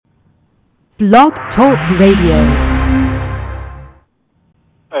Blog Talk Radio.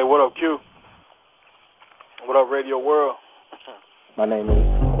 Hey, what up, Q? What up, Radio World? My name is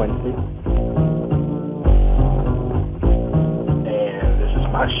Quincy, and this is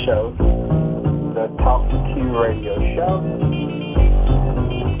my show, the Talk to Q Radio Show.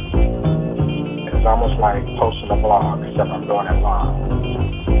 It's almost like posting a blog, except I'm doing it live.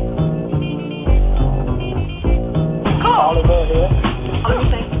 Call it here.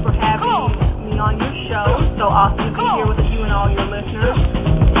 Thank you for having me on your show. So awesome to be here with you and all your listeners.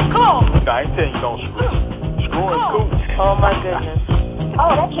 I ain't saying you don't screw. Screwing's cool. Oh my goodness.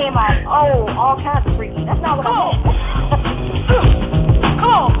 Oh, that came out. Oh, all kinds of freaky. That's not what I meant.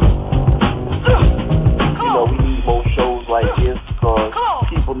 You know, we need more shows like this because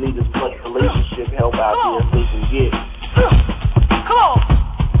people need as much relationship help out there as they can get.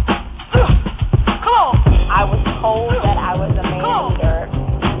 I was told that I was a man eater.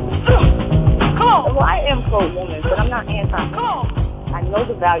 Well, I am pro-woman, but I'm not anti-woman. I know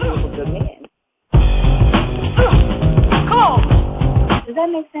the value of a good man. Does that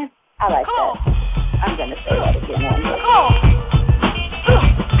make sense? I like that. I'm going to say that again.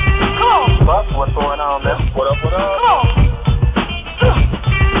 What's going on, man? What up?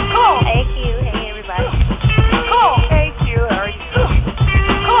 Hey, Q. Hey, everybody. Hey, Q, how are you?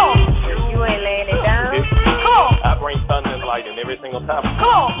 You ain't laying it down? I bring thunder and lightning every single time.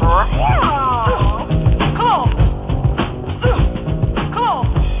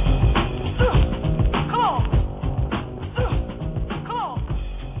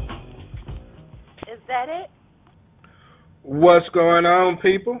 Is that it? What's going on,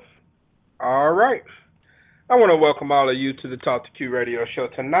 people? All right. I want to welcome all of you to the Talk to Q Radio Show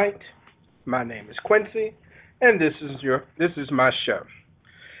tonight. My name is Quincy, and this is my show.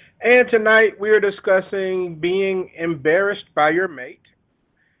 And tonight we are discussing being embarrassed by your mate,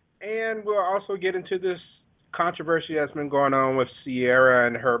 and we'll also get into this controversy that's been going on with Sierra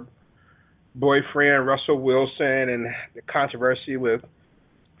and her boyfriend Russell Wilson, and the controversy with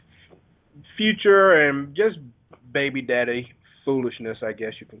Future and just baby daddy foolishness, I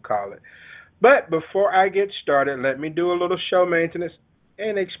guess you can call it. But before I get started, let me do a little show maintenance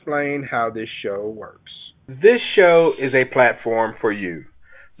and explain how this show works. This show is a platform for you,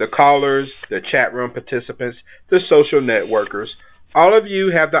 the callers, the chat room participants, the social networkers. All of you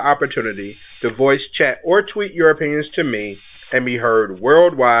have the opportunity to voice, chat, or tweet your opinions to me and be heard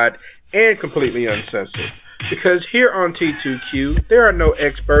worldwide and completely uncensored. Because here on T2Q, there are no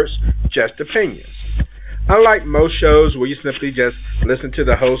experts, just opinions. Unlike most shows where you simply just listen to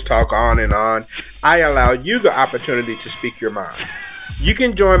the host talk on and on, I allow you the opportunity to speak your mind. You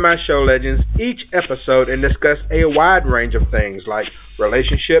can join my show legends each episode and discuss a wide range of things like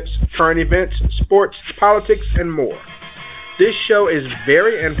relationships, current events, sports, politics, and more. This show is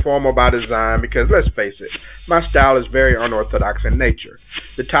very informal by design because, let's face it, my style is very unorthodox in nature.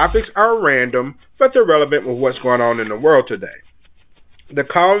 The topics are random, but they're relevant with what's going on in the world today. The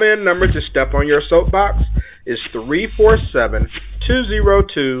call-in number to step on your soapbox is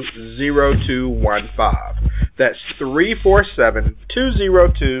 347-202-0215. That's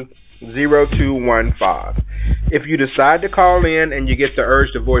 347-202-0215. If you decide to call in and you get the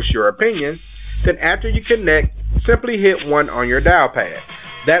urge to voice your opinion, then after you connect, simply hit 1 on your dial pad.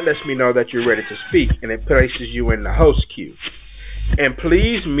 That lets me know that you're ready to speak, and it places you in the host queue. And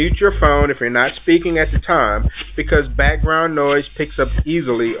please mute your phone if you're not speaking at the time, because background noise picks up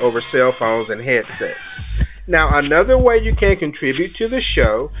easily over cell phones and headsets. Now, another way you can contribute to the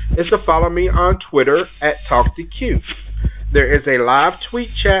show is to follow me on Twitter at TalkToQ. There is a live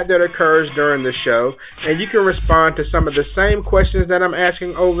tweet chat that occurs during the show, and you can respond to some of the same questions that I'm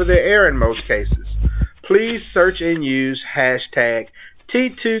asking over the air in most cases. Please search and use hashtag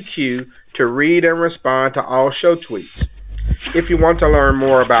T2Q to read and respond to all show tweets. If you want to learn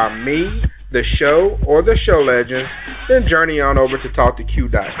more about me, the show, or the show legends, then journey on over to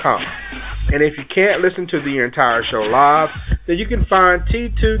TalkToQ.com. And if you can't listen to the entire show live, then you can find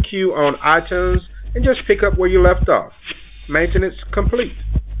T2Q on iTunes and just pick up where you left off. Maintenance complete.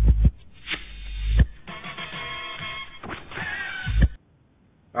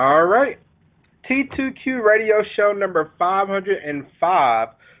 All right. T2Q Radio Show number 505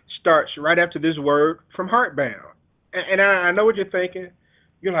 starts right after this word from Heartbound. And I know what you're thinking.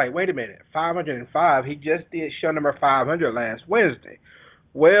 You're like, wait a minute, 505? He just did show number 500 last Wednesday.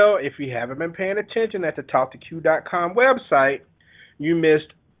 Well, if you haven't been paying attention at the TalkToQ.com website, you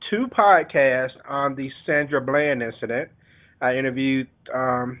missed 2 podcasts on the Sandra Bland incident. I interviewed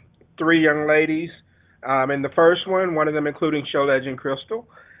 3 young ladies. In the first one of them including show legend Crystal.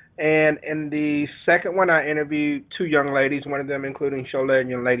 And in the second one, I interviewed 2 young ladies, one of them including show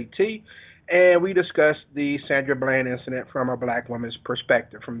legend Lady T. And we discussed the Sandra Bland incident from a black woman's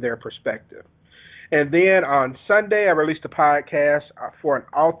perspective, from their perspective. And then on Sunday, I released a podcast for an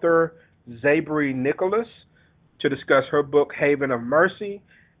author, Zabri Nicholas, to discuss her book, Haven of Mercy.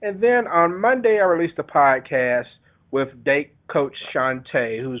 And then on Monday, I released a podcast with date coach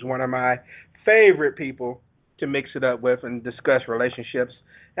Shantae, who's one of my favorite people to mix it up with and discuss relationships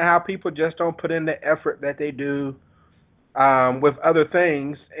and how people just don't put in the effort that they do with other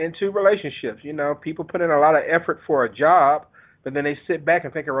things into relationships. You know, people put in a lot of effort for a job, but then they sit back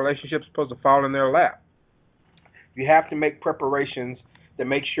and think a relationship's supposed to fall in their lap. You have to make preparations to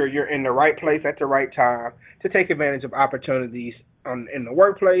make sure you're in the right place at the right time to take advantage of opportunities in the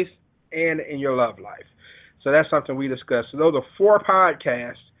workplace and in your love life. So that's something we discussed. So those are 4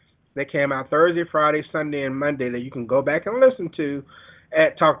 podcasts that came out Thursday, Friday, Sunday, and Monday that you can go back and listen to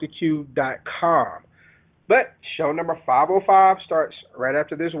at talktoq.com. But show number 505 starts right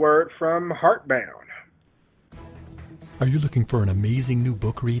after this word from Heartbound. Are you looking for an amazing new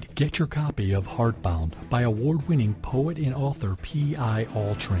book read? Get your copy of Heartbound by award-winning poet and author P.I.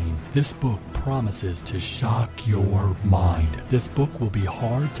 Alltrain. This book promises to shock your mind. This book will be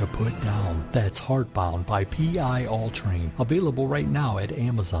hard to put down. That's Heartbound by P.I. Alltrain. Available right now at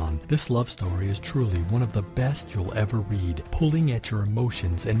Amazon. This love story is truly one of the best you'll ever read, pulling at your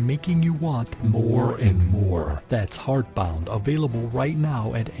emotions and making you want more and more. That's Heartbound, available right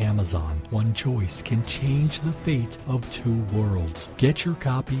now at Amazon. One choice can change the fate of 2 worlds. Get your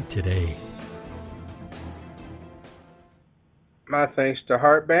copy today. My thanks to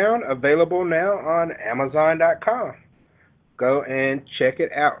Heartbound, available now on Amazon.com. Go and check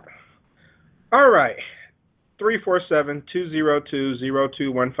it out. All right.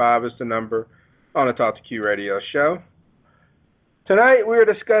 347-202-0215 is the number on the Talk to Q radio show. Tonight we're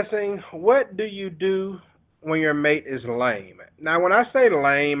discussing what do you do when your mate is lame. Now, when I say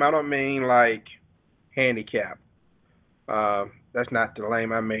lame, I don't mean like handicapped. That's not the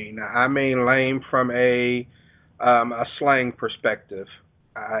lame I mean. I mean lame from a slang perspective,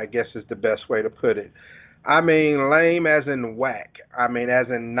 I guess is the best way to put it. I mean lame as in whack. I mean as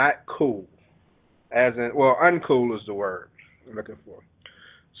in not cool. As in, well, uncool is the word I'm looking for.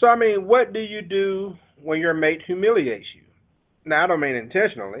 So, I mean, what do you do when your mate humiliates you? Now, I don't mean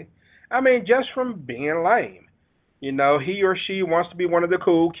intentionally. I mean just from being lame. You know, he or she wants to be one of the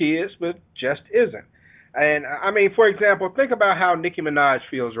cool kids, but just isn't. And, I mean, for example, think about how Nicki Minaj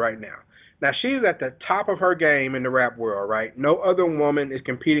feels right now. Now, she's at the top of her game in the rap world, right? No other woman is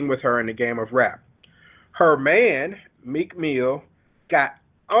competing with her in the game of rap. Her man, Meek Mill, got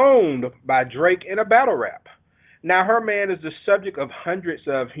owned by Drake in a battle rap. Now, her man is the subject of hundreds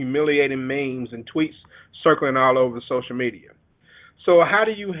of humiliating memes and tweets circling all over social media. So how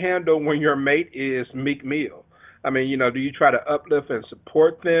do you handle when your mate is Meek Mill? I mean, you know, do you try to uplift and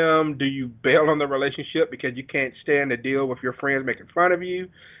support them? Do you bail on the relationship because you can't stand to deal with your friends making fun of you?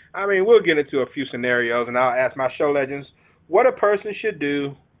 I mean, we'll get into a few scenarios, and I'll ask my show legends what a person should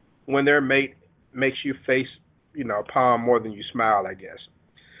do when their mate makes you face, you know, palm more than you smile, I guess.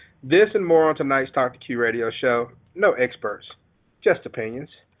 This and more on tonight's Talk to Q radio show. No experts, just opinions.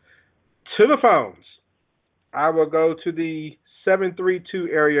 To the phones. I will go to the 732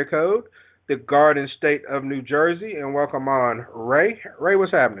 area code, the Garden State of New Jersey, and welcome on Ray. Ray,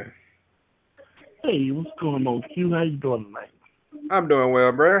 what's happening? Hey, what's going on, Q? How you doing tonight? I'm doing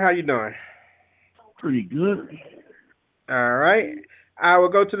well, brother. How you doing? Pretty good. All right. I will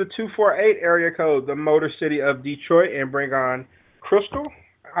go to the 248 area code, the Motor City of Detroit, and bring on Crystal.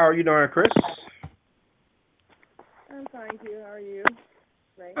 How are you doing, Chris? I'm fine, Q. How are you?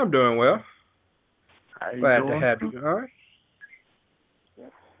 Ray? I'm doing well. Glad doing? to have you on.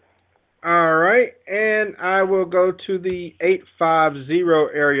 Yep. All right. And I will go to the 850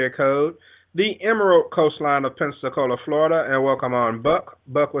 area code, the Emerald Coastline of Pensacola, Florida, and welcome on Buck.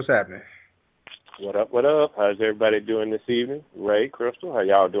 Buck, what's happening? What up, what up? How's everybody doing this evening? Ray, Crystal, how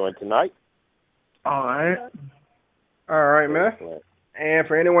y'all doing tonight? All right. All right, man. And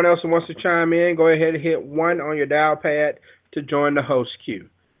for anyone else who wants to chime in, go ahead and hit 1 on your dial pad to join the host queue.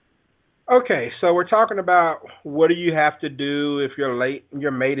 Okay, so we're talking about what do you have to do if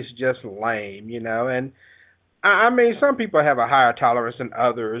your mate is just lame, you know? And I mean, some people have a higher tolerance than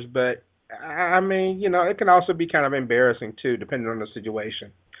others, but I mean, you know, it can also be kind of embarrassing too, depending on the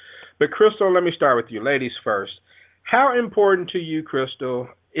situation. But Crystal, let me start with you. Ladies first. How important to you, Crystal,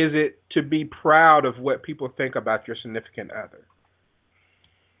 is it to be proud of what people think about your significant other?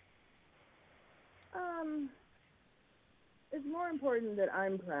 It's more important that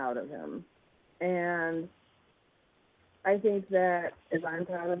I'm proud of him. And I think that if I'm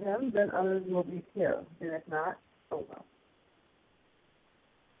proud of him, then others will be too. And if not, oh well.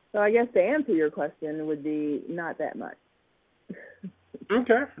 So I guess to answer your question would be not that much.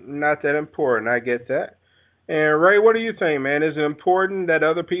 Okay, not that important. I get that. And Ray, what do you think, man? Is it important that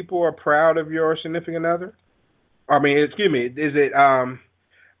other people are proud of your significant other? I mean, excuse me, is it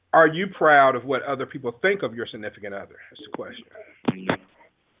are you proud of what other people think of your significant other? That's the question.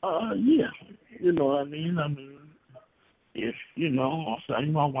 Yeah. You know what I mean? If, I'll say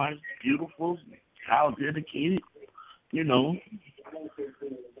my wife's beautiful, child dedicated, no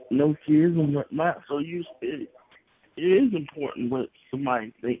kids and whatnot. So it is important what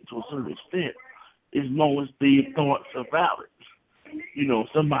somebody thinks to a certain extent, as long as the thoughts are valid.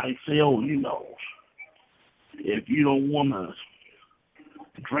 Somebody say, if you don't want to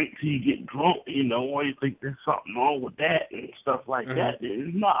drink till you get drunk, or you think there's something wrong with that and stuff like that,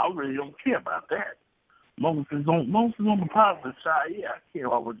 then no, I really don't care about that. Most is on the positive side, yeah, I care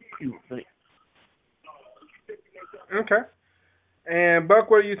about what people think. Okay. And Buck,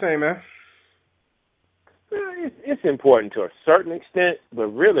 what do you think, man? It's important to a certain extent, but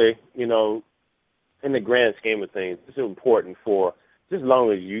really, in the grand scheme of things, it's important for just as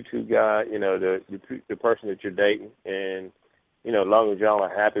long as you two guys, the person that you're dating, and as long as y'all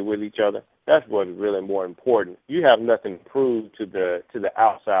are happy with each other, that's what is really more important. You have nothing to prove to the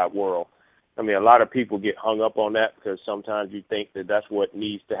outside world. I mean, a lot of people get hung up on that because sometimes you think that that's what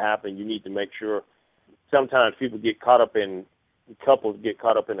needs to happen. You need to make sure. Sometimes couples get caught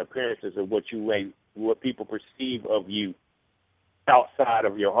up in appearances of what people perceive of you outside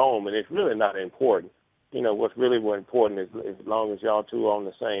of your home, and it's really not important. What's really more important is as long as y'all two are on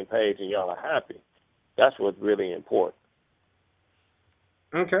the same page and y'all are happy. That's what's really important.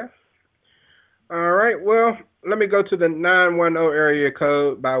 Okay. All right. Well, let me go to the 910 area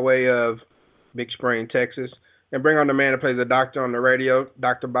code by way of Big Spring, Texas, and bring on the man that plays the doctor on the radio,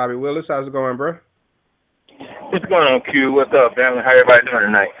 Dr. Bobby Willis. How's it going, bro? What's going on, Q? What's up, family? How everybody doing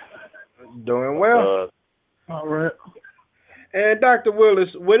tonight? Doing well. All right. And Dr. Willis,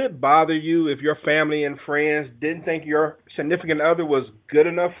 would it bother you if your family and friends didn't think your significant other was good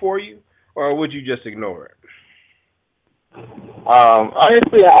enough for you, or would you just ignore it?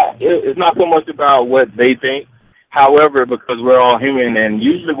 Honestly, it's not so much about what they think. However, because we're all human, and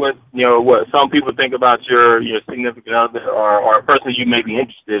usually what some people think about your significant other or a person you may be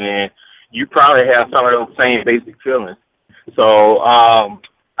interested in, you probably have some of those same basic feelings. So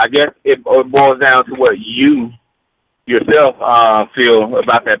I guess it boils down to what you yourself feel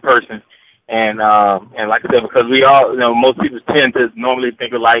about that person. And like I said, because we all, most people tend to normally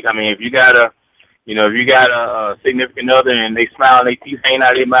think alike. I mean, if you got a significant other and they smile and they teeth hanging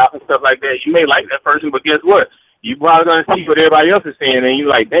out of their mouth and stuff like that, you may like that person, but guess what? You probably gonna see what everybody else is seeing, and you're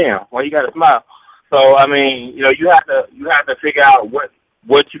like, damn, why you gotta smile? So I mean, you have to figure out what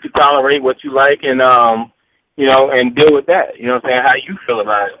you can tolerate, what you like, and and deal with that. You know what I'm saying? How you feel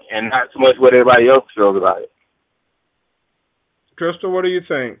about it, and not so much what everybody else feels about it. Crystal, what do you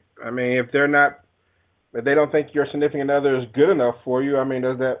think? I mean, if they don't think your significant other is good enough for you, I mean,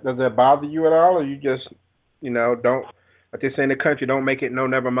 does that bother you at all, or you just, don't, like they say in the country, don't make it no,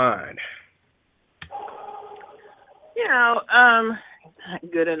 never mind?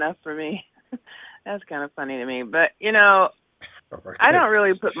 Not good enough for me. That's kind of funny to me. But, I don't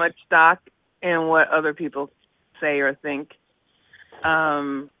really put much stock in what other people say or think.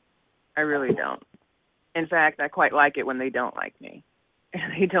 I really don't. In fact, I quite like it when they don't like me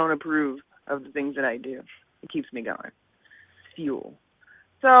and they don't approve of the things that I do. It keeps me going. It's fuel.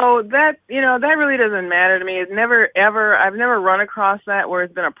 So that really doesn't matter to me. I've never run across that where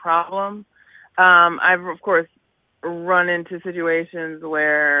it's been a problem. I've, of course, run into situations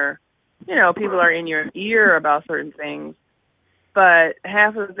where, people are in your ear about certain things, but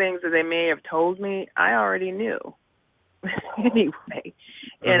half of the things that they may have told me, I already knew anyway,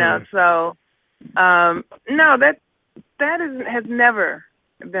 so, no, that has never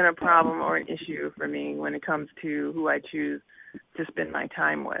been a problem or an issue for me when it comes to who I choose to spend my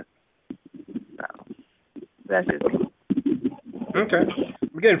time with. So that's just me. Okay.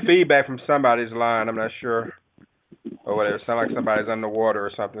 I'm getting feedback from somebody's line. I'm not sure. Or whatever. It sounds like somebody's underwater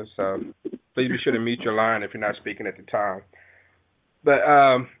or something. So please be sure to mute your line if you're not speaking at the time. But,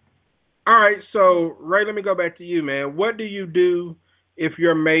 all right. So, Ray, let me go back to you, man. What do you do if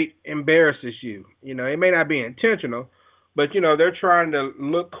your mate embarrasses you? It may not be intentional, but, they're trying to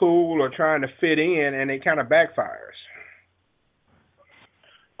look cool or trying to fit in, and it kind of backfires.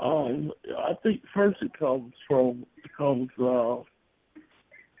 I think first it comes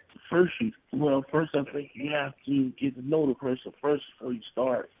first I think you have to get to know the person first before you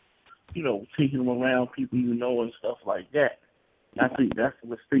start, taking them around people and stuff like that. I think that's a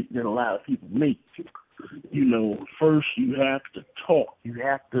mistake that a lot of people make. first you have to talk. You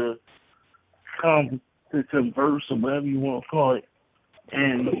have to converse or whatever you want to call it.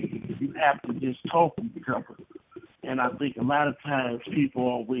 And you have to just talk to each other. And I think a lot of times people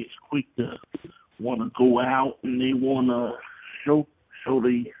are always quick to want to go out and they want to show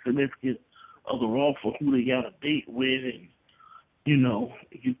the significant other off of who they got a date with. And,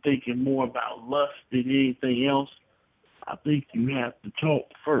 you're thinking more about lust than anything else. I think you have to talk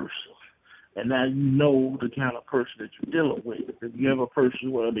first. And now you know the kind of person that you're dealing with. If you have a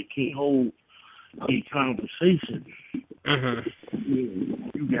person where they can't hold a conversation,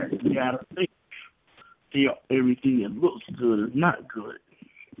 you got to think everything that looks good is not good.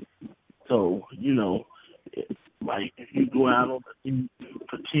 So, like if you go out on the,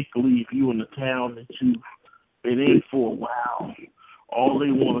 particularly if you're in the town that you've been in for a while, all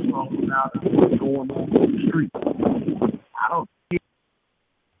they want to talk about is what's going on the street. I don't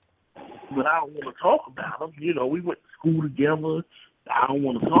want to talk about them. We went to school together. I don't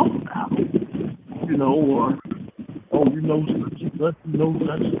want to talk about them. Or such and such,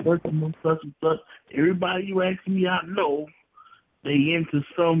 such and such. Everybody you ask me, I know they into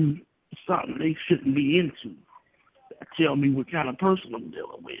something they shouldn't be into. Tell me what kind of person I'm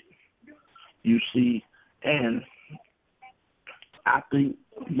dealing with. You see, and I think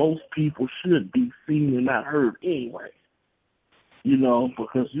most people should be seen and not heard anyway.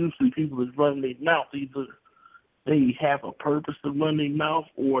 Because usually people that run their mouth, either they have a purpose to run their mouth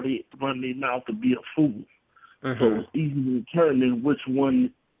or they run their mouth to be a fool. So it's easy to determine which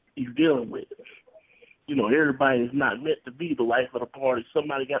one you're dealing with. Everybody is not meant to be the life of the party.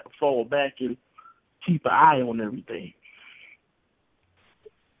 Somebody got to fall back and keep an eye on everything.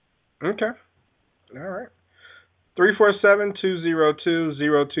 Okay. All right.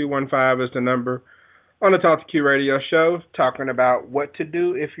 347-202-0215 is the number on the Talk to Q radio show, talking about what to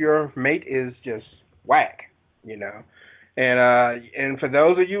do if your mate is just whack, And for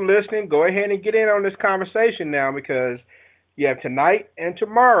those of you listening, go ahead and get in on this conversation now, because you have tonight and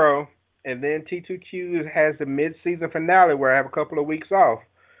tomorrow, and then T2Q has the mid-season finale where I have a couple of weeks off.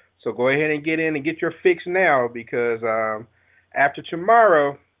 So go ahead and get in and get your fix now, because after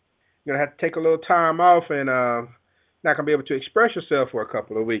tomorrow, you're going to have to take a little time off and not going to be able to express yourself for a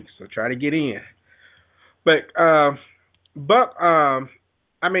couple of weeks. So try to get in. But, Buck, how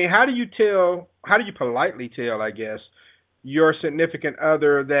do you politely tell, I guess, your significant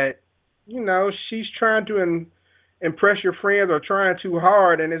other that, she's trying to impress your friends or trying too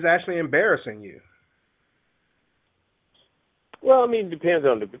hard and is actually embarrassing you? Well, it depends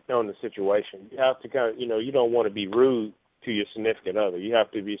on the situation. You have to kind of, you don't want to be rude to your significant other. You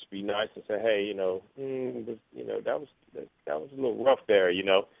have to just be nice and say, hey, that was a little rough there,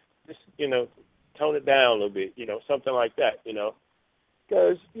 just, tone it down a little bit, something like that,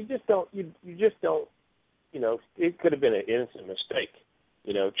 because you just don't, it could have been an innocent mistake,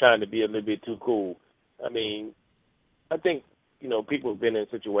 trying to be a little bit too cool. I think, people have been in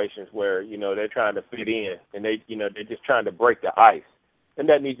situations where, they're trying to fit in and they're just trying to break the ice, and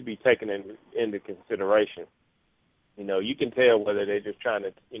that needs to be taken into consideration. You can tell whether they're just trying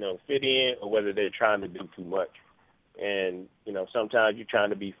to, fit in or whether they're trying to do too much. And, sometimes you're trying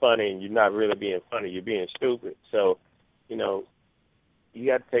to be funny and you're not really being funny, you're being stupid. So, you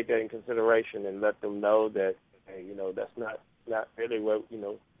got to take that in consideration and let them know that, hey, that's not really what,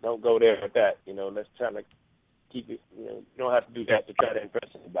 don't go there with that. Let's try to keep it, you don't have to do that to try to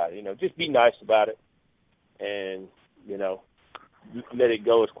impress anybody. Just be nice about it and, you let it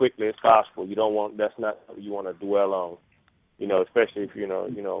go as quickly as possible. That's not what you want to dwell on, especially if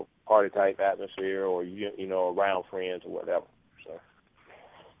you're, party type atmosphere or around friends or whatever. So.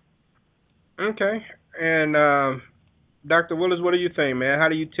 Okay. And Dr. Willis, what do you think, man? How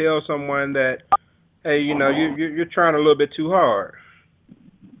do you tell someone that, hey, you're trying a little bit too hard?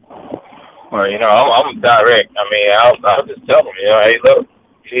 Well, I'm direct. I'll just tell them, hey, look,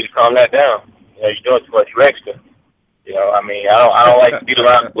 you need to calm that down. You're doing too much. You extra. I don't like to beat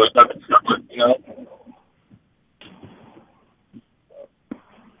around the bush.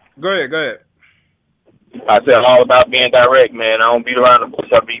 Go ahead. I said I'm all about being direct, man. I don't beat around the bush.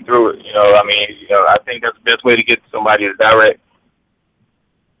 I beat through it. I think that's the best way to get to somebody is direct.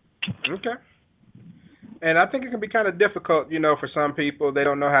 Okay. And I think it can be kind of difficult, for some people. They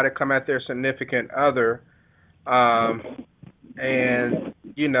don't know how to come at their significant other. And,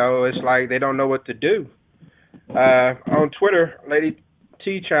 it's like they don't know what to do. On Twitter, Lady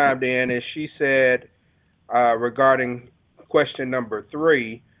T chimed in and she said regarding question number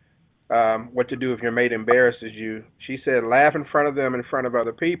 3, what to do if your mate embarrasses you. She said, laugh in front of them in front of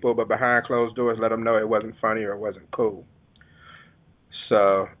other people, but behind closed doors, let them know it wasn't funny or it wasn't cool.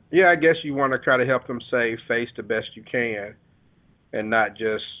 So, yeah, I guess you want to try to help them save face the best you can and not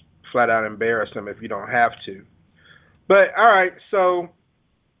just flat out embarrass them if you don't have to. But, all right, so,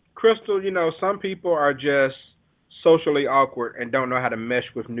 Crystal, some people are just socially awkward and don't know how to mesh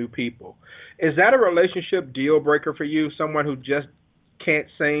with new people. Is that a relationship deal breaker for you? Someone who just can't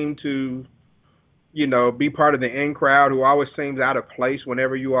seem to, be part of the in crowd, who always seems out of place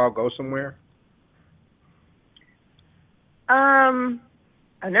whenever you all go somewhere?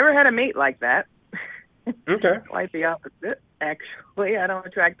 I've never had a mate like that. Okay. Quite the opposite, actually. I don't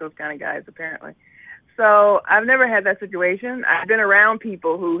attract those kind of guys, apparently. So I've never had that situation. I've been around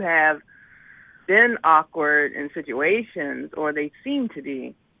people who have been awkward in situations, or they seem to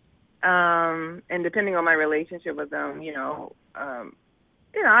be. And depending on my relationship with them,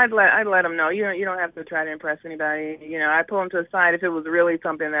 I'd let them know. You don't have to try to impress anybody. I pull them to the side if it was really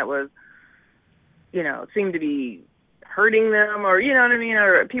something that was, seemed to be hurting them, or you know what I mean,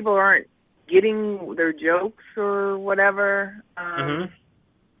 or people aren't getting their jokes or whatever.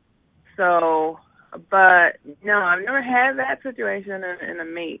 So, but no, I've never had that situation in a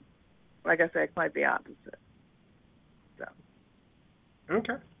mate. Like I said, quite the opposite. So.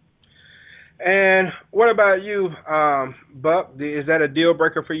 Okay. And what about you, Buck? Is that a deal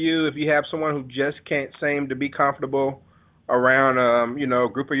breaker for you if you have someone who just can't seem to be comfortable around, a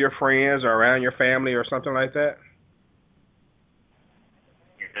group of your friends or around your family or something like that?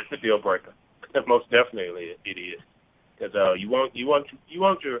 It's a deal breaker. Most definitely, it is. Because you want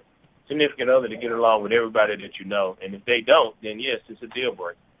your significant other to get along with everybody that you know, and if they don't, then yes, it's a deal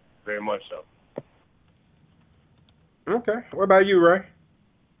breaker. Very much so. Okay. What about you, Ray?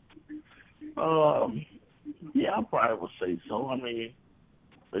 Yeah, I probably would say so. I mean,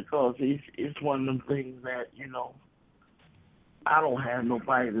 because it's one of them things that, I don't have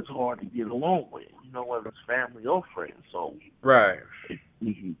nobody that's hard to get along with, whether it's family or friends. So, right. If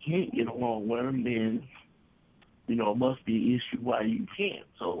you can't get along with them, then, it must be an issue why you can't.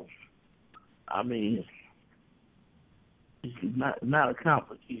 So, I mean, it's not a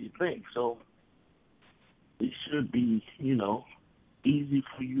complicated thing. So, it should be, easy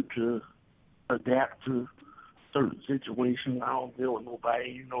for you to adapt to certain situations. I don't deal with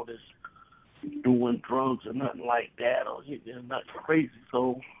nobody, that's doing drugs or nothing like that, or hitting nothing crazy.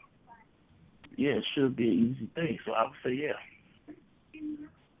 So, yeah, it should be an easy thing. So I would say, yeah.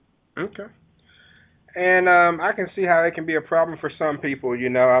 Okay. And I can see how it can be a problem for some people,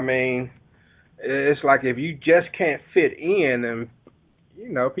 I mean, it's like if you just can't fit in, and,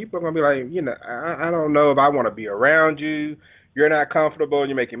 people are going to be like, I don't know if I want to be around you. You're not comfortable,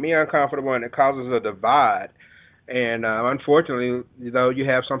 you're making me uncomfortable, and it causes a divide. And unfortunately, you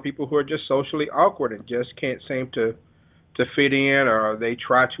have some people who are just socially awkward and just can't seem to fit in, or they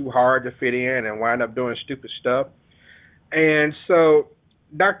try too hard to fit in and wind up doing stupid stuff. And so,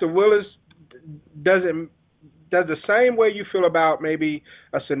 Dr. Willis, does the same way you feel about maybe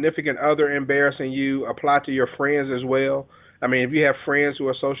a significant other embarrassing you apply to your friends as well? I mean, if you have friends who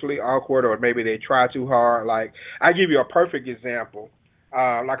are socially awkward, or maybe they try too hard, like, I give you a perfect example,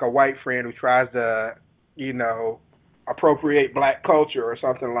 like a white friend who tries to, appropriate black culture or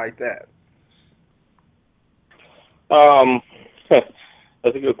something like that.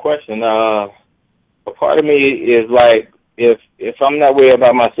 That's a good question. A part of me is like, if I'm that way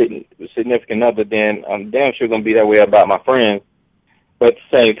about my significant other, then I'm damn sure going to be that way about my friends. But at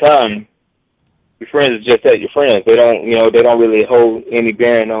the same time, your friends are just that, your friends. They don't, they don't really hold any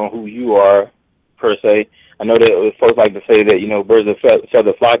bearing on who you are, per se. I know that folks like to say that, birds of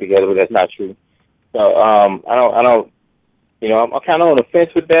feather flock together, but that's not true. So I don't, I'm kind of on the fence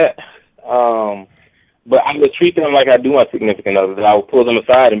with that. But I would treat them like I do my significant other. That I would pull them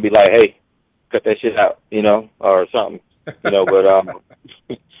aside and be like, hey, cut that shit out, or something. But I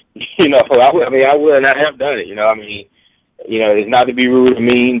would, and I have done it. It's not to be rude or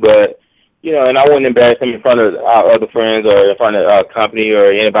mean, but and I wouldn't embarrass them in front of our other friends or in front of our company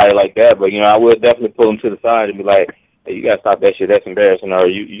or anybody like that. But I would definitely pull them to the side and be like, hey, you gotta stop that shit. That's embarrassing, or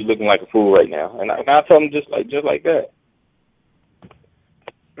you looking like a fool right now. And I tell them just like that.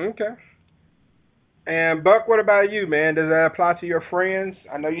 Okay. And Buck, what about you, man? Does that apply to your friends?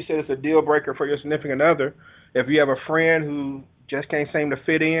 I know you said it's a deal breaker for your significant other. If you have a friend who just can't seem to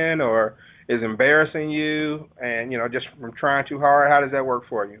fit in or is embarrassing you and, just from trying too hard, how does that work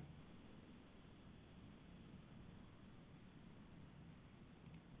for you?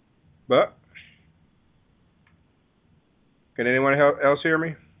 Buck? Can anyone else hear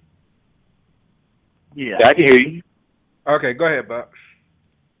me? Yeah, I can hear you. Okay, go ahead, Buck.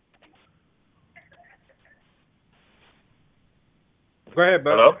 Go ahead,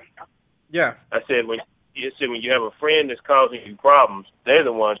 Buck. Hello? Yeah. I said you see, when you have a friend that's causing you problems, they're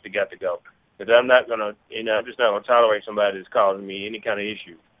the ones that got to go. Because I'm not gonna, I'm just not gonna tolerate somebody that's causing me any kind of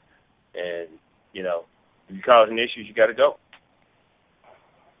issue. And if you're causing issues, you got to go.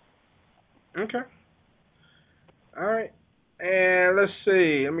 Okay. All right. And let's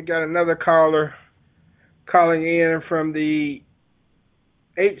see. We got another caller calling in from the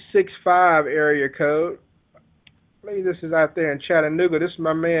 865 area code. Maybe this is out there in Chattanooga. This is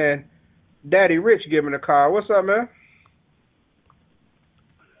my man, Daddy Rich, giving a call. What's up, man?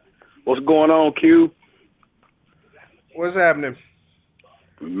 What's going on, Q? What's happening?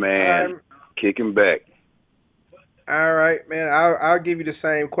 Man, kicking back. All right, man. I'll give you the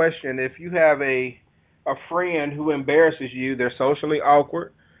same question. If you have a friend who embarrasses you, they're socially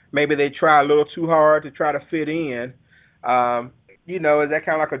awkward. Maybe they try a little too hard to try to fit in. Is that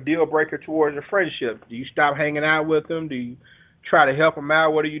kind of like a deal breaker towards your friendship? Do you stop hanging out with them? Do you try to help them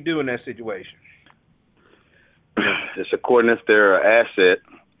out? What do you do in that situation? It's according if they're an asset,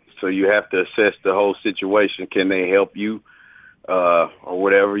 so you have to assess the whole situation. Can they help you or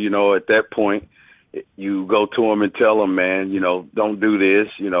whatever? At that point, you go to them and tell them, man, don't do this.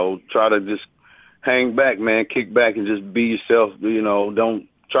 Try to just hang back, man, kick back and just be yourself. Don't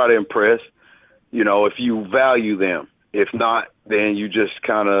try to impress, if you value them. If not, then you just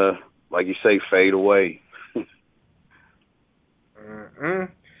kind of, like you say, fade away. Mm-hmm.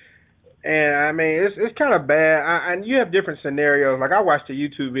 And, I mean, it's kind of bad. And you have different scenarios. Like, I watched a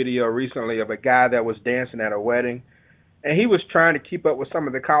YouTube video recently of a guy that was dancing at a wedding, and he was trying to keep up with some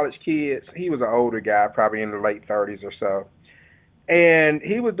of the college kids. He was an older guy, probably in the late 30s or so. And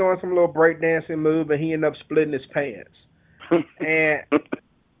he was doing some little breakdancing move, and he ended up splitting his pants. And...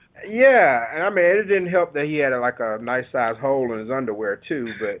 yeah, and I mean, it didn't help that he had a nice size hole in his underwear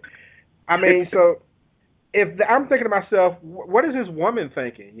too. But I mean, so I'm thinking to myself, what is this woman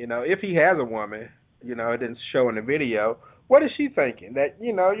thinking? If he has a woman, it didn't show in the video. What is she thinking? That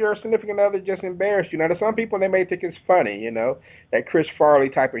your significant other just embarrassed you. Now, to some people, they may think it's funny, that Chris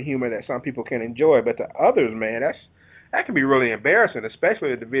Farley type of humor that some people can enjoy. But to others, man, that can be really embarrassing,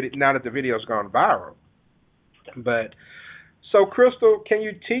 especially now that the video's gone viral. But so, Crystal, can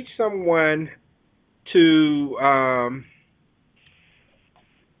you teach someone to,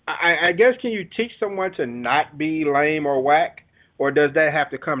 I guess, can you teach someone to not be lame or whack, or does that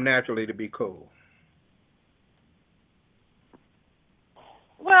have to come naturally to be cool?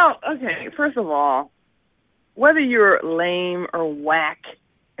 Well, okay, first of all, whether you're lame or whack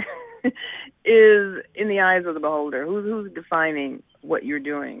is in the eyes of the beholder. Who's defining what you're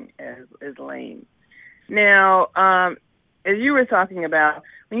doing as lame? Now, as you were talking about,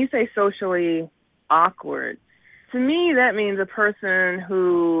 when you say socially awkward, to me that means a person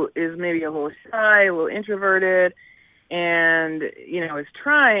who is maybe a little shy, a little introverted, and, is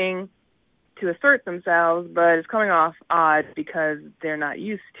trying to assert themselves, but it's coming off odd because they're not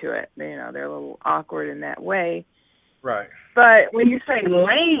used to it. They're a little awkward in that way. Right. But when you say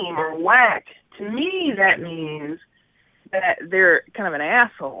lame or whack, to me that means that they're kind of an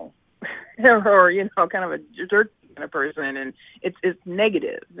asshole or, kind of a jerk kind of person, and it's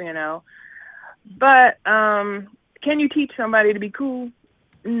negative, But can you teach somebody to be cool?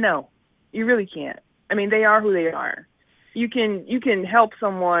 No, you really can't. I mean, they are who they are. You can help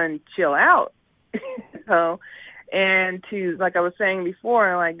someone chill out, and to, like I was saying before,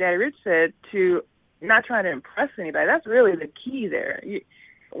 and like Daddy Rich said, to not try to impress anybody. That's really the key there.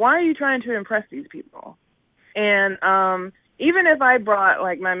 Why are you trying to impress these people? And even if I brought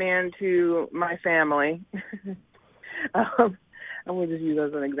like my man to my family. I will just use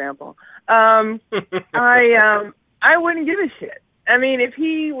as an example. I wouldn't give a shit. I mean, if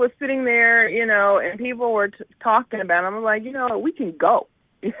he was sitting there, and people were talking about him, I'm like, we can go.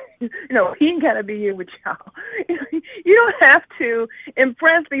 He ain't got to be here with y'all. You don't have to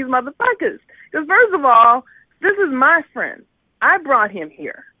impress these motherfuckers. Because first of all, this is my friend. I brought him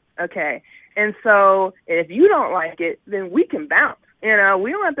here, okay? And so if you don't like it, then we can bounce. We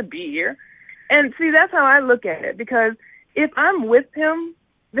don't have to be here. And see, that's how I look at it, because if I'm with him,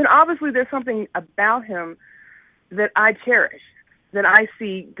 then obviously there's something about him that I cherish, that I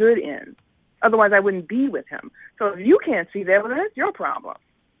see good in. Otherwise, I wouldn't be with him. So if you can't see that, well, that's your problem.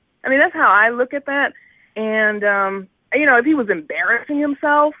 I mean, that's how I look at that. And, if he was embarrassing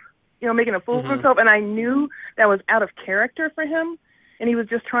himself, making a fool of himself, and I knew that was out of character for him, and he was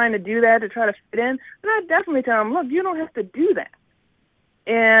just trying to do that to try to fit in, then I'd definitely tell him, look, you don't have to do that.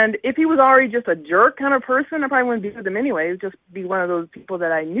 And if he was already just a jerk kind of person, I probably wouldn't be with him anyway. It would just be one of those people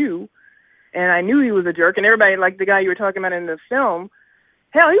that I knew, and I knew he was a jerk. And everybody, like the guy you were talking about in the film,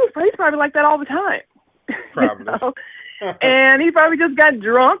 hell, he's probably like that all the time. Probably. And he probably just got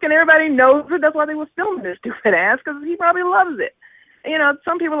drunk, and everybody knows it. That's why they were filming this stupid ass, because he probably loves it. You know,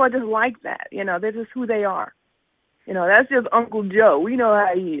 some people are just like that. You know, they're just who they are. You know, that's just Uncle Joe. We know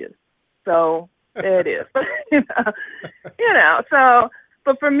how he is. So there it is. you know. So,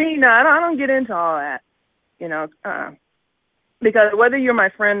 but for me, no, I don't get into all that. You know, because whether you're my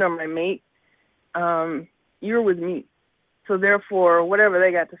friend or my mate, you're with me. So therefore, whatever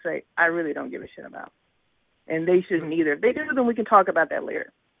they got to say, I really don't give a shit about. And they shouldn't either. If they do, then we can talk about that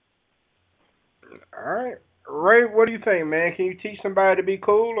later. All right. Ray, what do you think, man? Can you teach somebody to be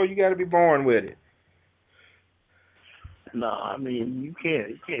cool, or you got to be born with it? No, I mean, you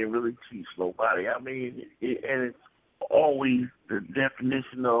can't really teach nobody. I mean, and it's always the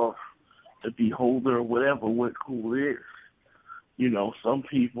definition of the beholder or whatever what cool is. You know, some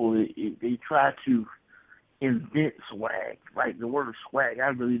people, they try to invent swag. Like the word swag, I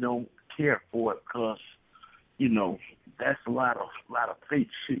really don't care for it because, you know, that's a lot of fake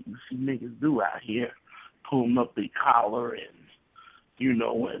shit you see niggas do out here, pulling up their collar and, you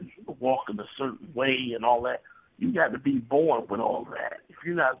know, and walking a certain way and all that. You got to be born with all that. If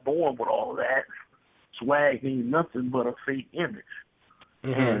you're not born with all that, swag ain't nothing but a fake image.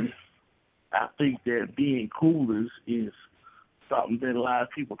 Mm-hmm. And I think that being cool is something that a lot of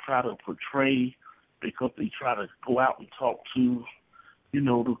people try to portray because they try to go out and talk to, you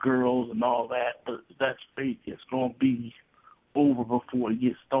know, the girls and all that. But that's fake. It's going to be over before it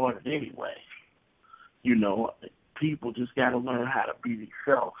gets started anyway. You know, people just got to learn how to be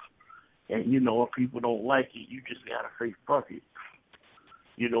themselves. And, you know, if people don't like it, you just got to say, fuck it.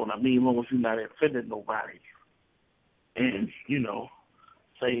 You know what I mean? As long as you're not offending nobody. And, you know,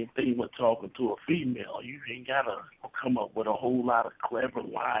 same thing with talking to a female. You ain't got to come up with a whole lot of clever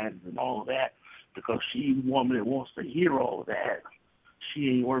lines and all that because she's a woman that wants to hear all that. She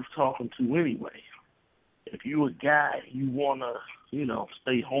ain't worth talking to anyway. If you a guy, you want to, you know,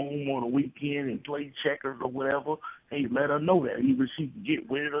 stay home on a weekend and play checkers or whatever, hey, let her know that. Either she can get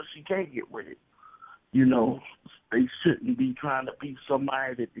with it or she can't get with it. You know, they shouldn't be trying to be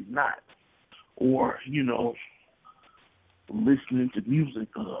somebody that they're not. Or, you know, listening to music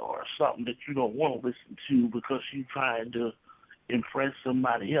or something that you don't want to listen to because you're trying to impress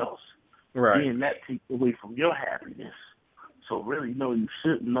somebody else. Right. Then that takes away from your happiness. So really, no, you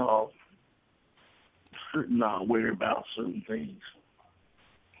shouldn't worry about certain things.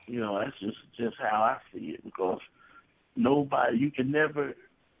 You know, that's just how I see it because nobody, you can never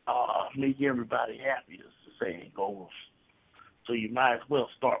make everybody happy, as the saying goes. So you might as well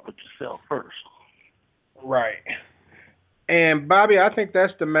start with yourself first. Right. And Bobby, I think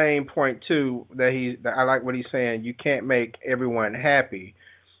that's the main point too. That I like what he's saying. You can't make everyone happy,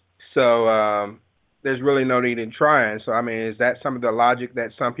 so there's really no need in trying. So I mean, is that some of the logic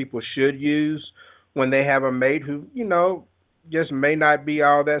that some people should use when they have a mate who, you know, just may not be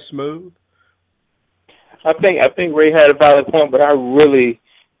all that smooth? I think Ray had a valid point, but I really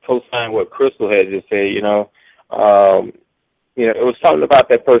co-sign what Crystal had just said. You know, it was something about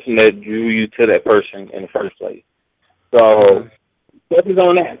that person that drew you to that person in the first place. So focus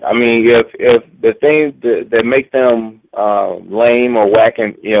on that. I mean, if the things that make them lame or whack,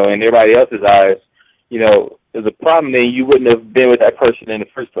 in everybody else's eyes, you know, is a problem, then you wouldn't have been with that person in the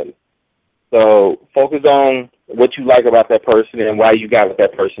first place. So focus on what you like about that person and why you got with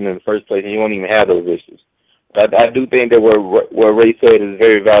that person in the first place, and you won't even have those issues. But I do think that what Ray said is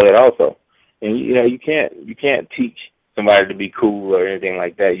very valid also. And you can't teach somebody to be cool or anything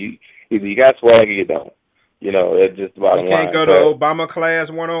like that. Either you got swag or you don't. You know, it's just the bottom line. You can't go to Obama class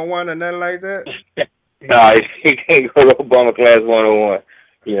 101 or nothing like that? No, you can't go to Obama class 101.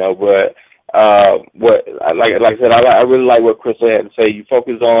 You know, but like I said, I really like what Crystal had to say. You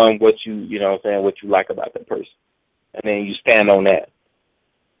focus on what what you like about that person, and then you stand on that.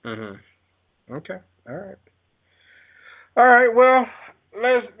 Okay. All right. Well,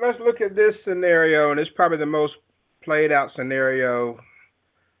 let's look at this scenario, and it's probably the most played out scenario.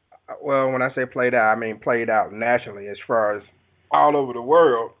 Well, when I say played out, I mean played out nationally as far as all over the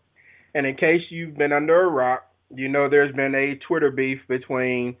world. And in case you've been under a rock, you know there's been a Twitter beef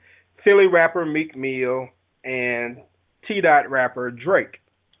between Philly rapper Meek Mill and T-Dot rapper Drake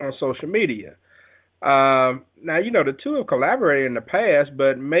on social media. Now, the two have collaborated in the past,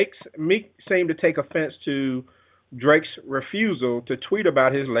 but Meek seemed to take offense to Drake's refusal to tweet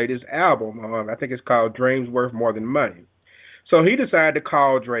about his latest album. I think it's called Dreams Worth More Than Money. So he decided to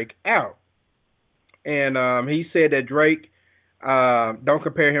call Drake out. And he said that Drake, don't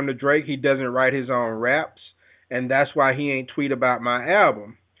compare him to Drake. He doesn't write his own raps. And that's why he ain't tweet about my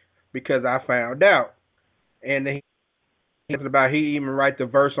album, because I found out. And he about he even write the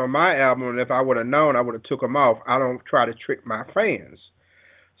verse on my album, and if I would have known, I would have took him off. I don't try to trick my fans.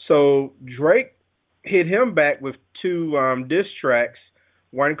 So Drake hit him back with 2 diss tracks,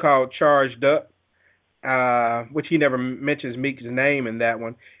 one called Charged Up, which he never mentions Meek's name in that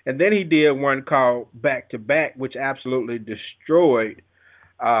one, and then he did one called Back to Back, which absolutely destroyed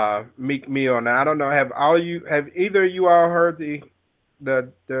Meek Mill. Now I don't know, have either of you all heard the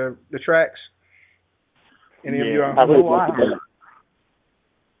tracks? Any of you all?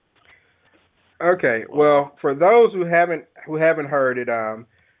 Okay, well, for those who haven't heard it,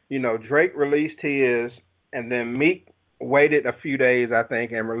 Drake released his, and then Meek waited a few days, I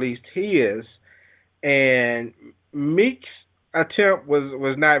think, and released his. And Meek's attempt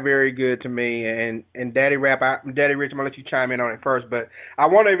was not very good to me. And Daddy Rich, I'm gonna let you chime in on it first, but I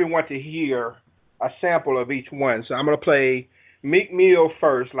want everyone to hear a sample of each one. So I'm gonna play Meek Mill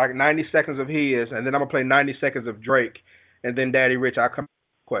first, like 90 seconds of his, and then I'm gonna play 90 seconds of Drake, and then Daddy Rich, I'll come to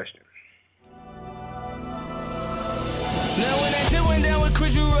the question. Now when that shit went down with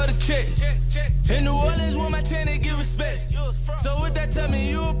Chris, you wrote a check. In New Orleans, with my chain, they give respect. So with that, tell me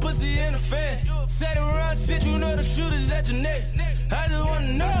you a pussy in a fan. Sat around shit, you know the shooters at your neck. I just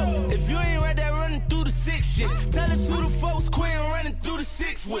wanna know if you ain't right there running through the 6 shit. Tell us who the folks quit running through the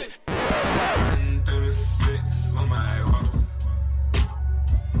 6 with. Running through the 6 on my walk.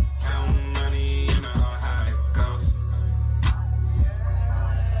 Count money, you know how it goes.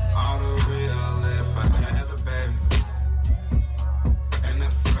 All the real if I have a baby. And the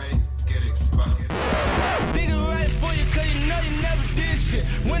fake get exposed. Nigga right for you cause you know you never did shit.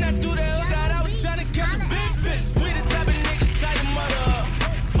 When I do that, God, I was trying to catch a big fish. We the type of niggas tie your mother up.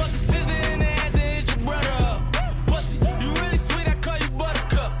 Fuck a sister in the ass and hit your brother up. Pussy, you really sweet, I call you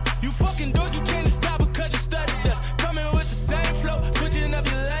buttercup. You fucking dog, you can't stop because you studied us. Coming with the same flow, switching up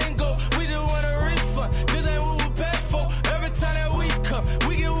your lane go. We just want a refund, this ain't what we paid for. Every time that we come,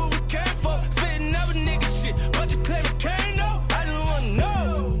 we get what we came for. Spitting up a nigga shit, but you claim you can't know. I just wanna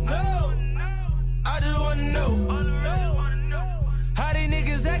know, I just wanna know. How these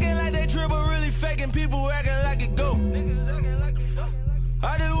niggas acting like they trip, but really faking, people acting like it go.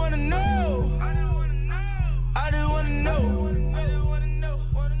 I just wanna know, I just wanna know.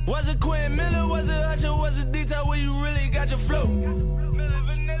 Was it Quinn Miller, was it Usher, was it detail where you really got your flow?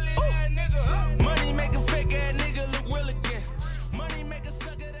 Money make a fake ass nigga look real again. Money make a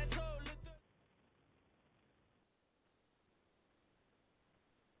sucker that's whole.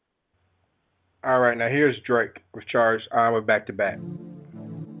 All right, now here's Drake with Charged. With Back to Back.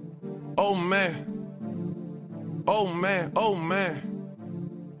 Oh man, oh man, oh man.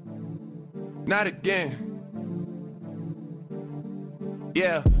 Not again.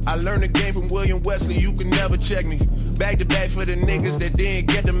 Yeah, I learned the game from William Wesley, you can never check me. Back to back for the niggas that didn't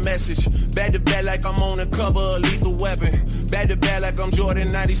get the message. Back to back like I'm on the cover of Lethal Weapon. Back to back like I'm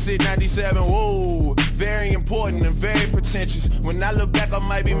Jordan 96, 97. Whoa, very important and very pretentious. When I look back, I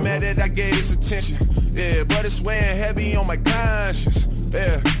might be mad that I gave this attention. Yeah, but it's weighing heavy on my conscience.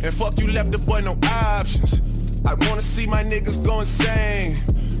 Yeah, and fuck you left the boy no options. I wanna see my niggas go insane.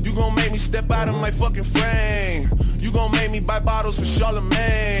 You gon' make me step out of my fucking frame. You gon' make me buy bottles for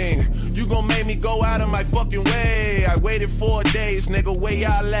Charlemagne. You gon' make me go out of my fucking way. I waited 4 days, nigga, where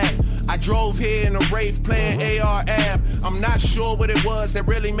y'all at? I drove here in a rave playing AR app. I'm not sure what it was that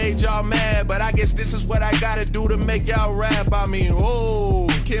really made y'all mad, but I guess this is what I gotta do to make y'all rap. I mean, oh,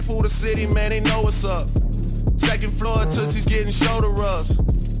 kid fool the city, man, they know what's up. Second floor, Tootsie's getting shoulder rubs.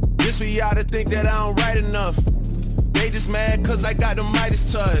 This for y'all to think that I don't write enough. They just mad cause I got the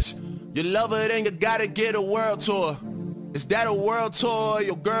Midas touch. You love her, then you gotta get a world tour. Is that a world tour or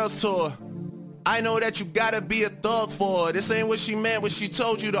your girl's tour? I know that you gotta be a thug for her. This ain't what she meant when she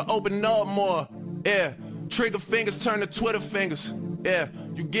told you to open up more. Yeah, trigger fingers turn to Twitter fingers. Yeah,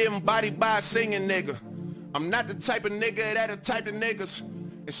 you getting bodied by a singing nigga. I'm not the type of nigga that the type of niggas.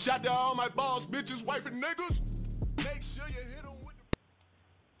 And shout to all my boss, bitches, wife and niggas. Make sure you hit them with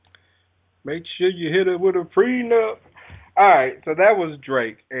Make sure you hit it with a prenup. All right, so that was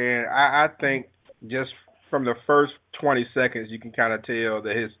Drake, and I think just from the first 20 seconds, you can kind of tell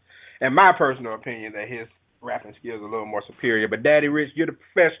that his, in my personal opinion, that his rapping skills are a little more superior. But Daddy Rich, you're the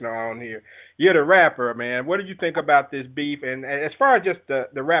professional on here. You're the rapper, man. What did you think about this beef? And as far as just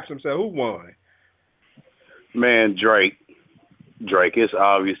the raps themselves, who won? Man, Drake. It's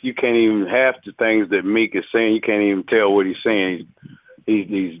obvious. You can't even, half the things that Meek is saying, you can't even tell what he's saying.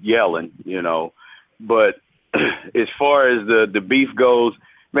 He's yelling, you know. But as far as the beef goes,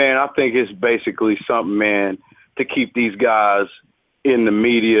 man, I think it's basically something, man, to keep these guys in the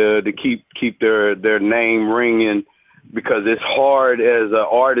media, to keep their name ringing, because it's hard as an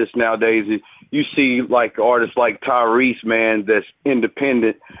artist nowadays. you see like artists like Tyrese, man, that's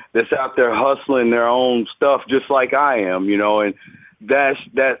independent, that's out there hustling their own stuff just like I am, you know, and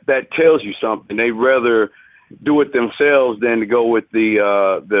that tells you something. They rather do it themselves than to go with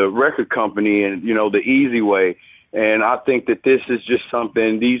the record company and, you know, the easy way. And I think that this is just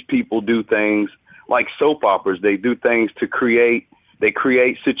something, these people do things like soap operas. They do things to create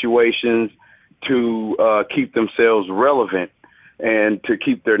situations to keep themselves relevant and to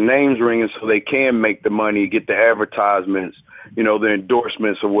keep their names ringing so they can make the money, get the advertisements, you know, the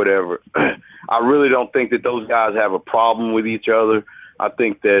endorsements or whatever. I really don't think that those guys have a problem with each other. I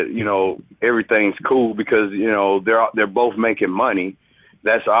think that, you know, everything's cool because, you know, they're both making money.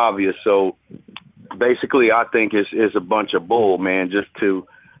 That's obvious. So basically I think it's a bunch of bull, man, just to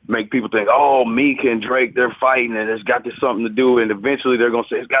make people think, oh, Meek and Drake, they're fighting and it's got something to do, and eventually they're going to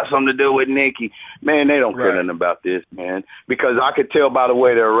say it's got something to do with Nicki. Man, they don't care nothing about this, man, because I could tell by the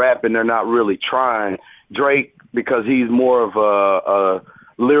way they're rapping, they're not really trying. Drake, because he's more of a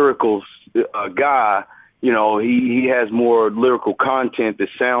lyrical guy, you know, he has more lyrical content that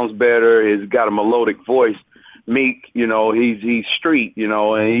sounds better. He's got a melodic voice. Meek, you know, he's street, you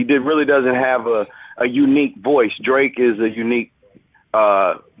know, and he really doesn't have a unique voice. Drake is a unique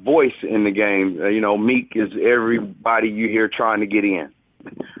voice in the game. You know, Meek is everybody you hear trying to get in.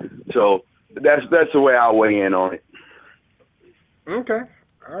 So that's the way I weigh in on it. Okay.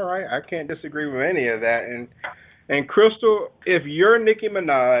 All right. I can't disagree with any of that. And Crystal, if you're Nicki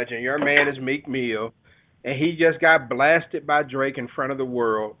Minaj and your man is Meek Mill and he just got blasted by Drake in front of the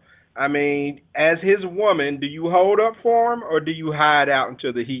world, I mean, as his woman, do you hold up for him or do you hide out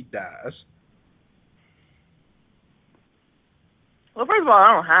until the heat dies? Well, first of all,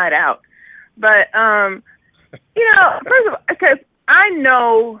 I don't hide out. But, you know, first of all, because I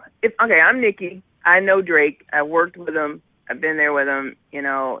know, I'm Nicki. I know Drake. I worked with him. I've been there with him, you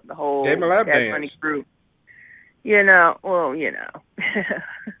know, the whole Cash Money crew. You know, well, you know.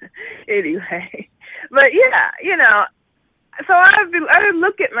 Anyway. But, yeah, you know, so I would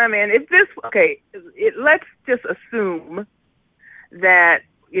look at my man. If this, let's just assume that,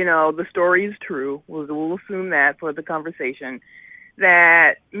 you know, the story is true. We'll assume that for the conversation.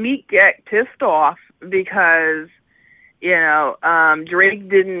 That Meek got pissed off because, you know, Drake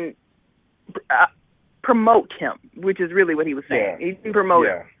didn't promote him, which is really what he was saying. Yeah. He didn't promote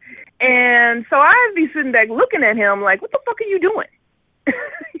him. And so I'd be sitting back looking at him like, what the fuck are you doing?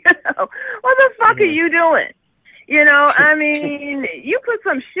 You know, what the fuck are you doing? You know, I mean, you put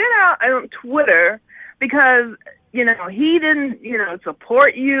some shit out on Twitter because, you know, he didn't, you know,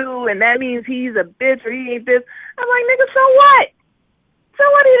 support you, and that means he's a bitch or he ain't this. I'm like, nigga, so what? So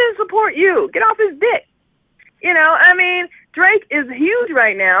what? He didn't support you. Get off his dick. You know, I mean, Drake is huge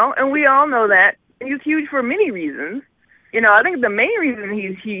right now, and we all know that. He's huge for many reasons. You know, I think the main reason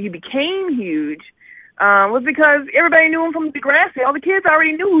he became huge was because everybody knew him from Degrassi. All the kids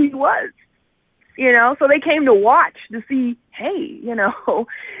already knew who he was. You know, so they came to watch to see, hey, you know,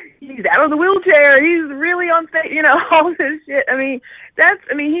 he's out of the wheelchair. He's really on stage, you know, all this shit. I mean,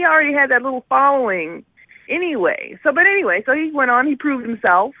 he already had that little following anyway. So he went on, he proved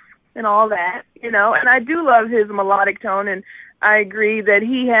himself and all that, you know, and I do love his melodic tone, and I agree that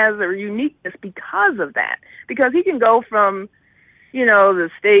he has a uniqueness because of that, because he can go from, you know, the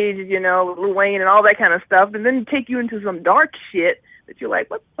stage, you know, Lil Wayne and all that kind of stuff, and then take you into some dark shit that you're like,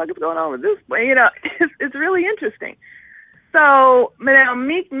 what the fuck is going on with this way? You know, it's really interesting. So now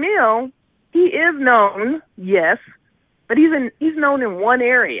Meek Mill, he is known, yes, but he's known in one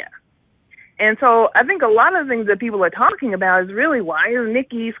area. And so I think a lot of the things that people are talking about is really, why is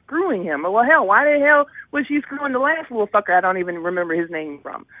Nicki screwing him? Well, hell, why the hell was she screwing the last little fucker I don't even remember his name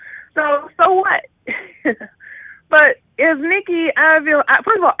from? So what? But as Nicki,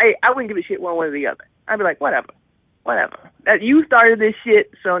 first of all, I wouldn't give a shit one way or the other. I'd be like, whatever. You started this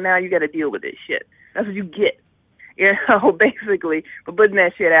shit, so now you got to deal with this shit. That's what you get, you know, basically, for putting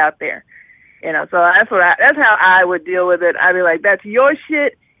that shit out there. You know, so that's how I would deal with it. I'd be like, that's your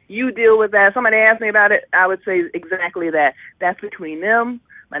shit. You deal with that. Somebody asked me about it, I would say exactly that. That's between them.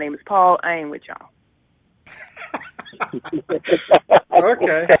 My name is Paul. I ain't with y'all.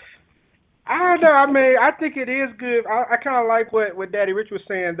 Okay. I don't know. I mean, I think it is good. I kind of like what Daddy Rich was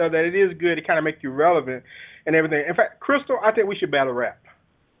saying, though, that it is good to kind of make you relevant and everything. In fact, Crystal, I think we should battle rap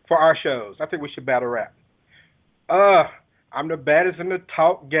for our shows. I think we should battle rap. I'm the baddest in the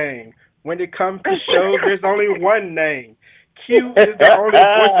talk game. When it comes to shows, there's only one name. Q is the only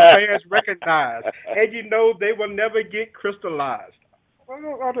voice the fans recognize. And you know they will never get crystallized.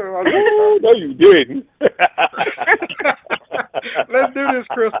 No, you didn't. Let's do this,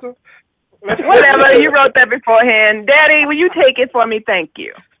 Crystal. Whatever, you wrote that beforehand. Daddy, will you take it for me? Thank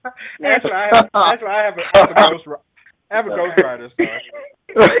you. Actually, I have a ghostwriter. So. You have a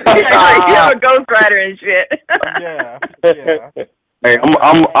ghostwriter and shit. Yeah. Hey,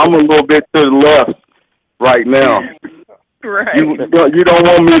 I'm a little bit to the left right now. Right. You don't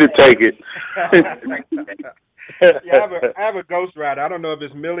want me to take it. Yeah, I have a ghostwriter. I don't know if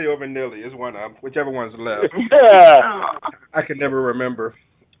it's Millie or Vanilli. It's one of them, whichever one's left. I can never remember.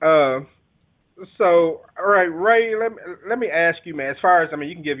 So, all right, Ray, let me ask you, man, as far as, I mean,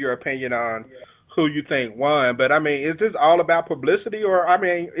 you can give your opinion on who you think won, but, I mean, is this all about publicity, or, I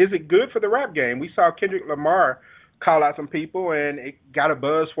mean, is it good for the rap game? We saw Kendrick Lamar call out some people, and it got a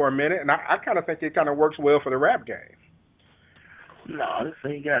buzz for a minute, and I kind of think it kind of works well for the rap game. No, this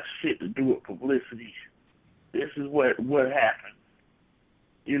ain't got shit to do with publicity. This is what happened.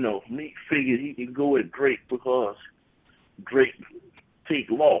 You know, Meek figured he could go at Drake because Drake take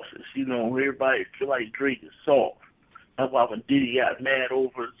losses. You know, everybody feel like Drake is soft. That's why when Diddy got mad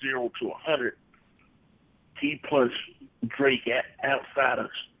over 0 to 100, he punched Drake outside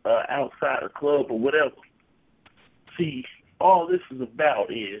a club or whatever. See, all this is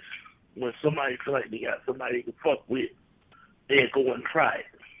about is when somebody feel like they got somebody they can fuck with, they'll go and try it.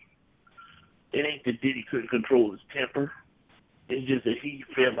 It ain't that Diddy couldn't control his temper. It's just that he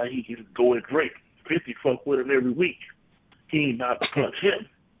felt like he could go at Drake. 50 fuck with him every week. He ain't about to punch him.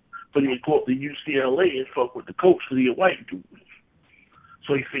 But he'd go up to UCLA and fuck with the coach because he a white dude.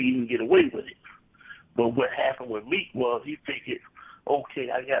 So he figured he can get away with it. But what happened with Meek was he figured, okay,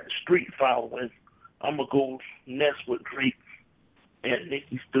 I got the street following. I'm going to go mess with Drake. And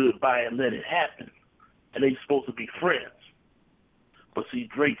Nicki stood by and let it happen. And they supposed to be friends. But see,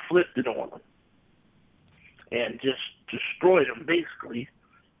 Drake flipped it on him. And just destroyed him, basically,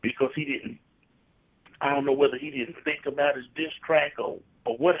 because he didn't, I don't know whether he didn't think about his diss track or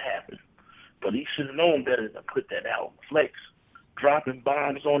what happened, but he should have known better than to put that out. Flex, dropping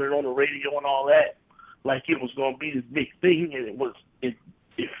bombs on it on the radio and all that, like it was going to be this big thing, and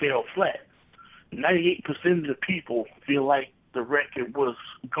it fell flat. 98% of the people feel like the record was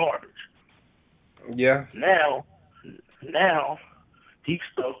garbage. Yeah. Now he's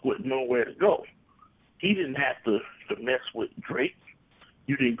stuck with nowhere to go. He didn't have to mess with Drake.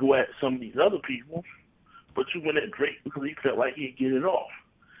 You didn't go at some of these other people, but you went at Drake because he felt like he'd get it off.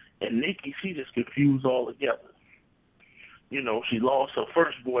 And Nicki, she just confused all together. You know, she lost her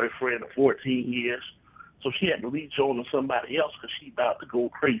first boyfriend of 14 years, so she had to leech on to somebody else because she about to go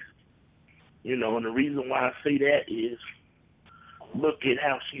crazy. You know, and the reason why I say that is look at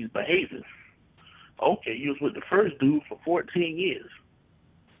how she's behaving. Okay, you was with the first dude for 14 years.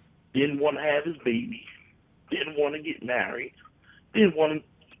 Didn't want to have his baby. Didn't want to get married. Didn't want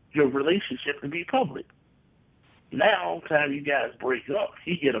your relationship to be public. Now, time you guys break up,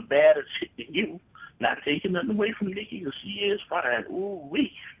 he get a badder shit than you. Not taking nothing away from Nicki, because she is fine.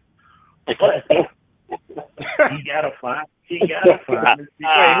 Ooh-wee. But he got a fine. Wait,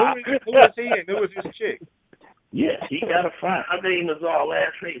 who is he and who is his chick? Yeah, he got a fine. Her name is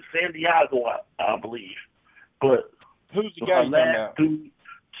last name Santiago, I believe. But who's the guy last dude?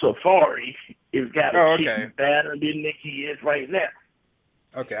 Safari has got a chick badder than Nicki is right now.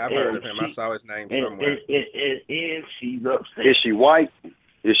 Okay, I've heard of him. I saw his name somewhere. And she's upset. Is she white?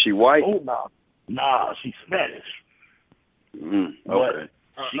 Oh, no. Nah, she's Spanish. Okay.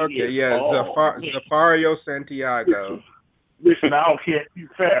 Zafario Santiago. Listen, I don't care if you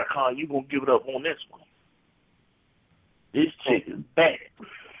Farrakhan, you're going to give it up on this one. This chick is bad.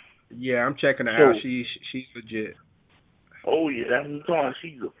 Yeah, I'm checking her out. She's legit. Oh, yeah, that's what I'm talking.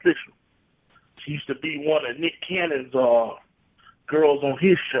 She's official. She used to be one of Nick Cannon's girls on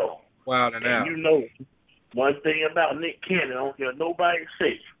his show. Wow, and you know, one thing about Nick Cannon, I don't care what nobody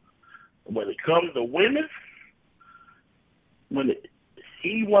says. When it comes to women,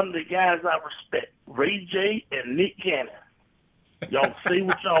 he one of the guys I respect. Ray J and Nick Cannon. Y'all say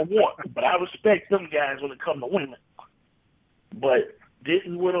what y'all want, but I respect them guys when it comes to women. But this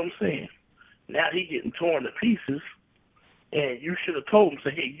is what I'm saying. Now he getting torn to pieces, and you should have told him,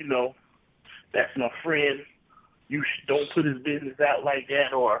 say, hey, you know, that's my friend. You don't put his business out like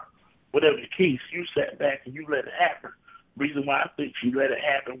that, or whatever the case. You sat back and you let it happen. Reason why I think she let it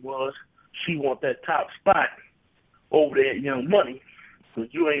happen was she want that top spot over there at Young Money, because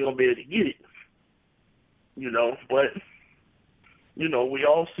you ain't going to be able to get it. You know, but, you know, we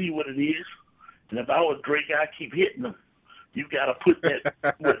all see what it is. And if I was Drake, I'd keep hitting them. You got to put that,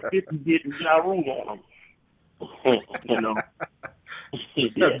 what 50 did in Ja Rule on them. You know.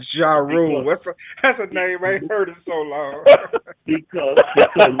 Yeah. Ja Rule. That's a name I ain't heard in so long. because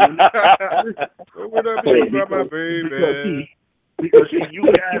what up, my baby? Because you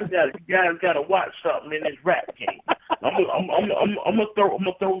guys gotta watch something in this rap game. I'm gonna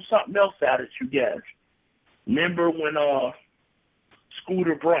throw something else out at you guys. Remember when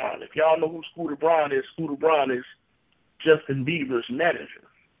Scooter Braun? If y'all know who Scooter Braun is Justin Bieber's manager.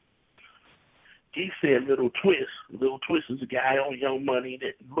 He said Little Twist is a guy on Young Money,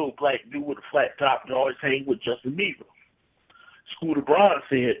 that little black dude with a flat top that always hang with Justin Bieber. Scooter Braun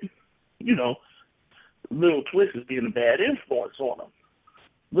said, Little Twist is being a bad influence on him.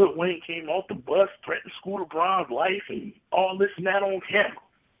 Lil Wayne came off the bus, threatened Scooter Braun's life and all this and that on camera.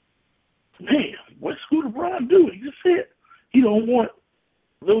 Man, what Scooter Braun do? He just said he don't want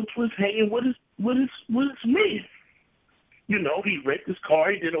Lil Twist hanging with his men. He wrecked his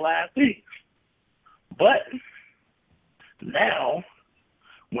car, he did a lot of things. But now,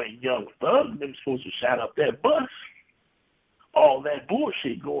 when Young Thug and them supposed to shot up that bus, all that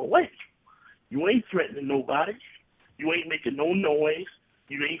bullshit go away. You ain't threatening nobody. You ain't making no noise.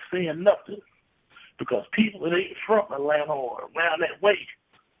 You ain't saying nothing. Because people that ain't from Atlanta or around that way,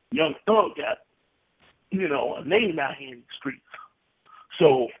 Young Thug got, a name out here in the streets.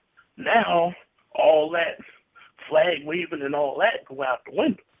 So now all that flag waving and all that go out the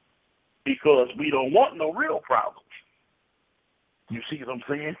window. Because we don't want no real problems. You see what I'm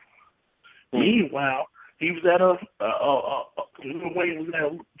saying? Mm-hmm. Meanwhile, he was at Lil Wayne was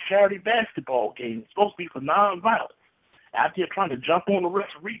at a charity basketball game. It's supposed to be for nonviolence. Out there trying to jump on the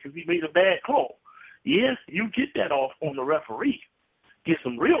referee because he made a bad call. Yes, you get that off on the referee. Get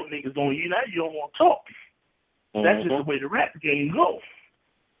some real niggas on you, now you don't want to talk. Mm-hmm. That's just the way the rap game goes.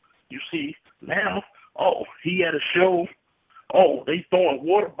 You see, now, he had a show. They throwing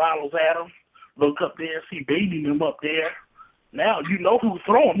water bottles at him. Look up there and see Baby them up there. Now you know who's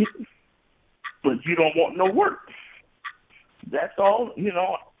throwing it, but you don't want no work. That's all,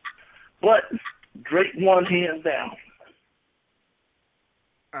 But Drake won hands down.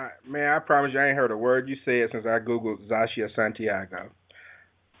 Man, I promise you I ain't heard a word you said since I Googled Zachia Santiago.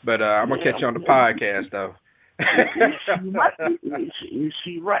 But I'm going to catch you on the podcast, though. Is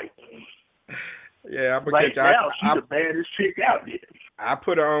she right? Yeah, I'm right now, she's the baddest chick out there. I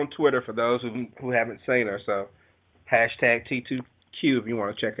put her on Twitter for those who haven't seen her, so hashtag T2Q if you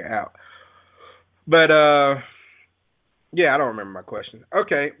want to check her out. But, I don't remember my question.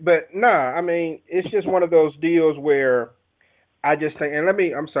 Okay, but I mean, it's just one of those deals where I just think, and let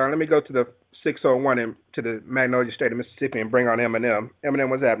me go to the 601 and to the Magnolia State of Mississippi and bring on Eminem. Eminem,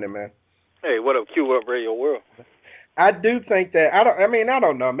 what's happening, man? Hey, what up, Q? What up, Radio World? I do think that, I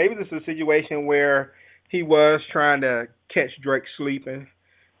don't know. Maybe this is a situation where he was trying to catch Drake sleeping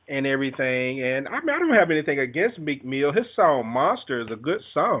and everything. And I don't have anything against Meek Mill. His song Monster is a good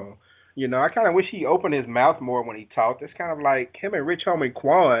song. I kind of wish he opened his mouth more when he talked. It's kind of like him and Rich Homie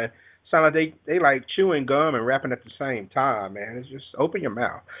Quan sound like they like chewing gum and rapping at the same time, man. It's just open your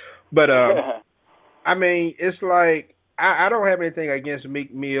mouth. But, it's like, I don't have anything against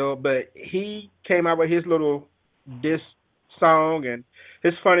Meek Mill, but he came out with his little diss song, and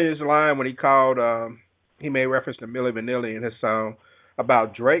his funniest line when he called, he made reference to Milli Vanilli in his song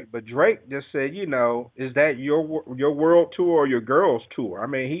about Drake, but Drake just said, is that your world tour or your girls tour? I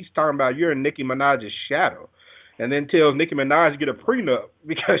mean, he's talking about you're in Nicki Minaj's shadow, and then tells Nicki Minaj to get a prenup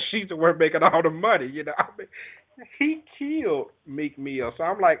because she's the one making all the money, I mean, he killed Meek Mill. So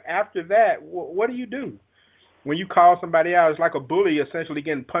I'm like, after that, what do you do? When you call somebody out, it's like a bully essentially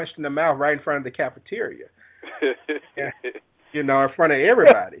getting punched in the mouth right in front of the cafeteria. In front of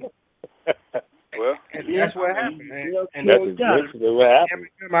everybody. Well, and that's what happened, man. And that's exactly what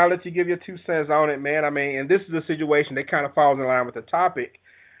happened. I'll let you give your 2 cents on it, man. I mean, and this is a situation that kind of falls in line with the topic,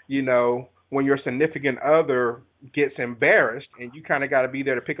 when your significant other gets embarrassed and you kind of got to be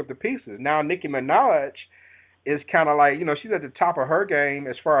there to pick up the pieces. Now, Nicki Minaj is kind of like, she's at the top of her game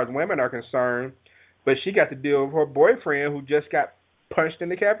as far as women are concerned, but she got to deal with her boyfriend who just got punched in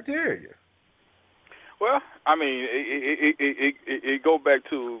the cafeteria. Well, I mean, it go back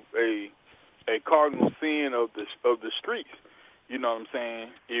to a cardinal sin of the streets. You know what I'm saying?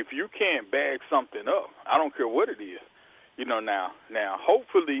 If you can't bag something up, I don't care what it is. Now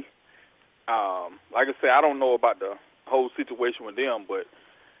hopefully, like I said, I don't know about the whole situation with them, but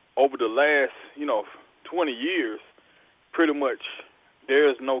over the last 20 years, pretty much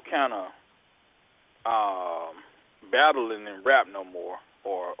there's no kind of battling in rap no more,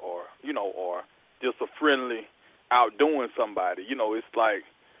 or just a friendly outdoing somebody. It's like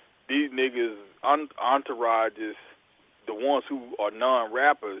these niggas, entourages, the ones who are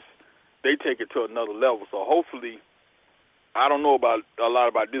non-rappers, they take it to another level. So hopefully, I don't know a lot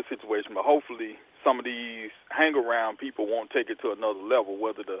about this situation, but hopefully some of these hang-around people won't take it to another level,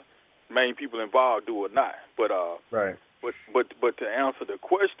 whether the main people involved do or not. But right. But to answer the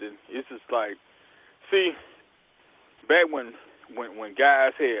question, it's just like, see, back when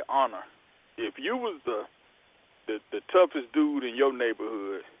guys had honor, if you was the toughest dude in your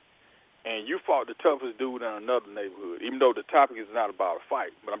neighborhood and you fought the toughest dude in another neighborhood, even though the topic is not about a fight,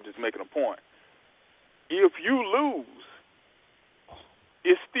 but I'm just making a point. If you lose,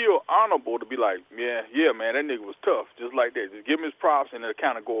 it's still honorable to be like, yeah, man, that nigga was tough, just like that. Just give him his props and it'll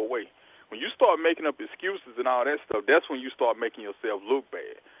kind of go away. When you start making up excuses and all that stuff, that's when you start making yourself look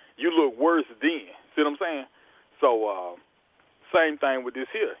bad. You look worse then. See what I'm saying? So, same thing with this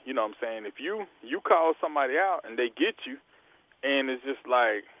here. You know what I'm saying? If you call somebody out and they get you, and it's just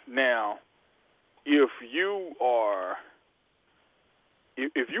like, now, if you are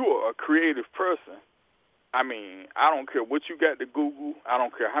a creative person, I mean, I don't care what you got to Google. I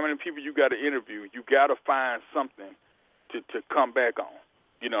don't care how many people you got to interview. You got to find something to come back on.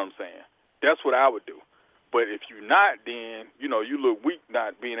 You know what I'm saying? That's what I would do. But if you're not, then, you know, you look weak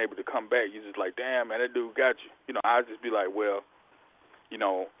not being able to come back. You're just like, damn, man, that dude got you. You know, I'd just be like, well, you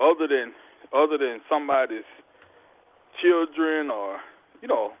know, other than somebody's children or, you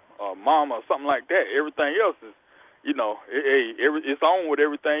know, mama or something like that, everything else is, you know, it's on with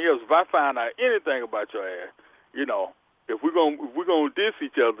everything else. If I find out anything about your ass, you know, if we're gonna diss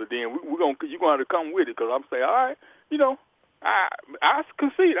each other, then you're gonna have to come with it. Because I'm saying, all right, you know, I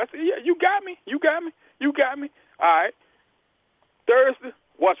concede. I say, yeah, you got me. All right, Thursday,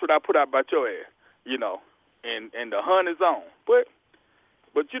 watch what I put out about your ass, you know, and the hunt is on. But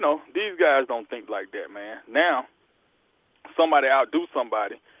you know, these guys don't think like that, man. Now, somebody outdo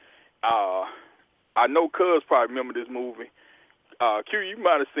somebody. I know Cuz probably remember this movie. Q, you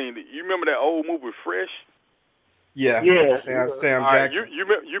might have seen it. You remember that old movie Fresh? Yeah. Sam Jackson.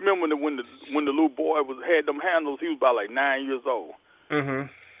 You remember when the little boy had them handles? He was about like 9 years old. Mhm.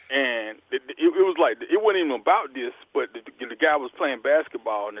 And it was like, it wasn't even about this, but the guy was playing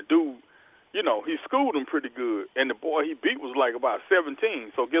basketball, and the dude, you know, he schooled him pretty good, and the boy he beat was like about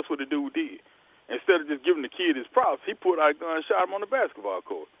 17. So guess what the dude did? Instead of just giving the kid his props, he pulled out a gun and shot him on the basketball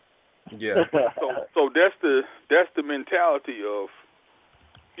court. Yeah. So that's the mentality of,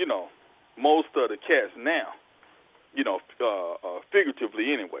 you know, most of the cats now, you know,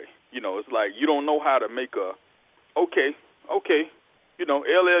 figuratively anyway. You know, it's like you don't know how to make a, okay, you know,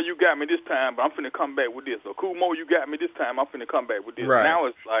 LL, you got me this time, but I'm finna come back with this. Or Kumo, you got me this time, I'm finna come back with this. Right. Now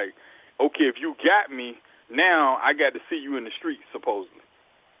it's like, okay, if you got me, now I got to see you in the streets, supposedly.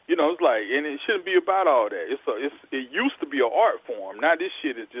 You know, it's like, and it shouldn't be about all that. It used to be an art form. Now this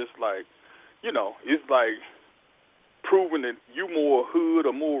shit is just like, you know, it's like proving that you more hood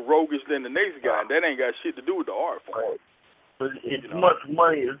or more roguish than the next guy. That ain't got shit to do with the art form. But it's much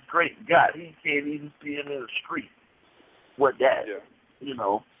money as Drake got. He can't even see him in the street. What that? Yeah. You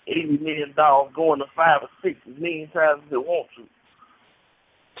know, $80 million going to 5 or 6 as many times as they want to.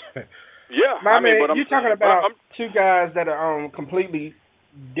 Yeah, I mean, you're talking about two guys that are on completely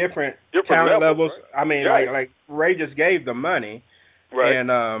different talent levels. Right? I mean, like Ray just gave the money, right?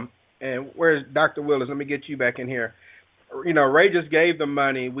 And where's Dr. Willis? Let me get you back in here. You know, Ray just gave the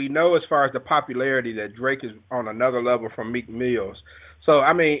money. We know as far as the popularity that Drake is on another level from Meek Mills. So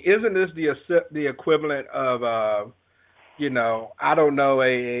I mean, isn't this the equivalent of you know, I don't know,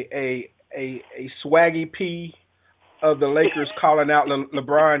 a Swaggy P of the Lakers calling out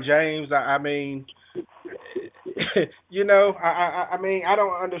LeBron James? I mean, you know, I mean, I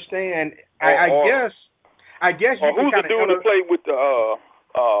don't understand. I guess you who's can the dude that played with the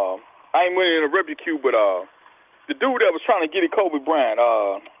I ain't going to interrupt you, Q, but the dude that was trying to get it, Kobe Bryant.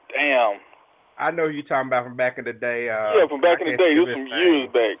 Damn. I know who you're talking about from back in the day. Yeah, from back in the day. It was some years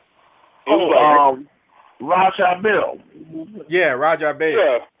back. Raja Bell. Yeah, Raja Bell.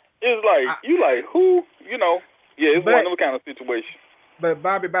 Yeah, it's like you like who? You know. Yeah, it's one of those kind of situations. But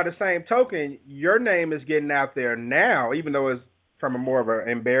Bobby, by the same token, your name is getting out there now, even though it's from a more of an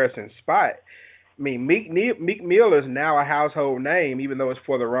embarrassing spot. I mean, Meek Mill is now a household name, even though it's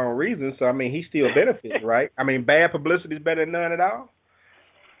for the wrong reason. So I mean, he still benefits, right? I mean, bad publicity is better than none at all.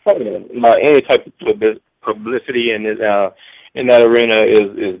 Any type of publicity in that arena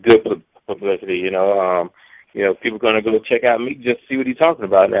is good publicity. You know, people are gonna go check out Meek just to see what he's talking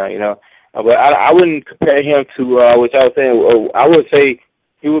about now. You know. But I wouldn't compare him to which I was saying. I would say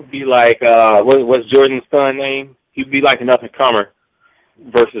he would be like what's Jordan's son's name? He'd be like an up and comer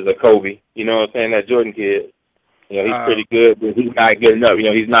versus a Kobe. You know what I'm saying? That Jordan kid. You know, he's pretty good, but he's not good enough. You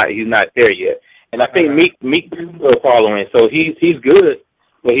know, he's not there yet. And I think Meek is still following, so he's good,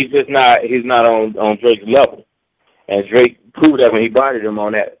 but he's just not on Drake's level. And Drake proved that when he bodied him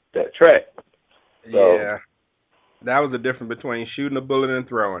on that track. So, yeah, that was the difference between shooting a bullet and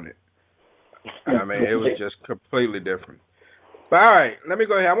throwing it. I mean, it was just completely different. But all right, let me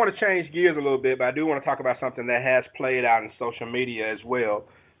go ahead. I want to change gears a little bit, but I do want to talk about something that has played out in social media as well.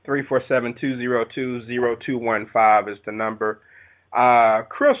 347-202-0215 is the number.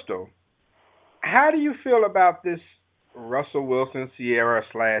 Crystal, how do you feel about this Russell Wilson, Ciara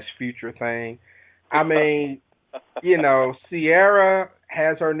 / Future thing? I mean, Ciara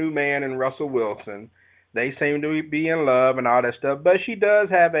has her new man in Russell Wilson. They seem to be in love and all that stuff, but she does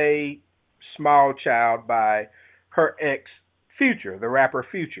have a small child by her ex, Future, the rapper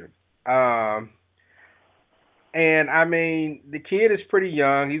Future. And I mean, the kid is pretty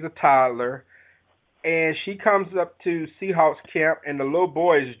young. He's a toddler. And she comes up to Seahawks camp, and the little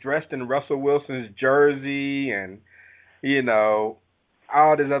boy is dressed in Russell Wilson's jersey and,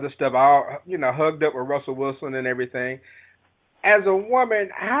 all this other stuff, hugged up with Russell Wilson and everything. As a woman,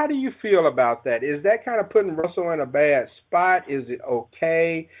 how do you feel about that? Is that kind of putting Russell in a bad spot? Is it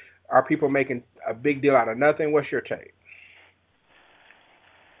okay? Are people making a big deal out of nothing? What's your take?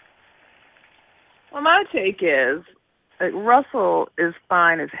 Well, my take is Russell is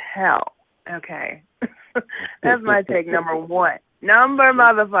fine as hell. Okay. That's my take, number one. Number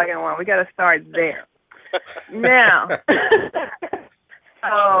motherfucking one. We got to start there. Now,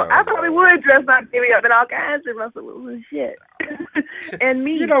 I probably would dress my baby up in all kinds of Russell Wilson shit. And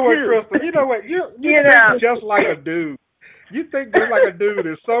me, You know what, too. Crystal? You know what? You think just like a dude. You think just like a dude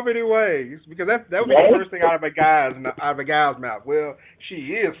in so many ways, because that would be the first thing out of a guy's mouth. Well, she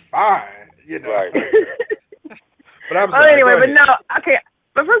is fine, Right. But I'm sorry, anyway, go but ahead. no, okay.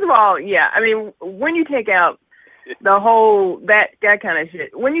 But first of all, yeah, I mean, when you take out the whole, that kind of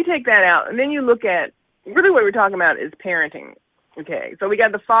shit, when you take that out, and then you look at, really what we're talking about is parenting, okay? So we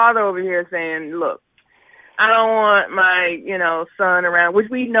got the father over here saying, look, I don't want my, son around, which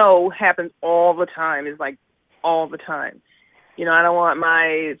we know happens all the time, is like all the time. I don't want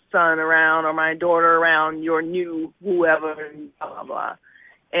my son around or my daughter around your new whoever, and blah, blah, blah.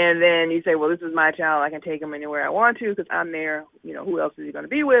 And then you say, well, this is my child. I can take him anywhere I want to because I'm there. Who else is he going to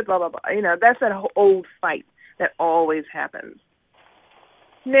be with? Blah, blah, blah. That's that whole old fight that always happens.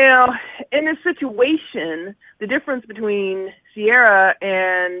 Now, in this situation, the difference between Ciara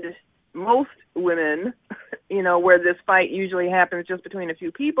and most women, where this fight usually happens just between a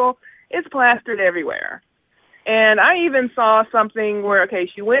few people, it's plastered everywhere. And I even saw something where,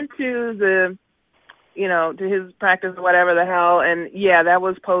 she went to the to his practice or whatever the hell, and yeah, that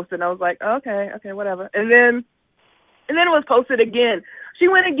was posted. I was like, okay, whatever. And then it was posted again. She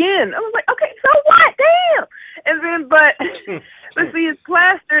went again. I was like, okay, so what? Damn. And then, but see, it's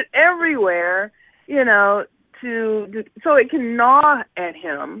plastered everywhere, so it can gnaw at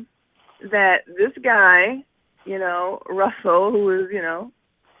him that this guy, Russell, who is,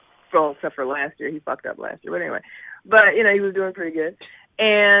 well, except for last year, he fucked up last year, but anyway, he was doing pretty good.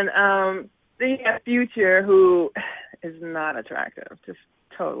 And then you have Future, who is not attractive, just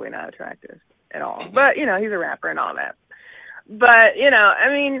totally not attractive at all. But, he's a rapper and all that. But, I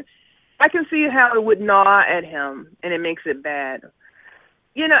mean, I can see how it would gnaw at him, and it makes it bad.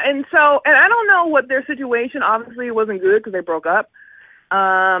 And I don't know what their situation, obviously it wasn't good because they broke up.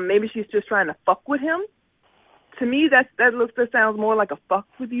 Maybe she's just trying to fuck with him. To me, that sounds more like a fuck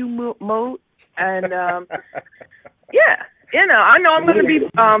with you mode. And, yeah. I know I'm going to be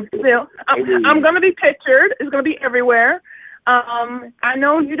I'm going to be pictured. It's going to be everywhere. I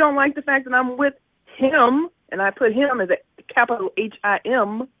know you don't like the fact that I'm with him, and I put him as a capital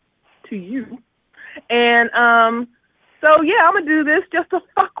HIM to you. And so yeah, I'm going to do this just to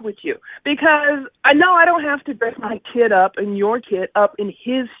fuck with you because I know I don't have to dress my kid up and your kid up in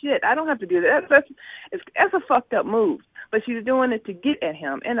his shit. I don't have to do that. That's a fucked up move. But she's doing it to get at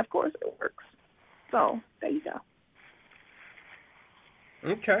him, and of course it works. So there you go.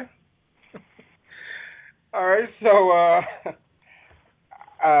 Okay. All right, so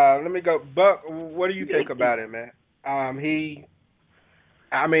let me go. Buck, what do you think about it, man? How do you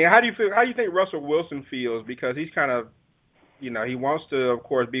feel? How do you think Russell Wilson feels? Because he's kind of, he wants to, of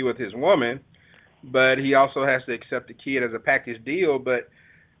course, be with his woman, but he also has to accept the kid as a package deal. But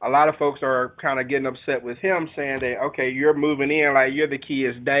a lot of folks are kind of getting upset with him, saying that, okay, you're moving in like you're the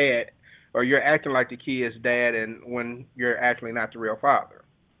kid's dad, or you're acting like the kid's dad, and when you're actually not the real father.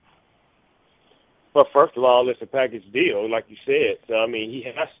 Well, first of all, it's a package deal, like you said. So I mean, he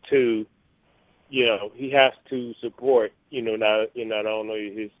has to, support, not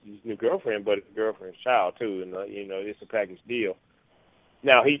only his new girlfriend, but his girlfriend's child too, and it's a package deal.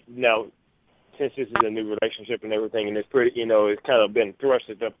 Now since this is a new relationship and everything, and it's pretty, it's kind of been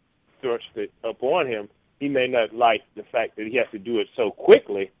thrusted up on him. He may not like the fact that he has to do it so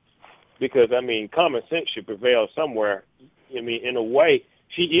quickly. Because, common sense should prevail somewhere. In a way,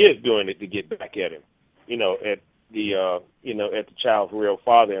 she is doing it to get back at him, at the child's real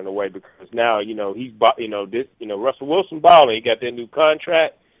father in a way, because now, he's, Russell Wilson balling. He got that new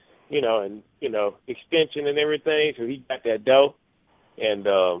contract, and, extension and everything. So he got that dough. And,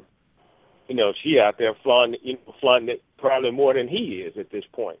 she out there flaunting it probably more than he is at this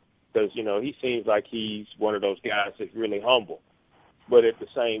point. Because, he seems like he's one of those guys that's really humble. But at the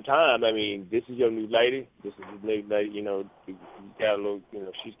same time, I mean, this is your new lady. This is his new lady, you got a little,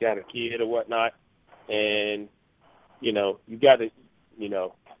 she's got a kid or whatnot. And, you got to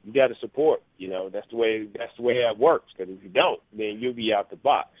support, that's the way that works. Because if you don't, then you'll be out the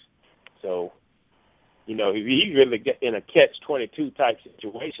box. So, he's really in a catch-22 type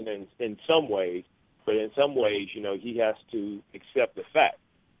situation in some ways. But in some ways, he has to accept the fact,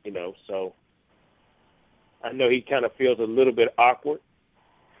 So I know he kind of feels a little bit awkward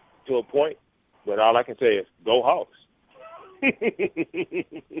to a point. But all I can say is, go Hawks.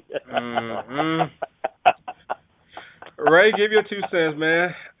 Ray, give your 2 cents,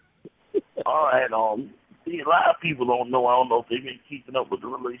 man. All right. See, a lot of people don't know. I don't know if they've been keeping up with the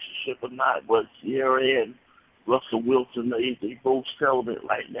relationship or not, but Sierra and Russell Wilson, they both celibate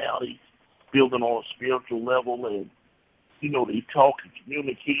right now. They building on a spiritual level, and they talk and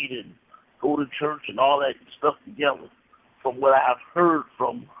communicate and go to church and all that stuff together. From what I've heard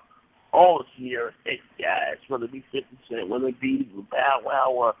from all the Sierra ex-guys, whether it be 50 Cent, whether it be Bow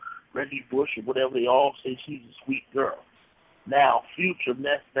Wow or Reggie Bush or whatever, they all say she's a sweet girl. Now, Future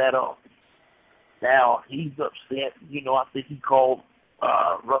messed that up. Now, he's upset. I think he called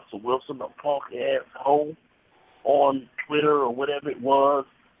Russell Wilson a punk-ass hoe on Twitter or whatever it was.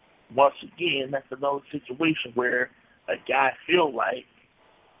 Once again, that's another situation where a guy feels like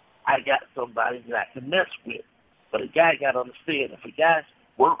I got somebody that I can mess with. But a guy got to understand, if a guy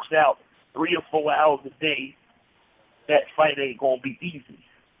works out 3 or 4 hours a day, that fight ain't going to be easy.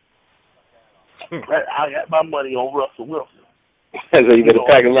 I got my money on Russell Wilson. So you better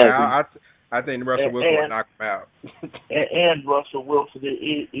pack a lunch. I think Russell Wilson will knock him out. and Russell Wilson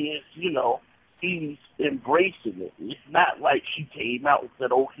is, he's embracing it. It's not like she came out and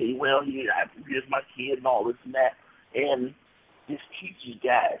said, okay, well, here's my kid and all this and that. And this teaches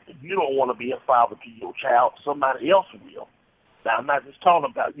guys, if you don't want to be a father to your child, somebody else will. Now, I'm not just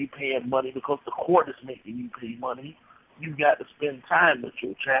talking about you paying money because the court is making you pay money. You got to spend time with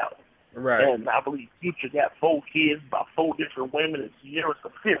your child. Right. And I believe Future got 4 kids by 4 different women, and Sierra's the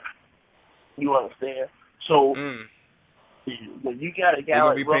 5th. You understand? So when you got a guy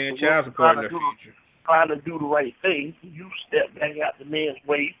like Russell Wilson trying to do the right thing, you step back out the man's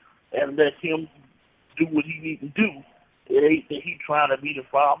way and let him do what he needs to do. It ain't that he's trying to be the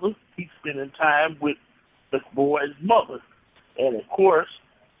father. He's spending time with the boy's mother. And, of course,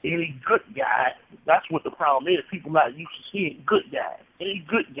 any good guy, that's what the problem is. People not used to seeing good guys. Any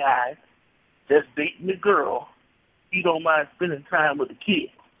good guy that's dating a girl, he don't mind spending time with the kid.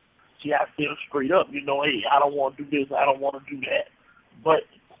 See, I feel straight up, hey, I don't want to do this, I don't want to do that. But,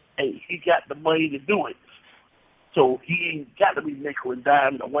 hey, he got the money to do it. So he ain't got to be nickel and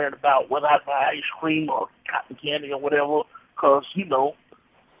dime and worrying about whether I buy ice cream or cotton candy or whatever, because,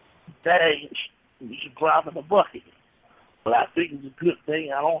 that ain't driving the bucket. But I think it's a good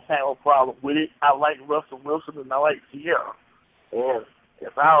thing. I don't have a problem with it. I like Russell Wilson and I like Sierra. And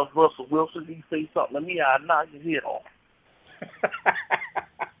if I was Russell Wilson, he'd say something to me, I'd knock his head off.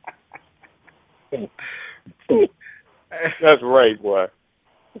 That's right, boy.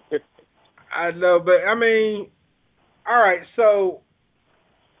 I know, but I mean, all right. So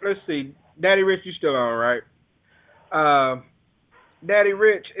let's see, Daddy Rich, you still on, right? Daddy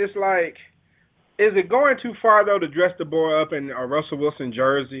Rich, it's like, is it going too far though to dress the boy up in a Russell Wilson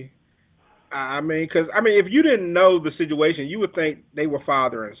jersey? Because if you didn't know the situation, you would think they were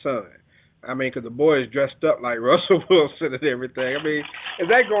father and son. Because the boy is dressed up like Russell Wilson and everything. Is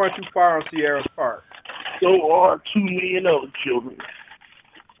that going too far on Sierra's part? So are 2 million other children.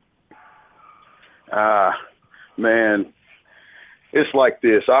 Man, it's like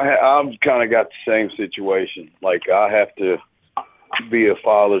this. I've kind of got the same situation. Like, I have to be a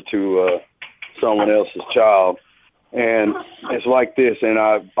father to someone else's child. And it's like this, and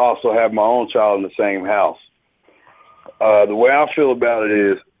I also have my own child in the same house. The way I feel about it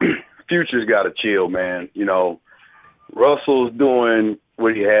is Future's got to chill, man. Russell's doing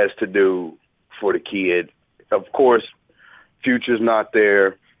what he has to do for the kid. Of course, Future's not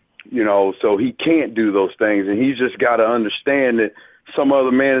there, so he can't do those things. And he's just got to understand that some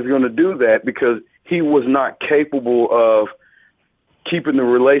other man is going to do that because he was not capable of keeping the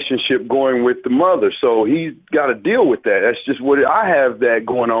relationship going with the mother. So he's got to deal with that. That's just what I have that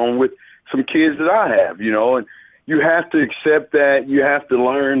going on with some kids that I have, and you have to accept that. You have to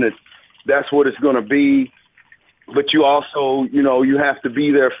learn that that's what it's going to be. But you also, you know, you have to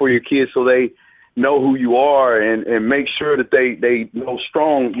be there for your kids so they know who you are and make sure that they know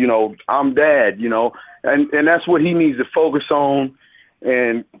strong, you know, I'm dad, you know, and that's what he needs to focus on.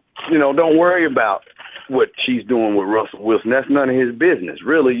 And, you know, don't worry about what she's doing with Russell Wilson. That's none of his business,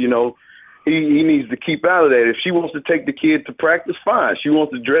 really. You know, he needs to keep out of that. If she wants to take the kid to practice, fine. She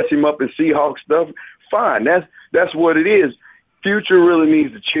wants to dress him up in Seahawks stuff, fine. That's what it is. Future really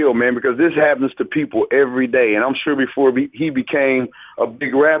needs to chill, man, because this happens to people every day. And I'm sure before he became a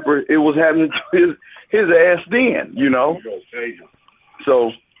big rapper, it was happening to his ass then, you know.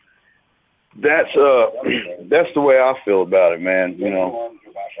 So that's the way I feel about it, man, you know.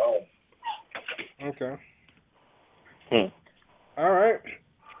 Okay. All right.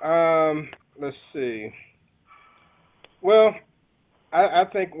 Let's see. Well, I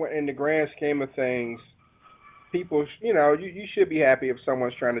think in the grand scheme of things, people, you know, you should be happy if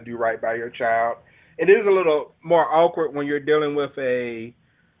someone's trying to do right by your child. It is a little more awkward when you're dealing with a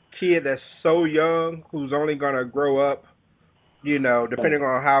kid that's so young who's only going to grow up, you know, depending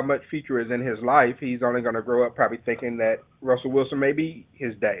on how much future is in his life, he's only going to grow up probably thinking that Russell Wilson may be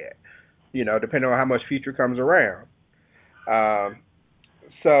his dad, you know, depending on how much future comes around.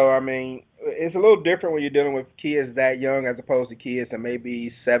 So, I mean, it's a little different when you're dealing with kids that young as opposed to kids that may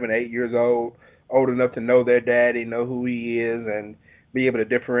be 7, 8 years old enough to know their daddy, know who he is, and be able to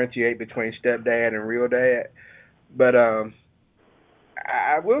differentiate between stepdad and real dad. But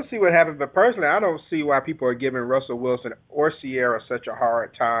I will see what happens. But personally, I don't see why people are giving Russell Wilson or Ciara such a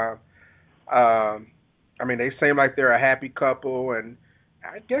hard time. I mean, they seem like they're a happy couple, and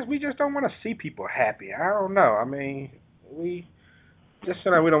I guess we just don't want to see people happy. I don't know. I mean, we just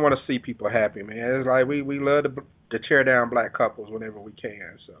seem like we don't want to see people happy, man. It's like we love to tear down black couples whenever we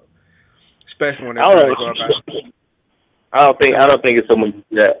can. So. Especially when I don't think it's so much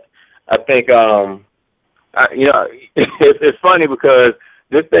that. I think you know, it's funny because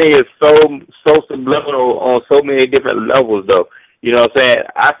this thing is so subliminal on so many different levels, though. You know what I'm saying?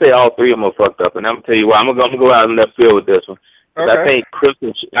 I say all three of them are fucked up, and I'm gonna tell you why. I'm gonna go out in left field with this one. Okay. I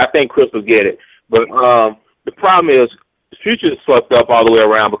think Chris will get it, but the problem is Future is fucked up all the way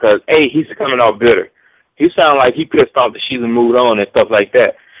around because he's coming off bitter. He sounds like he pissed off that she's moved on and stuff like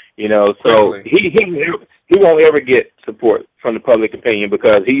that. You know, so he won't ever get support from the public opinion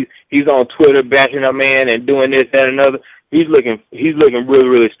because he's on Twitter bashing a man and doing this, that, and another. He's looking really,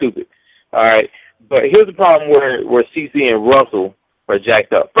 really stupid. All right, but here's the problem where CeCe and Russell are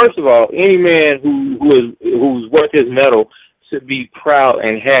jacked up. First of all, any man who's worth his medal should be proud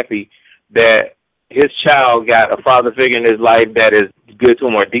and happy that his child got a father figure in his life that is good to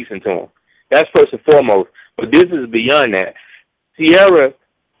him or decent to him. That's first and foremost. But this is beyond that. Ciara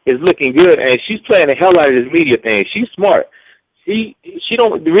is looking good, and she's playing the hell out of this media thing. She's smart. She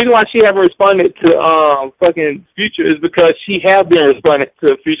don't. The reason why she haven't responded to fucking Future is because she have been responding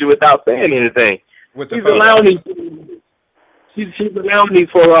to Future without saying anything. She's allowing these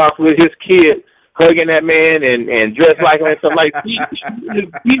photos with his kid hugging that man and dressed like him and stuff like. He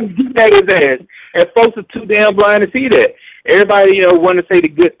at his ass, and folks are too damn blind to see that. Everybody, you know, want to say the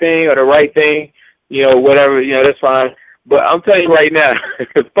good thing or the right thing, you know, whatever, you know, that's fine. But I'm telling you right now,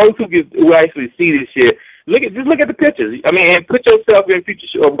 folks who actually see this shit, just look at the pictures. I mean, and put yourself in Future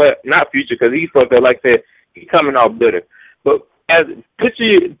show, but not Future because he's fucked up. Like I said, he's coming off bitter. But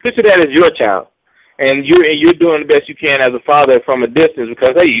picture that as your child, and you're doing the best you can as a father from a distance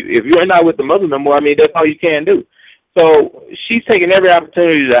because hey, if you're not with the mother no more, I mean that's all you can do. So she's taking every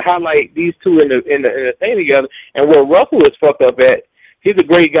opportunity to highlight these two in the thing together. And where Russell is fucked up at, he's a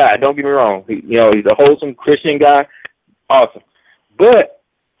great guy. Don't get me wrong. He's a wholesome Christian guy. Awesome. But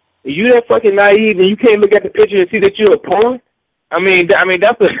you that fucking naive and you can't look at the picture and see that you're a pawn? I mean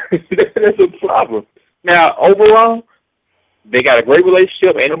that's a problem. Now, overall, they got a great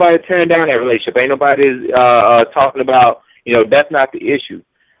relationship. Ain't nobody tearing down that relationship. Ain't nobody talking about, you know, that's not the issue.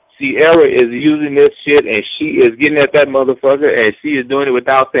 Ciara is using this shit and she is getting at that motherfucker and she is doing it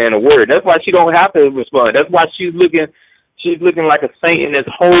without saying a word. That's why she don't have to respond. That's why she's looking like a saint in this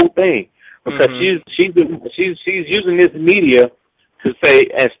whole thing. Because she's using this media to say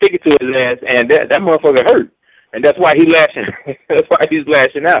and stick it to his ass, and that motherfucker hurt, and that's why he's lashing. That's why he's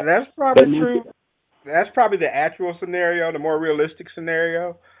lashing out. And that's probably true. That's probably the actual scenario, the more realistic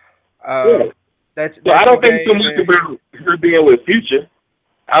scenario. I don't think so much about her being with Future.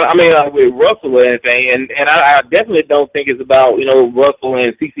 I mean, with Russell or anything, and I definitely don't think it's about, you know, Russell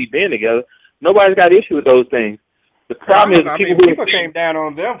and CeCe being together. Nobody's got issue with those things. The problem is people came down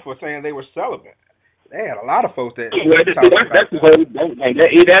on them for saying they were celibate. They had a lot of folks that. Well, that's the whole.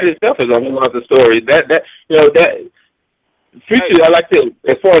 That itself is a whole other story. That Future, I like to.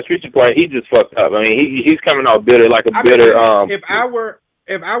 As far as Future part, he just fucked up. I mean, he's coming out bitter, like a bitter. If I were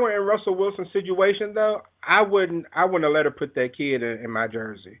in Russell Wilson's situation, though, I wouldn't have let her put that kid in my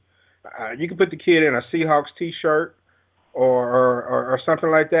jersey. You can put the kid in a Seahawks T-shirt or something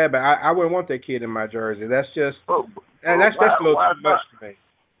like that, but I wouldn't want that kid in my jersey. That's just that's a little too much to me.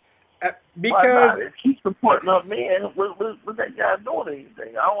 Because keep supporting her man with that guy doing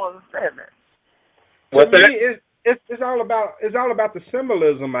anything. I don't understand that. What's that? It's all about the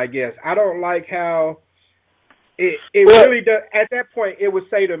symbolism, I guess. I don't like how it really does. At that point, it would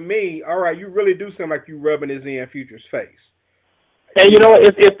say to me, "All right, you really do seem like you rubbing his in Future's face." And you know,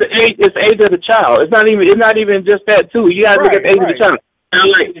 it's the age of the child. It's not even just that too. You gotta look at the age of the child. Now,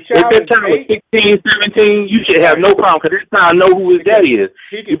 like, if that child was 16, 17, you should have no problem because that child know who his daddy is.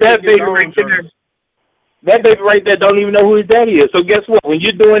 That baby right there don't even know who his daddy is. So guess what? When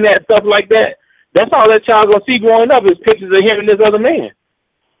you're doing that stuff like that, that's all that child's gonna see growing up is pictures of him and this other man.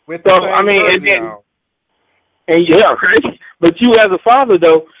 I mean, and yeah, right. But you as a father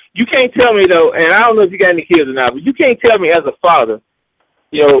though, you can't tell me though, and I don't know if you got any kids or not, but you can't tell me as a father,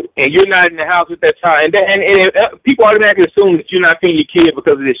 you know, and you're not in the house with that child, and people automatically assume that you're not seeing your kid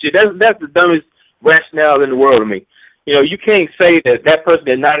because of this shit. That's the dumbest rationale in the world to me. You know, you can't say that person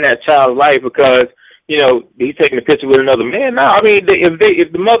is not in that child's life because, you know, he's taking a picture with another man. No, I mean,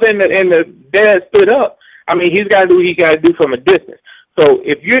 if the mother and the dad stood up, I mean, he's got to do what he got to do from a distance. So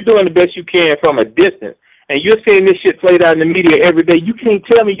if you're doing the best you can from a distance, and you're seeing this shit played out in the media every day, you can't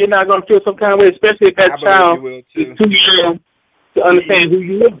tell me you're not going to feel some kind of way, especially if that child is too young to understand who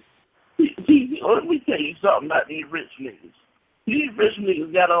you are. See, let me tell you something about these rich niggas. These rich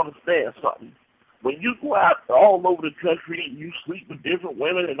niggas got to understand something. When you go out all over the country and you sleep with different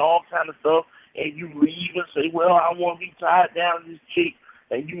women and all kind of stuff, and you leave and say, well, I want to be tied down to this chick,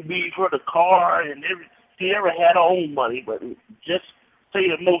 and you leave her the car and everything. She ever had her own money, but just say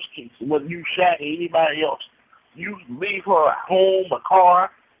in most cases, whether you shot anybody else, you leave her a home, a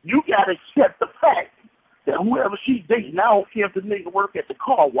car, you got to accept the fact that whoever she's dating, I don't care if the nigga work at the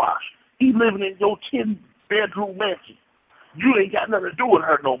car wash, he living in your 10-bedroom mansion. You ain't got nothing to do with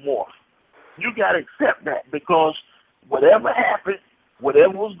her no more. You got to accept that because whatever happened,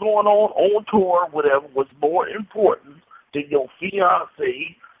 whatever was going on tour, whatever was more important than your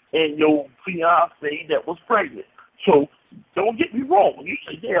fiancé and your fiancé that was pregnant. So don't get me wrong. When you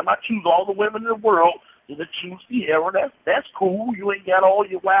say, damn, I choose all the women in the world and to choose Sierra, that's cool. You ain't got all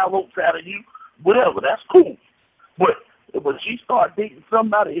your wild oats out of you. Whatever, that's cool. But when she start dating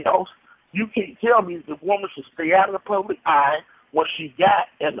somebody else, you can't tell me the woman should stay out of the public eye when she got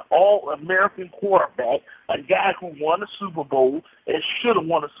an all-American quarterback, a guy who won a Super Bowl and should have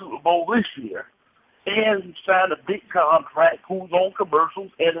won a Super Bowl this year, and signed a big contract, who's on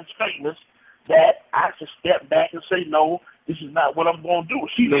commercials and is famous, that I should step back and say, no, this is not what I'm going to do.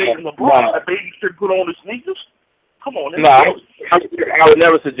 She's dating LeBron, that baby should put on his sneakers. Come on. No, I would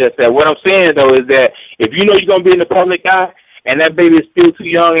never suggest that. What I'm saying, though, is that if you know you're going to be in the public eye and that baby is still too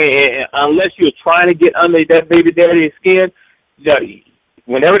young, and unless you're trying to get under that baby daddy's skin,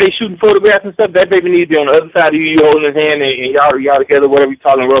 whenever they shooting photographs and stuff, that baby needs to be on the other side of you holding his hand, and y'all together, whatever you're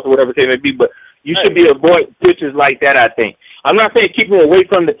talking about, or whatever it may be. But you should be avoiding pictures like that, I think. I'm not saying keep them away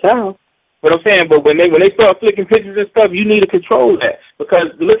from the child. But I'm saying, but when they start flicking pictures and stuff, you need to control that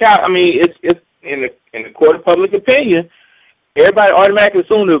because look how it's in the court of public opinion, everybody automatically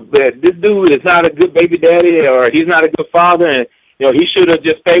assumes that this dude is not a good baby daddy or he's not a good father, and you know he should have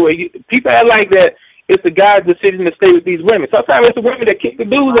just stayed with. People act like that. It's the guy's decision to stay with these women. Sometimes it's the women that kick the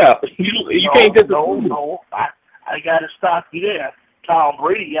dudes out. You can't just no. I got to stop you there. Tom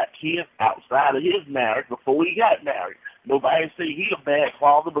Brady got kids outside of his marriage before he got married. Nobody say he a bad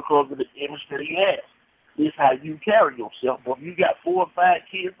father because of the image that he has. It's how you carry yourself. But if you got 4 or 5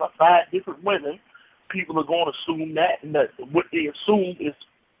 kids by 5 different women, people are going to assume that, and that what they assume is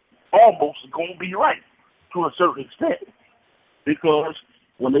almost going to be right to a certain extent. Because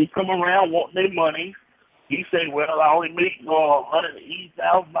when they come around wanting their money, he say, well, I only make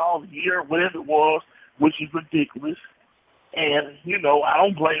 $180,000 a year, whatever it was, which is ridiculous. And, you know, I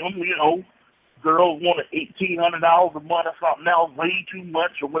don't blame them, you know. Girls wanted $1,800 a month or something else, way too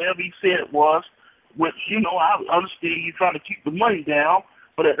much, or whatever he said it was, which, you know, I understand you're trying to keep the money down,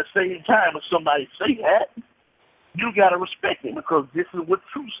 but at the same time, if somebody say that, you got to respect it because this is what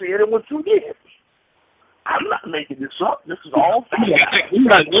you said and what you did. I'm not making this up. This is all fact.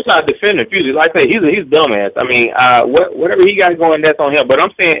 We're not defending Future. Like I say, he's dumbass. I mean, whatever he got going, that's on him. But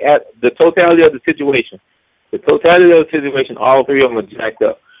I'm saying at the totality of the situation, all 3 of them are jacked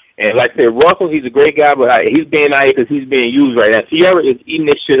up. And like I said, Russell, he's a great guy, but he's being out here because he's being used right now. Sierra is eating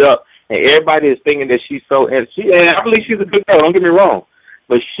this shit up, and everybody is thinking that she's so. And I believe she's a good girl. Don't get me wrong,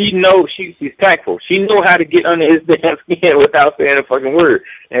 but she knows she's tactful. She knows how to get under his damn skin without saying a fucking word.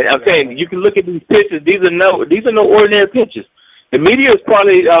 And I'm saying, you can look at these pictures. These are no ordinary pictures. The media is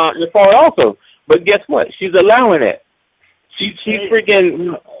probably at fault also, but guess what? She's allowing that. She's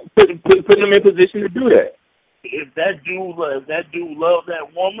freaking putting them in position to do that. If that dude loves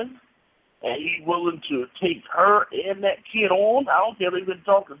that woman, and he's willing to take her and that kid on, I don't care if they've been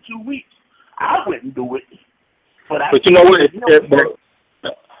talking 2 weeks. I wouldn't do it. But you know what?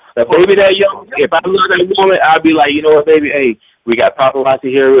 The baby that young, if I love that woman, I'd be like, you know what, baby, hey, we got paparazzi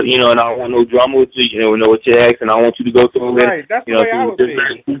here, you know, and I don't want no drama with you, you know, what your ex, and I want you to go through it. Right, that's you the know, way I would be.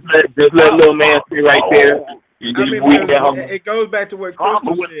 Just let little man stay right there. It goes back to what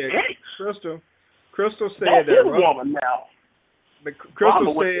Crystal said. Crystal said that woman now.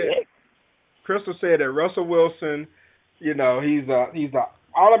 Crystal said that Russell Wilson, you know, he's a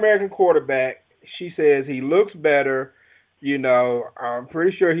All-American quarterback. She says he looks better. You know, I'm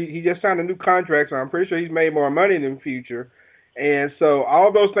pretty sure he just signed a new contract, so I'm pretty sure he's made more money in the future. And so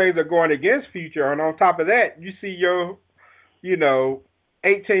all those things are going against Future. And on top of that, you see your, you know,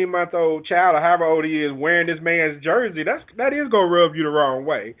 18-month-old child or however old he is wearing this man's jersey. That is going to rub you the wrong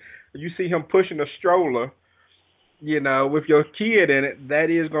way. You see him pushing a stroller, you know, with your kid in it, that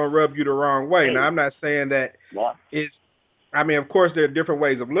is going to rub you the wrong way. Now, I'm not saying that it's, I mean, of course, there are different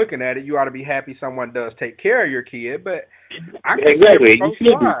ways of looking at it. You ought to be happy someone does take care of your kid, but I can see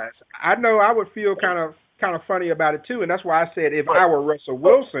both sides. I know I would feel kind of funny about it too, and that's why I said if I were Russell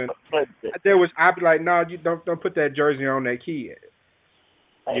Wilson, I'd be like, no, you don't put that jersey on that kid.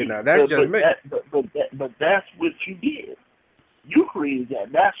 You know, that's just me. But that's what you did. You created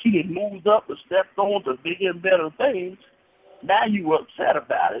that. Now she had moved up and stepped on to bigger and better things. Now you upset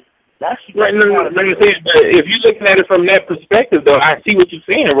about it. Right, if you're looking at it from that perspective, though, I see what you're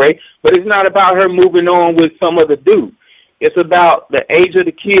saying, Ray. But it's not about her moving on with some other dude. It's about the age of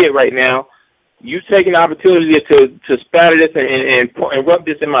the kid right now. You taking the opportunity to spatter this and rub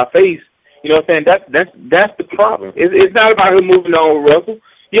this in my face. You know what I'm saying? That's the problem. It's not about her moving on with Russell.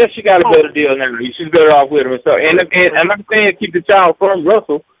 Yes, she got a better deal now. She's better off with him and stuff. And I'm not saying keep the child from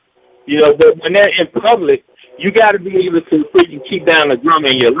Russell. You know, but when they're in public, you got to be able to freaking keep down the drum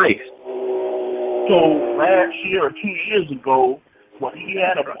in your life. So last year or 2 years ago, when he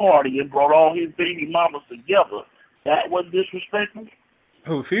had a party and brought all his baby mamas together, that was disrespectful?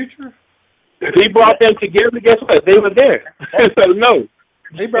 Who, Future? If he brought them together, guess what? They were there. So, no.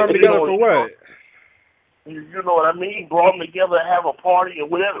 He brought them together for what? You know what I mean? He brought them together to have a party or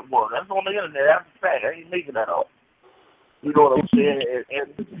whatever it was. That's on the internet. That's a fact. I ain't making that up. You know what I'm saying?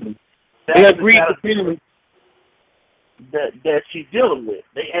 And they agreed to that she's dealing with.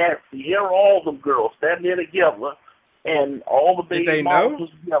 They had Sierra, all them girls standing there together, and all the baby mamas was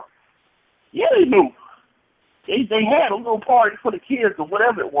together. Yeah, they knew. They had a little party for the kids or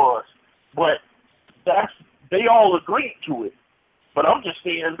whatever it was, but they all agreed to it. But I'm just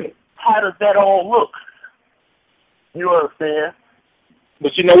saying, how does that all look? You understand?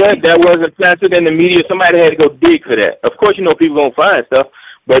 But you know what? That wasn't planted in the media. Somebody had to go dig for that. Of course, you know people gonna find stuff,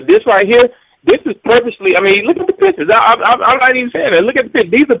 but this right here. This is purposely, I mean, look at the pictures. I'm not even saying that. Look at the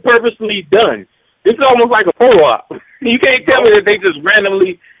pictures. These are purposely done. This is almost like a photo op. You can't tell me that they just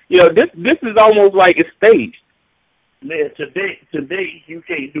randomly, you know, this is almost like it's staged. Man, today you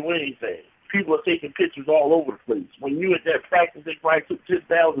can't do anything. People are taking pictures all over the place. When you at that practice, they probably took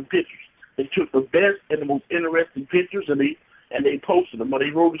 10,000 pictures. They took the best and the most interesting pictures, and they posted them, or they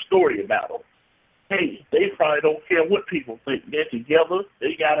wrote a story about them. Hey, they probably don't care what people think. They're together.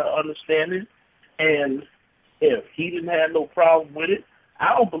 They got an understanding. And if he didn't have no problem with it,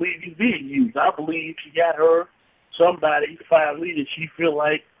 I don't believe he's being used. I believe she got her somebody finally that she feel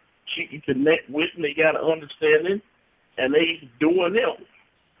like she can connect with, and they got an understanding, and they doing them.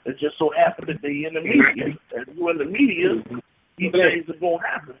 It just so happened that they in the media. And you in the media, these things are going to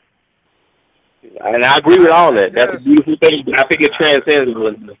happen. And I agree with all that. That's a beautiful thing. I think it transcends.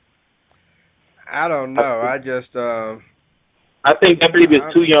 I don't know. I just. I think that baby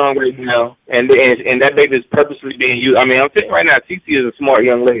is too young right now, and that baby is purposely being used. I mean, I'm saying right now, Cece is a smart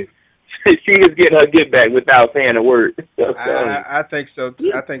young lady. She is getting her get back without saying a word. I think so.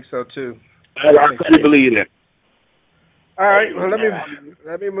 I think so too. I truly believe that. All right. Well,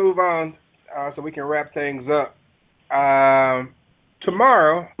 let me move on so we can wrap things up.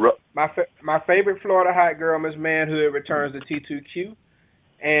 Tomorrow, my favorite Florida hot girl, Miss Manhood, returns to T2Q.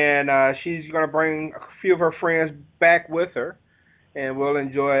 And she's going to bring a few of her friends back with her. And we'll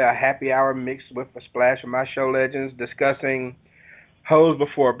enjoy a happy hour mixed with a splash of my show legends discussing hoes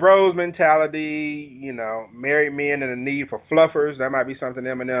before bros mentality, you know, married men and the need for fluffers. That might be something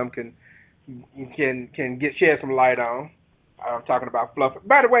Eminem can shed some light on. I'm talking about fluffers.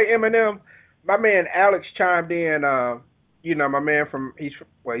 By the way, Eminem, my man Alex chimed in. You know, my man he's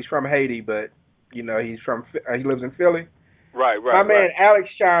from Haiti, but you know he lives in Philly. Right. My man Alex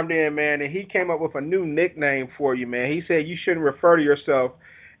chimed in, man, and he came up with a new nickname for you, man. He said you shouldn't refer to yourself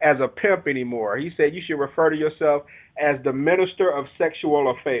as a pimp anymore. He said you should refer to yourself as the Minister of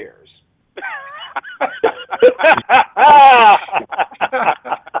Sexual Affairs.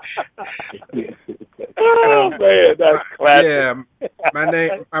 Oh man, that's classic. Yeah,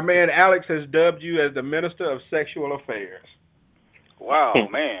 my man Alex has dubbed you as the Minister of Sexual Affairs. Wow,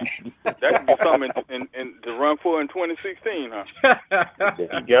 man, that could be something in to run for in 2016, huh?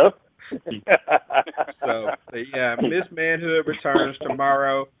 There you go. So yeah, Miss Manhood returns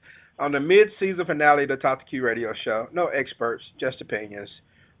tomorrow on the mid-season finale of the Talk to Q radio show. No experts, just opinions.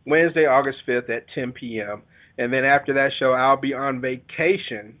 Wednesday, August 5th at 10 p.m. And then after that show, I'll be on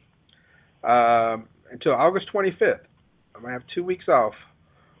vacation until August 25th. I'm going to have 2 weeks off.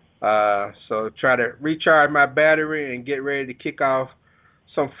 So try to recharge my battery and get ready to kick off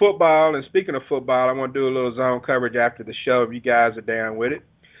some football. And speaking of football, I want to do a little zone coverage after the show if you guys are down with it.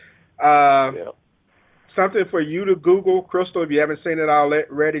 Something for you to Google, Crystal, if you haven't seen it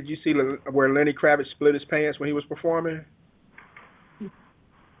already. Did you see where Lenny Kravitz split his pants when he was performing?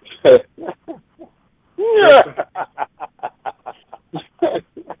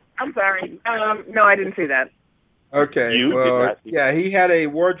 I'm sorry. No, I didn't see that. Okay. Yeah, he had a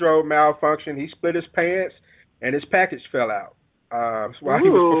wardrobe malfunction. He split his pants, and his package fell out while he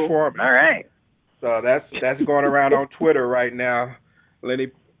was performing. All right. So that's going around on Twitter right now.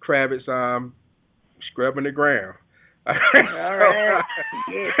 Lenny Kravitz scrubbing the ground. All right.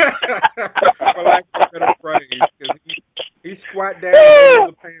 For lack of a better phrase, because he squat down and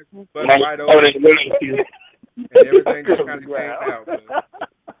the pants bust right over, and everything just kind of came out.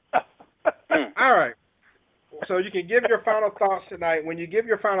 All right. So you can give your final thoughts tonight. When you give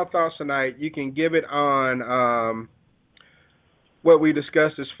your final thoughts tonight, you can give it on what we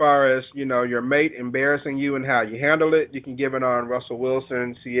discussed as far as, you know, your mate embarrassing you and how you handle it. You can give it on Russell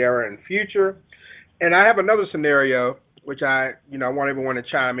Wilson, Ciara, and Future. And I have another scenario, which I want everyone to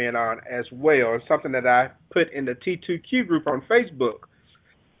chime in on as well. It's something that I put in the T2Q group on Facebook.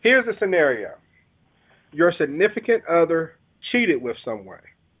 Here's the scenario. Your significant other cheated with someone,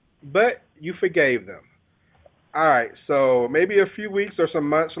 but you forgave them. All right, so maybe a few weeks or some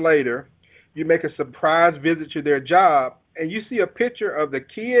months later, you make a surprise visit to their job, and you see a picture of the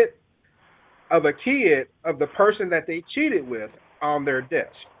kid of the person that they cheated with on their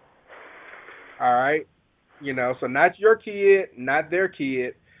desk. All right, so not your kid, not their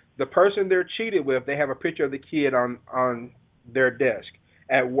kid, the person they're cheated with. They have a picture of the kid on their desk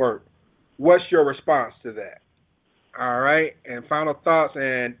at work. What's your response to that? All right, and final thoughts.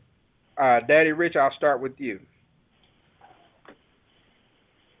 And Daddy Rich, I'll start with you.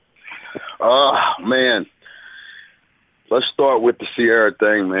 Man, let's start with the Ciara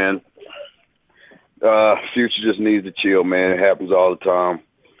thing, man. Future just needs to chill, man. It happens all the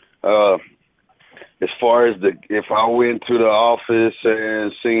time. As far as if I went to the office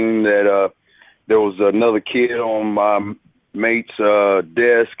and seen that there was another kid on my mate's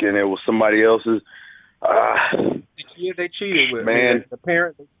desk and it was somebody else's, the kid they cheated with, man, the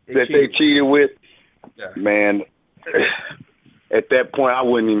parent they cheated with, yeah. Man. At that point, I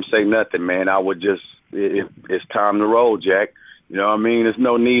wouldn't even say nothing, man. I would just, it's time to roll, Jack. You know what I mean? There's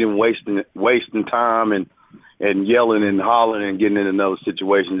no need in wasting time and yelling and hollering and getting in another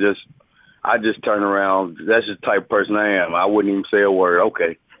situation. I just turn around. That's just the type of person I am. I wouldn't even say a word.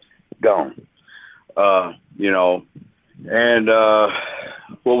 Okay, gone. And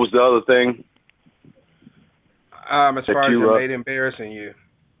what was the other thing? As far as your mate embarrassing you.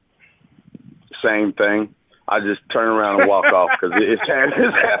 Same thing. I just turn around and walk off because it's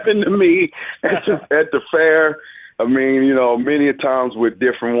happened to me at the fair. I mean, many a times with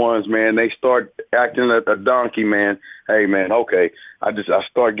different ones, man. They start acting like a donkey, man. Hey, man, okay. I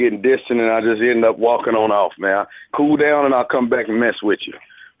start getting distant and I just end up walking on off, man. I cool down and I'll come back and mess with you.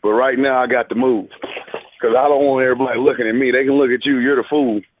 But right now I got to move because I don't want everybody looking at me. They can look at you. You're the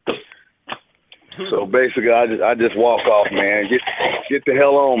fool. So basically, I just walk off, man. Get the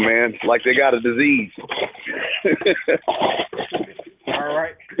hell on, man. Like they got a disease. All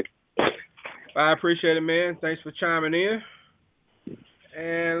right. I appreciate it, man. Thanks for chiming in.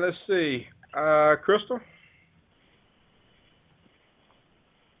 And let's see, Crystal.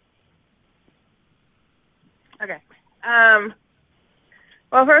 Okay.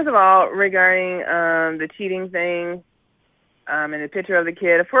 Well, first of all, regarding the cheating thing, And the picture of the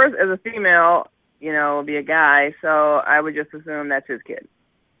kid, of course, as a female, you know, will be a guy, so I would just assume that's his kid.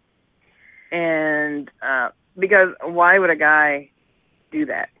 And because why would a guy do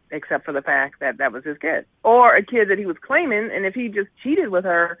that, except for the fact that that was his kid? Or a kid that he was claiming, and if he just cheated with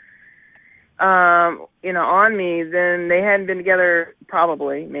her, you know, on me, then they hadn't been together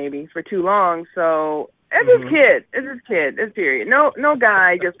probably, maybe, for too long. So it's his kid. It's his kid. It's period. No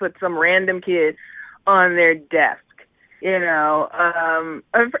guy just put some random kid on their desk, you know.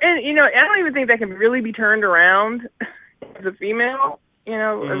 And, you know, I don't even think that can really be turned around as a female, you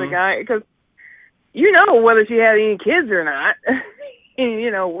know, as a guy, because you know whether she had any kids or not.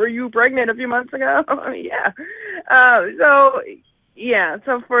 You know, were you pregnant a few months ago? Yeah.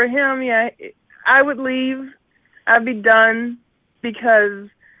 So for him, yeah, I would leave. I'd be done, because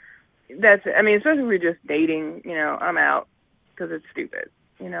that's, I mean, especially if we're just dating, you know, I'm out, because it's stupid.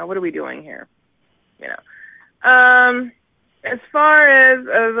 You know, what are we doing here? You know. As far as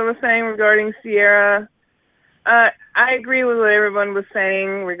I was saying regarding Ciara, I agree with what everyone was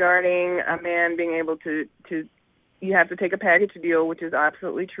saying regarding a man being able to you have to take a package deal, which is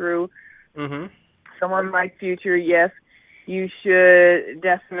absolutely true. Someone like Future, yes, you should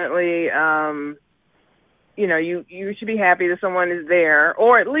definitely, you know, you should be happy that someone is there,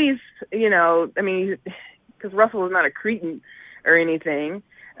 or at least, you know, I mean, because Russell is not a cretin or anything.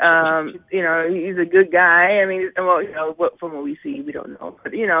 You know, he's a good guy. I mean, well, you know, from what we see, we don't know,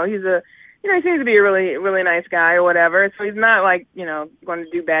 but you know, he seems to be a really, really nice guy or whatever. So he's not like, you know, going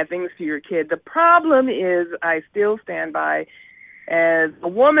to do bad things to your kid. The problem is, I still stand by, as a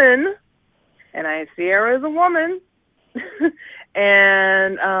woman, and Ciara is a woman,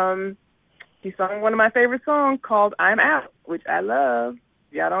 and she sung one of my favorite songs called "I'm Out," which I love.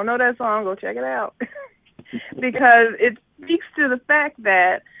 If y'all don't know that song, go check it out. Because it speaks to the fact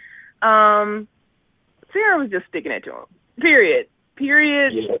that Ciara was just sticking it to him. Period.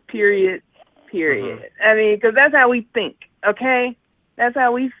 I mean, because that's how we think, okay? That's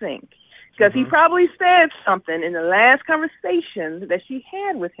how we think. Because he probably said something in the last conversation that she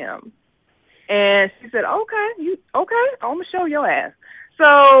had with him. And she said, okay, I'm going to show your ass.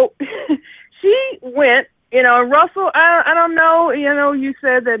 So she went, you know, Russell, I don't know, you know, you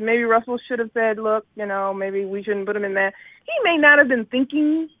said that maybe Russell should have said, look, you know, maybe we shouldn't put him in that. He may not have been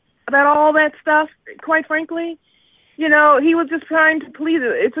thinking about all that stuff, quite frankly. You know, he was just trying to please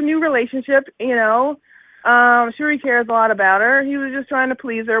her. It's a new relationship, you know. I'm sure he cares a lot about her. He was just trying to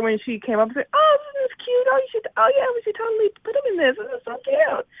please her when she came up and said, oh, this is cute. Yeah, we should totally put him in this. This is so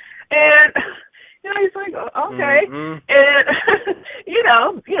cute. And, you know, he's like, oh, okay. And, you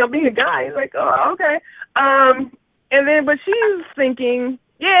know, being a guy, he's like, oh, okay. And then, but she's thinking,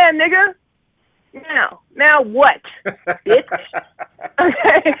 yeah, nigga, now what, bitch?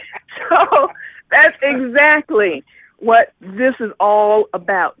 Okay, so that's exactly what this is all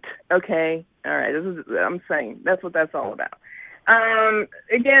about, okay? All right, I'm saying that's what that's all about.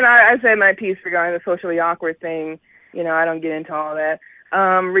 Again, I said my piece regarding the socially awkward thing. You know, I don't get into all that.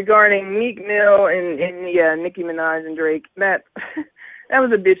 Regarding Meek Mill and Nicki Minaj and Drake, that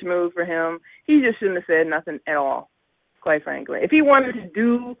was a bitch move for him. He just shouldn't have said nothing at all, quite frankly. If he wanted to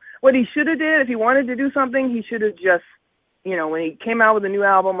do what he should have did, if he wanted to do something, he should have just, you know, when he came out with a new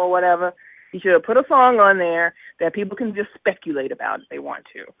album or whatever, he should have put a song on there that people can just speculate about if they want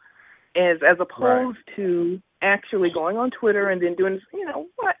to, as opposed to actually going on Twitter and then doing, you know,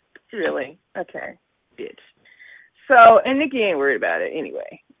 what? Really? Okay, bitch. So, and Nicki ain't worried about it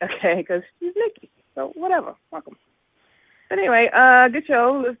anyway, okay, because she's Nicki. So, whatever. Welcome. But anyway, good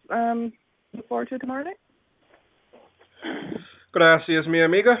show. Let's look forward to it tomorrow night. Gracias, mi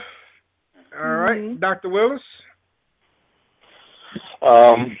amiga. All right, Dr. Willis.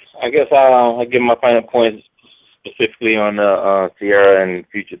 I guess I'll give my final points specifically on the Ciara and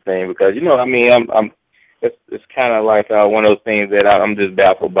Future thing, because, you know, I mean, it's kind of like one of those things that I'm just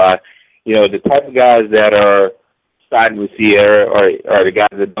baffled by. You know, the type of guys that are siding with Ciara are the guys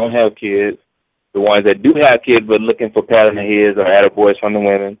that don't have kids, the ones that do have kids but looking for pattern of his or attaboys from the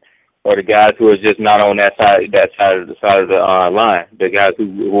women, or the guys who are just not on that side of the line, the guys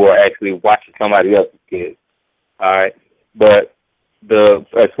who are actually watching somebody else's kids. All right, but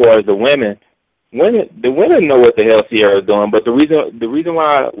as far as the women know what the hell Ciara is doing, but the reason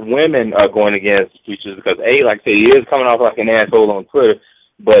why women are going against Future is because A, like I say, he is coming off like an asshole on Twitter,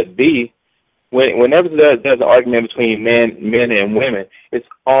 but B, whenever there's an argument between men and women, it's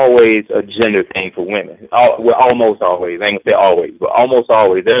always a gender thing for women. Well, almost always. I ain't gonna say always, but almost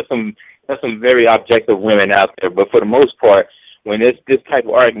always. There's some very objective women out there, but for the most part, when it's this type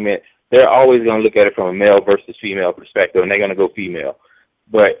of argument, they're always gonna look at it from a male versus female perspective, and they're gonna go female.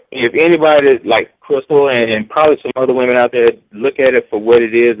 But if anybody like Crystal and probably some other women out there look at it for what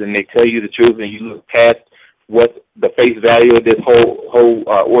it is and they tell you the truth and you look past what the face value of this whole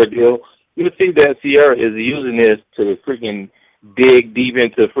ordeal, you'll see that Ciara is using this to freaking dig deep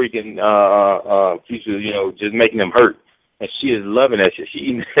into freaking Future, you know, just making them hurt. And she is loving that shit. She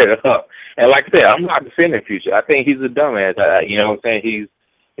eating that up. And like I said, I'm not defending Future. I think he's a dumbass. You know what I'm saying?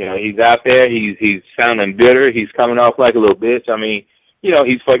 He's out there. He's sounding bitter. He's coming off like a little bitch. I mean, you know,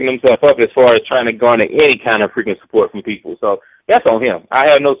 he's fucking himself up as far as trying to garner any kind of freaking support from people. So that's on him. I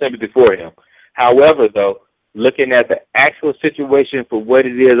have no sympathy for him. However, though, looking at the actual situation for what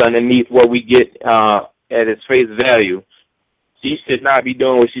it is underneath what we get at its face value, she should not be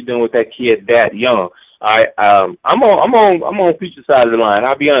doing what she's doing with that kid that young. I'm on Future's side of the line.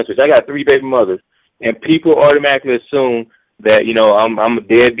 I'll be honest with you. I got 3 baby mothers, and people automatically assume that, you know, I'm a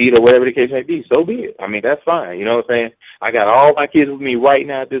deadbeat or whatever the case may be. So be it. I mean, that's fine. You know what I'm saying? I got all my kids with me right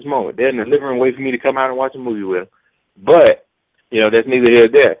now at this moment. They're in the living room waiting for me to come out and watch a movie with them. But, you know, that's neither here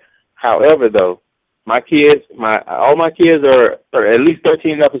nor there. However, though, all my kids are at least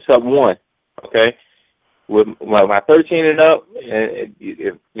 13 and up except one. Okay, with my 13 and up, and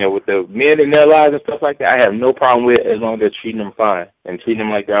you know, with the men in their lives and stuff like that, I have no problem with it as long as they're treating them fine and treating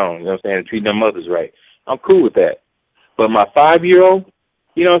them like their own. You know what I'm saying? And treating their mothers right. I'm cool with that. But my 5-year-old,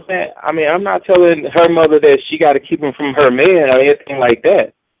 you know what I'm saying? I mean, I'm not telling her mother that she got to keep him from her man or anything like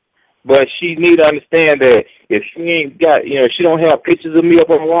that. But she need to understand that if she ain't got, you know, she don't have pictures of me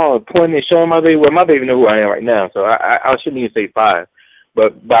up on the wall and pointing and showing my baby, well, my baby know who I am right now, so I shouldn't even say 5.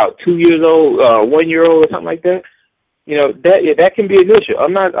 But about 2 years old, 1 year old or something like that, you know, that can be an issue.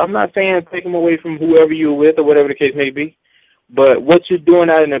 I'm not saying take them away from whoever you're with or whatever the case may be, but what you're doing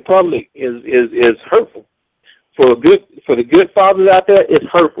out in the public is hurtful. For the good fathers out there, it's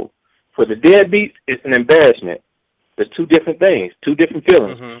hurtful. For the deadbeats, it's an embarrassment. There's 2 different things, 2 different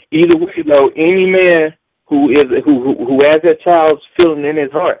feelings. Mm-hmm. Either way, though, any man who has that child's feeling in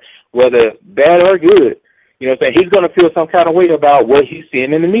his heart, whether bad or good, you know what I'm saying, he's going to feel some kind of way about what he's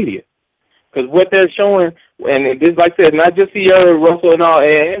seeing in the media. Because what they're showing, and this, like I said, not just Ciara, Russell, and all,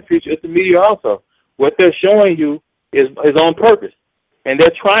 and Future, it's the media also. What they're showing you is on purpose, and they're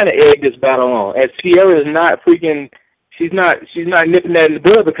trying to egg this battle on. And Ciara is not freaking, she's not nipping that in the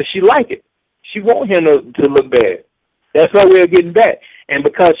bud because she like it. She want him to look bad. That's her way of getting back. And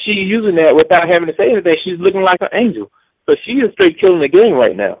because she's using that without having to say anything, she's looking like an angel. So she is straight killing the game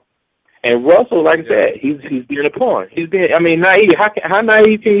right now. And Russell, like I said, he's being a pawn. He's being, I mean, naive. How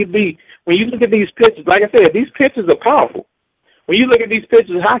naive can you be when you look at these pictures? Like I said, these pictures are powerful. When you look at these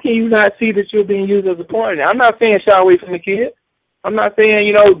pictures, how can you not see that you're being used as a pawn? I'm not saying shy away from the kid. I'm not saying,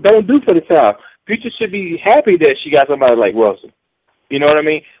 you know, don't do for the child. Future should be happy that she got somebody like Russell. You know what I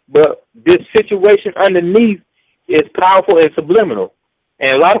mean? But this situation underneath is powerful and subliminal.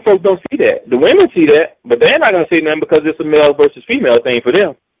 And a lot of folks don't see that. The women see that, but they're not going to say nothing because it's a male versus female thing for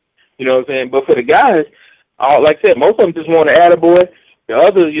them. You know what I'm saying? But for the guys, like I said, most of them just want to add a boy. The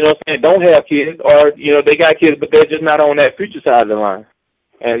others, you know what I'm saying, don't have kids, or, you know, they got kids, but they're just not on that Future side of the line.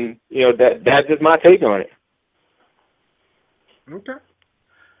 And, you know, that's just my take on it. Okay.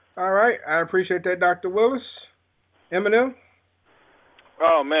 All right. I appreciate that, Dr. Willis. Eminem?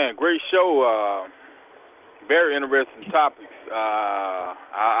 Oh, man, great show. Very interesting topics.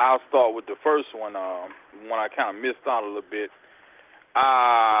 I'll start with the first one I kind of missed out a little bit.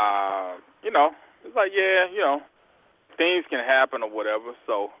 You know, it's like, yeah, you know, things can happen or whatever.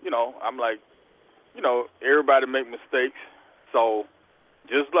 So, you know, I'm like, you know, everybody make mistakes. So,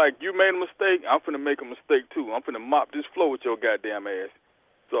 just like you made a mistake, I'm finna make a mistake too. I'm finna mop this floor with your goddamn ass.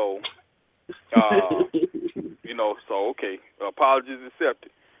 So, you know, so, okay, apologies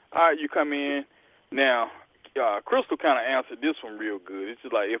accepted. All right, you come in. Now, Crystal kind of answered this one real good. It's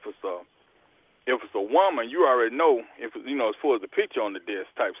just like if it's a woman, you already know, if you know, as far as the picture on the desk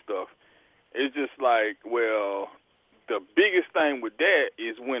type stuff. It's just like, well, the biggest thing with that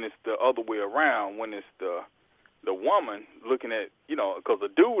is when it's the other way around, when it's the woman looking at, you know, because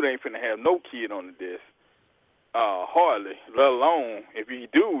a dude ain't finna have no kid on the desk, hardly, let alone if he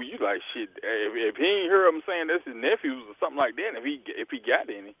do, you like, shit, if he ain't heard him saying that's his nephews or something like that, if he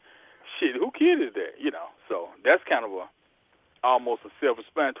got any, shit, who kid is that, you know? So that's kind of almost a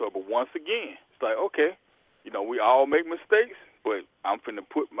self-explanatory, but once again, it's like, okay, you know, we all make mistakes, but I'm finna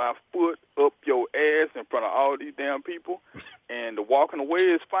put my foot up your ass in front of all these damn people, and the walking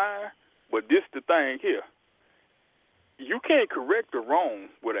away is fine, but this the thing here. You can't correct the wrong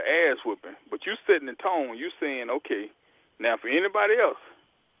with an ass whooping, but you setting the tone, you saying, okay, now for anybody else,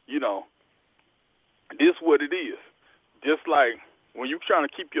 you know, this what it is. Just like when you trying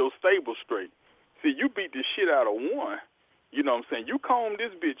to keep your stable straight. See, you beat the shit out of one, You know what I'm saying? You comb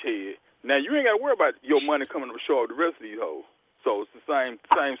this bitch head. Now, you ain't got to worry about your money coming up short of the rest of these hoes. So it's the same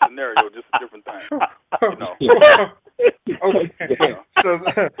scenario, just a different thing. You know. Okay. So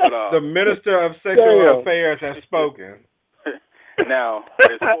the Minister of Sexual Affairs has spoken. Now,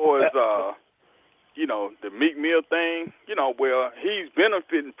 as far as you know, the Meek Mill thing, you know, well, he's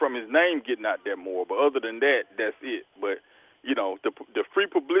benefiting from his name getting out there more. But other than that, that's it. But you know, the free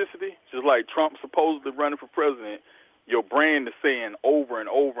publicity, just like Trump supposedly running for president, your brand is saying over and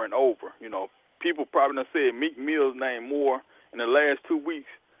over and over. You know, people probably done said Meek Mill's name more in the last 2 weeks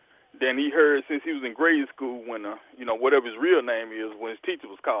than he heard since he was in grade school when, you know, whatever his real name is, when his teacher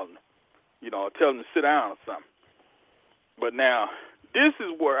was calling him, you know, telling him to sit down or something. But now, this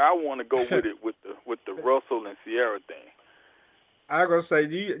is where I want to go with it with the Russell and Ciara thing. I gonna say,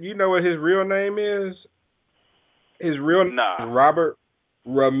 do you know what his real name is? His real name is Robert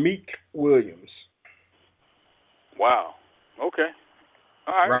Rameek Williams. Wow. Okay.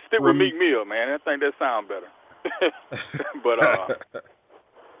 All right. Stick with Meek Mill, man. I think that sounds better. But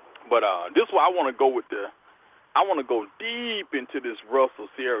this is why I want to go with I want to go deep into this Russell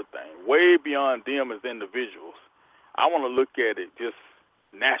Ciara thing, way beyond them as individuals. I want to look at it just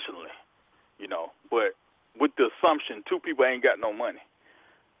nationally, you know, but with the assumption two people ain't got no money.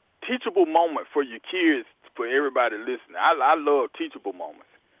 Teachable moment for your kids, for everybody listening. I love teachable moments.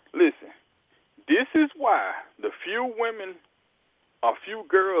 Listen, this is why the few women or few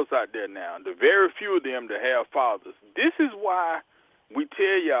girls out there now, the very few of them that have fathers, this is why we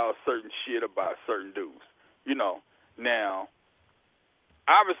tell y'all certain shit about certain dudes. You know, now,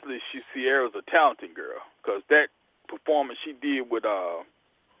 obviously Ciara's a talented girl, because that performance she did with,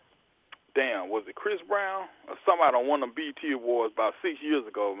 was it Chris Brown or somebody on one of the BET Awards about 6 years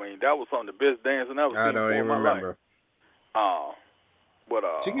ago? I mean, that was some of the best dancing I've ever seen. I don't even remember. But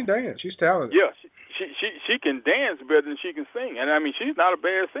she can dance. She's talented. Yeah, she can dance better than she can sing, and I mean she's not a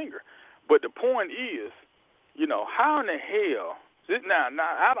bad singer. But the point is, you know, how in the hell? Now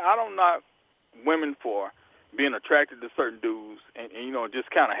I don't knock women for being attracted to certain dudes and you know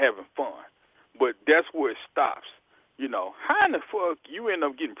just kind of having fun, but that's where it stops. You know, how in the fuck you end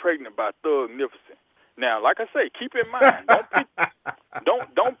up getting pregnant by Thugnificent? Now, like I say, keep in mind,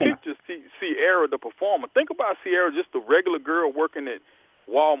 don't picture Ciara the performer. Think about Ciara just a regular girl working at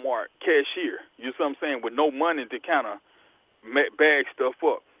Walmart cashier. You know what I'm saying? With no money to kind of bag stuff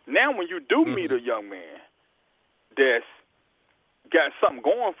up. Now, when you do meet a young man that's got something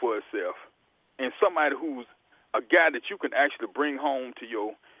going for itself, and somebody who's a guy that you can actually bring home to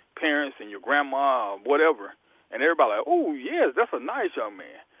your parents and your grandma or whatever, and everybody like, oh, yes, that's a nice young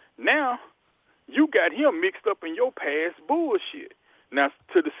man. Now, you got him mixed up in your past bullshit. Now,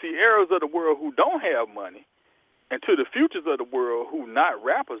 to the Ciaras of the world who don't have money, and to the futures of the world who not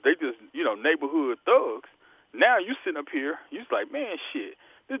rappers, they just, you know, neighborhood thugs, now you sitting up here, you just like, man, shit,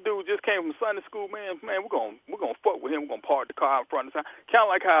 this dude just came from Sunday school, man, we're gonna fuck with him, we're gonna park the car in front of the house. Kind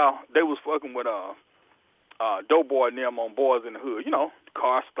of like how they was fucking with Doughboy and them on Boys in the Hood. You know, the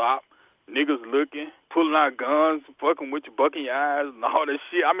car stopped, niggas looking, pulling out guns, fucking with you, bucking your eyes and all that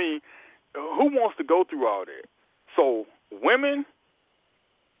shit. I mean, who wants to go through all that? So women,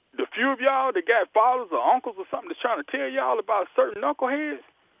 the few of y'all that got fathers or uncles or something that's trying to tell y'all about certain knuckleheads,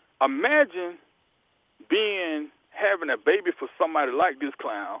 imagine having a baby for somebody like this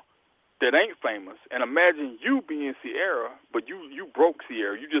clown that ain't famous, and imagine you being Ciara, but you broke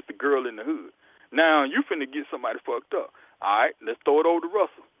Ciara. You just a girl in the hood. Now you finna get somebody fucked up. All right, let's throw it over to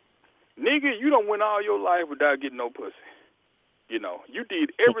Russell. Nigga, you don't win all your life without getting no pussy. You know, you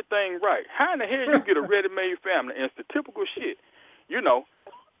did everything right. How in the hell you get a ready-made family? And it's the typical shit. You know,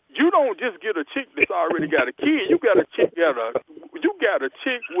 you don't just get a chick that's already got a kid. You got a chick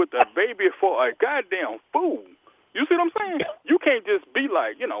with a baby for a goddamn fool. You see what I'm saying? You can't just be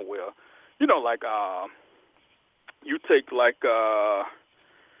like, you know, well, you know, like you take like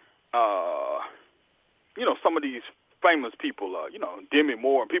you know, some of these famous people, you know, Demi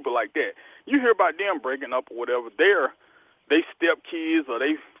Moore and people like that. You hear about them breaking up or whatever. They step kids or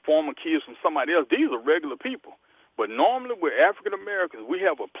they former kids from somebody else. These are regular people. But normally with African Americans, we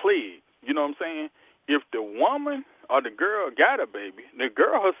have a plague. You know what I'm saying? If the woman or the girl got a baby, the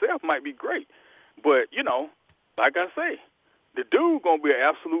girl herself might be great. But, you know, like I say, the dude gonna be an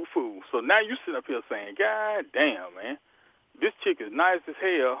absolute fool. So now you sit up here saying, God damn, man, this chick is nice as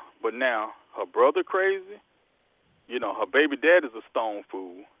hell, but now her brother crazy. You know, her baby dad is a stone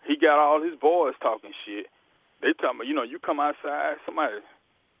fool. He got all his boys talking shit. They talking about, you know, you come outside, somebody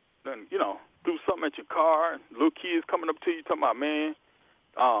done, you know, do something at your car, little kids coming up to you talking about, man,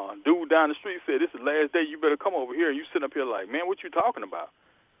 dude down the street said, this is the last day, you better come over here. And you sit up here like, man, what you talking about?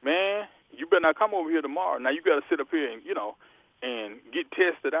 Man, you better not come over here tomorrow. Now you got to sit up here and, and get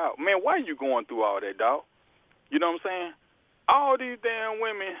tested out. Man, why are you going through all that, dog? You know what I'm saying? All these damn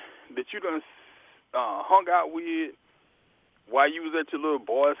women that you done hung out with while you was at your little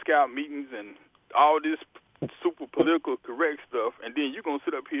Boy Scout meetings and all this super political correct stuff, and then you going to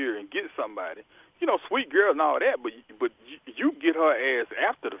sit up here and get somebody. Sweet girl and all that, but you get her ass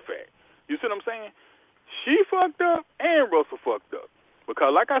after the fact. You see what I'm saying? She fucked up and Russell fucked up.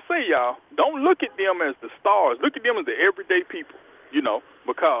 Because like I say, y'all, don't look at them as the stars. Look at them as the everyday people,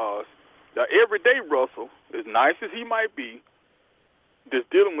 because the everyday Russell, as nice as he might be, just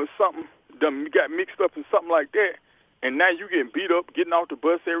dealing with something, done got mixed up in something like that, and now you getting beat up, getting off the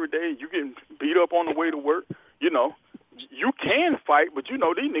bus every day, you getting beat up on the way to work, you can fight, but these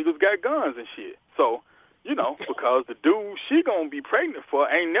niggas got guns and shit. So, because the dude she gonna be pregnant for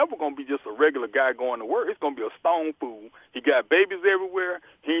ain't never gonna be just a regular guy going to work. It's gonna be a stone fool. He got babies everywhere.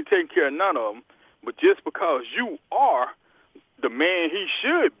 He ain't taking care of none of them. But just because you are the man he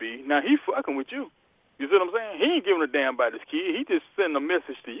should be, now he fucking with you. You see what I'm saying? He ain't giving a damn about his kid. He just sending a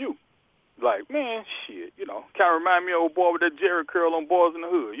message to you. Like, man, shit, kind of remind me of old boy with that Jerry curl on Boys in the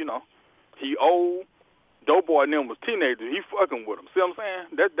Hood, He old, Doughboy and them was teenagers. He fucking with them. See what I'm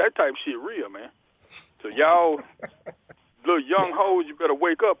saying? That type of shit real, man. So y'all little young hoes, you better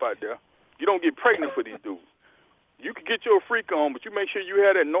wake up out there. You don't get pregnant for these dudes. You can get your freak on, but you make sure you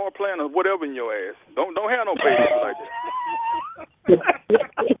have that Norplan or whatever in your ass. Don't have no babies like that.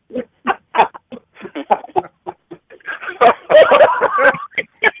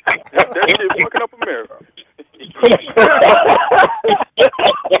 That shit fucking up America.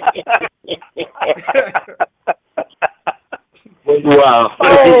 Wow.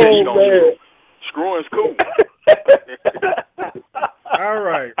 Oh, man. Screwing's cool. All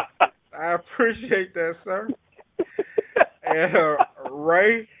right. I appreciate that, sir. And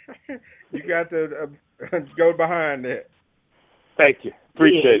Ray, you got to go behind that. Thank you.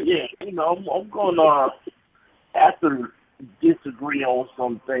 Appreciate it. Yeah, I'm going to have to disagree on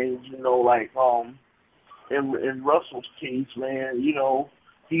some things, like in Russell's case, man,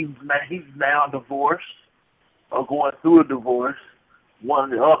 he's now divorced or going through a divorce,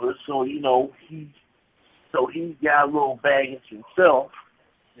 one or the other, so he's got a little baggage himself.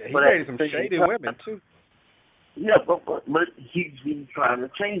 Yeah, he dated some shady women too. Yeah, but he's trying to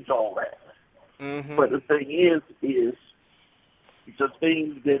change all that. Mm-hmm. But the thing is the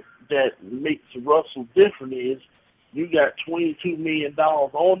thing that makes Russell different is you got $22 million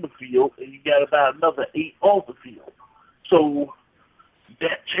on the field and you got about another 8 off the field. So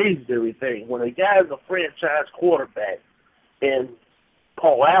that changed everything. When a guy's a franchise quarterback and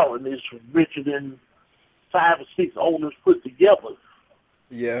Paul Allen is richer than 5 or 6 owners put together.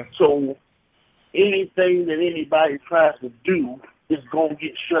 Yeah. So anything that anybody tries to do is going to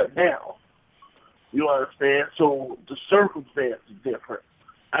get shut down. You understand? So the circumstance is different.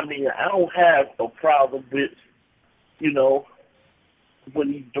 I mean, I don't have a problem with, what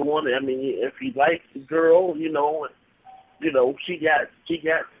he's doing. I mean, if he likes the girl, she got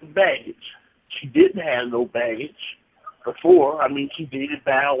some baggage. She didn't have no baggage before. I mean, she dated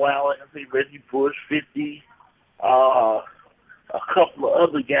Bow Wow, Anthony, Reggie Bush, 50, a couple of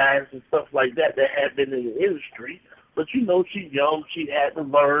other guys and stuff like that had been in the industry. But, she's young. She had to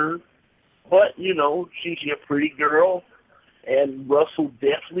learn. But, she's a pretty girl. And Russell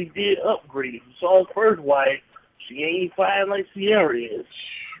definitely did upgrade. You saw his first wife. She ain't fine like Sierra is.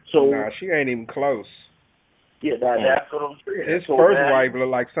 So, nah, she ain't even close. Yeah, that's what I'm saying. His first wife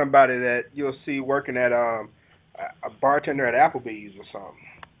looked like somebody that you'll see working at a bartender at Applebee's or something.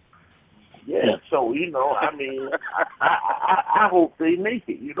 Yeah, so I mean, I hope they make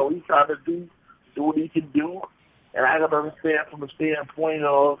it. He's trying to do what he can do, and I gotta understand from the standpoint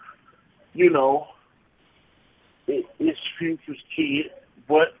of, it's future's kid.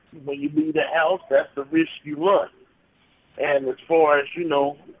 But when you leave the house, that's the risk you run. And as far as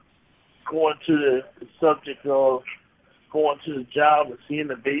going to the subject of going to the job and seeing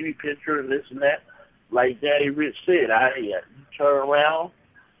the baby picture and this and that, like Daddy Rich said, you turn around,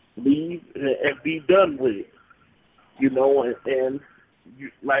 leave, and be done with it. And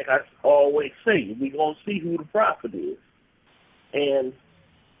like I always say, we're going to see who the prophet is. And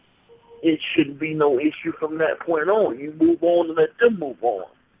it shouldn't be no issue from that point on. You move on and let them move on.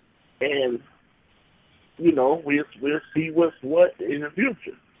 And, we'll see what's what in the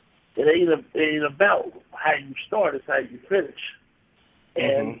future. It ain't about how you start, it's how you finish.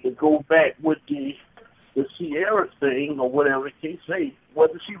 And to go back with the Sierra thing or whatever the case may,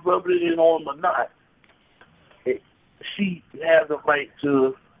 whether she rubbed it in on him or not, she has a right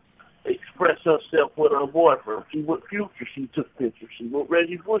to express herself with her boyfriend. She with Future, she took pictures. She with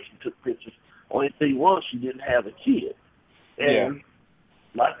Reggie Bush, she took pictures. Only thing was she didn't have a kid. And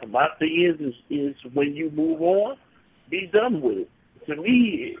my thing is when you move on, be done with it. To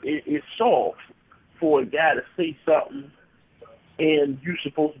me, it's soft for a guy to say something and you're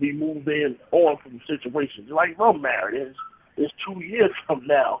supposed to be moving on from the situation. Like I'm married, it's 2 years from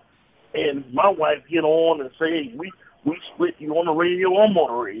now, and my wife get on and say, hey, we split, you on the radio, I'm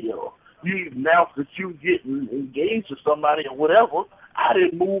on the radio. You announce that you getting engaged to somebody or whatever, I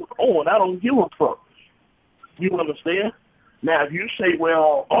didn't move on. I don't give a fuck. You understand? Now, if you say,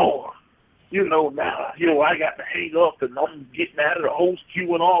 well, I got to hang up and I'm getting out of the host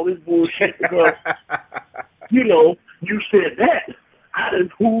queue and all this bullshit because, you said that, I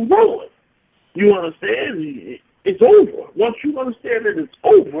didn't move on. You understand? It's over. Once you understand that it's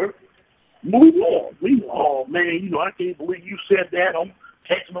over, move on. I can't believe you said that. I'm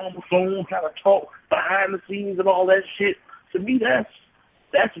texting on the phone, trying to talk behind the scenes and all that shit. To me,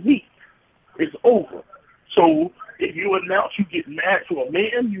 that's weak. It's over. So if you announce you get married to a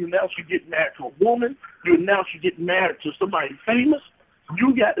man, you announce you get married to a woman, you announce you get married to somebody famous,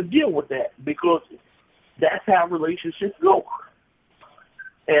 you got to deal with that because that's how relationships go.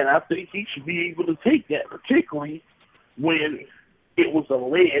 And I think he should be able to take that, particularly when it was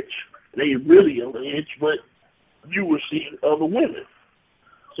alleged, they really alleged, but you were seeing other women.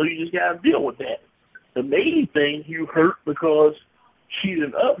 So you just got to deal with that. The main thing, you hurt because she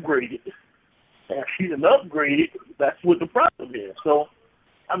done upgraded. And she done upgraded, that's what the problem is. So,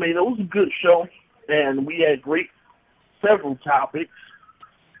 it was a good show, and we had several topics.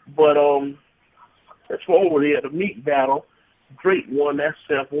 But as far as the meat battle, Drake won that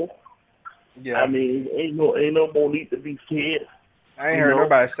simple. Yeah. Ain't no more need to be said. I ain't heard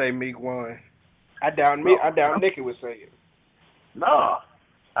nobody say Meek won. I doubt Nicki would say it. Nah.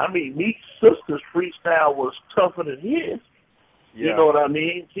 Meek's sister's freestyle was tougher than his. Yeah. You know what I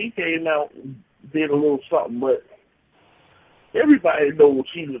mean? He came out and did a little something, but everybody knows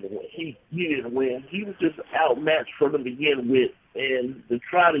he didn't win. He didn't win. He was just outmatched from the beginning with, and to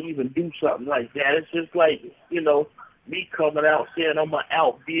try to even do something like that, it's just like, me coming out saying I'm going to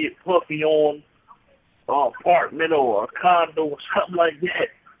outbid Puffy on an apartment or a condo or something like that.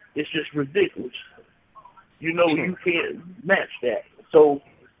 It's just ridiculous. You can't match that. So,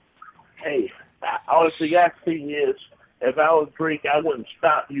 hey, honestly, that thing is, if I was Drake, I wouldn't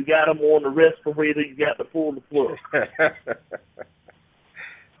stop. You got him on the respirator, you got to pull the plug.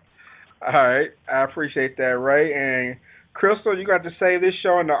 All right. I appreciate that, Ray. And Crystal, you got to save this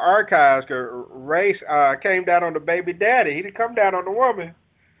show in the archives because Ray came down on the baby daddy. He didn't come down on the woman.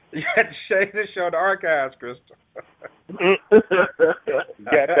 You had to save this show in the archives, Crystal. Got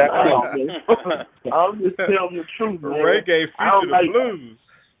that. I'm just telling the truth, man. Ray gave Future the blues.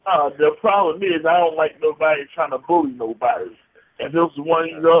 The problem is I don't like nobody trying to bully nobody. If there was one of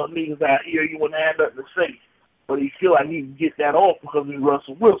these other niggas out here, you wouldn't have nothing to say. But he feel like he can get that off because he's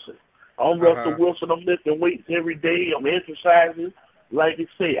Russell Wilson. I'm Russell Wilson. I'm lifting weights every day. I'm exercising. Like you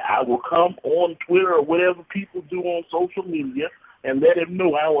say, I will come on Twitter or whatever people do on social media and let him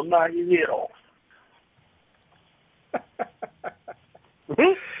know I will knock his head off.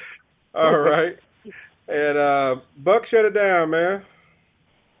 All right. And Buck, shut it down, man.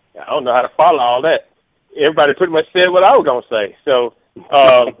 I don't know how to follow all that. Everybody pretty much said what I was going to say. So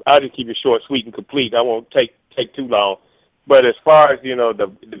I'll just keep it short, sweet, and complete. I won't take too long. But as far as,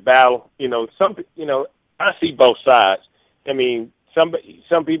 the battle, I see both sides. Some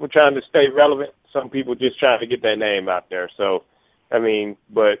people trying to stay relevant. Some people just trying to get their name out there. So,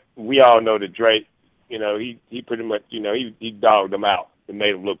 but we all know that Drake, he pretty much, he dogged them out and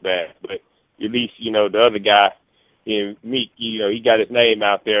made them look bad. But at least, the other guy, Meek, he got his name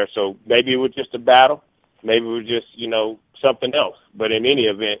out there. So maybe it was just a battle. Maybe it was just, something else. But in any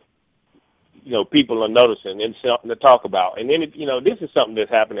event, people are noticing and something to talk about. And then, this is something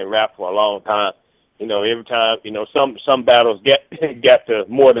that's happened in rap for a long time. Every time, some battles get to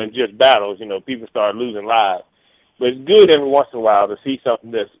more than just battles. People start losing lives. But it's good every once in a while to see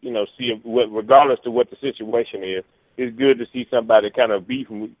something that's, regardless of what the situation is, it's good to see somebody kind of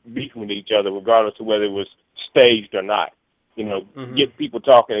beefing with each other, regardless of whether it was staged or not. Get people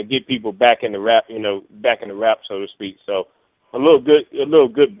talking and get people back in the rap, so to speak. So a little good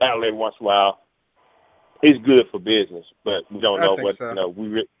battle every once in a while is good for business, but we don't know what so.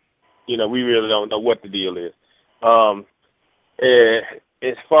 We really don't know what the deal is.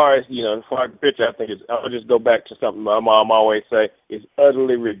 As far as the picture, I think I'll just go back to something my mom always say: it's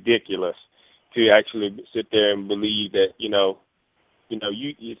utterly ridiculous to actually sit there and believe that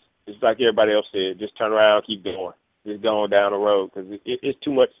it's like everybody else said, just turn around, keep going, just going down the road because it's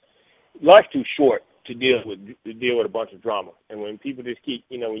too much. life's too short to deal with a bunch of drama. And when people just keep,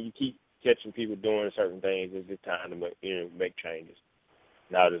 when you keep catching people doing certain things, it's just time to make changes.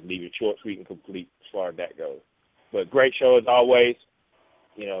 Now just leave it short, sweet, and complete as far as that goes. But great show as always.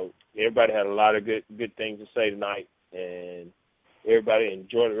 Everybody had a lot of good things to say tonight, and everybody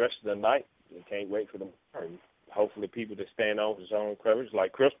enjoy the rest of the night. And can't wait for them. And hopefully people that stand on for zone coverage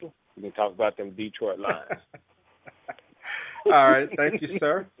like Crystal, we can talk about them Detroit Lions. All right, thank you,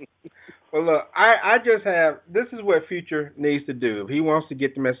 sir. Well, look, I just have, this is what Future needs to do. If he wants to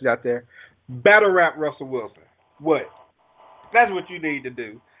get the message out there, battle rap Russell Wilson. What? That's what you need to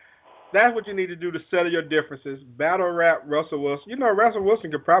do. That's what you need to do to settle your differences. Battle rap Russell Wilson. Russell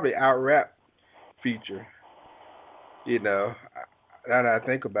Wilson could probably out-rap Future. Now that I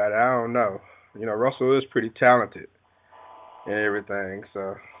think about it, I don't know. Russell is pretty talented and everything,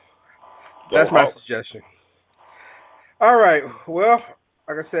 so that's my suggestion. All right, well,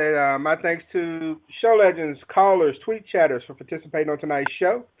 like I said, my thanks to show legends, callers, tweet chatters for participating on tonight's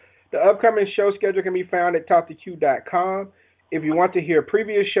show. The upcoming show schedule can be found at talktoq.com. If you want to hear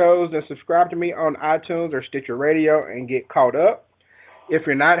previous shows, then subscribe to me on iTunes or Stitcher Radio and get caught up. If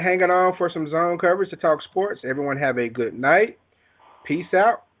you're not hanging on for some zone coverage to talk sports, everyone have a good night. Peace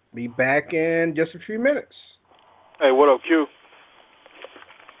out. Be back in just a few minutes. Hey, what up, Q?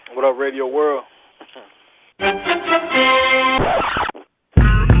 What up, Radio World? We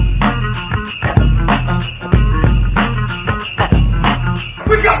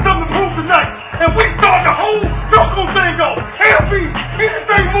got something to prove tonight, and we start the whole circle thing go. LB,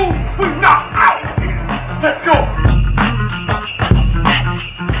 anything move, we knock out. Let's go.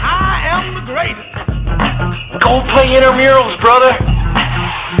 I am the greatest. Go play intramurals, brother.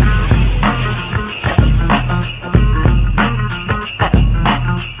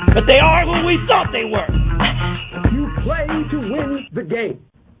 But they are who we thought they were. You play to win the game.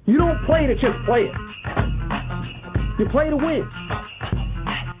 You don't play to just play it. You play to win.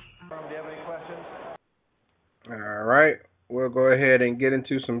 All right, we'll go ahead and get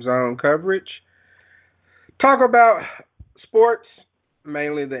into some zone coverage. Talk about sports,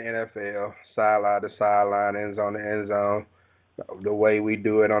 mainly the NFL, sideline to sideline, end zone to end zone, the way we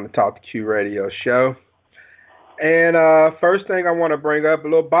do it on the Talk to Q radio show. And first thing I want to bring up, a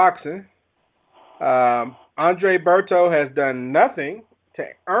little boxing. Andre Berto has done nothing to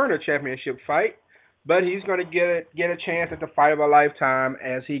earn a championship fight, but he's going to get a chance at the fight of a lifetime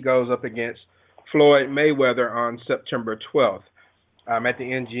as he goes up against Floyd Mayweather on September 12th at the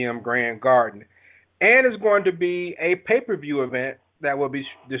MGM Grand Garden. And it's going to be a pay-per-view event that will be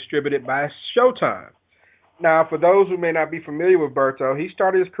distributed by Showtime. Now, for those who may not be familiar with Berto, he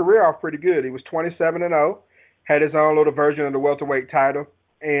started his career off pretty good. He was 27-0, had his own little version of the welterweight title,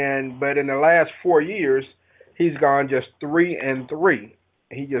 but in the last 4 years, he's gone just 3-3.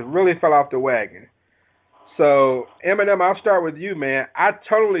 He just really fell off the wagon. So, Eminem, I'll start with you, man. I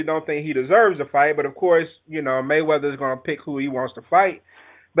totally don't think he deserves a fight, but of course, Mayweather's going to pick who he wants to fight.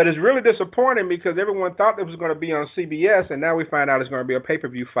 But it's really disappointing because everyone thought it was going to be on CBS, and now we find out it's going to be a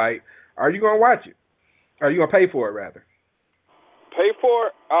pay-per-view fight. Are you going to watch it? Are you going to pay for it, rather? Pay for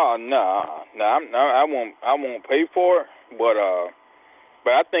it? Oh, no, I won't pay for it. But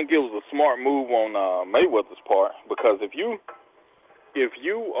I think it was a smart move on Mayweather's part, because if you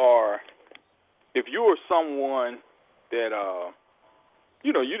are someone that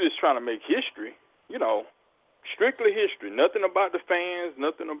you're just trying to make history, strictly history, nothing about the fans,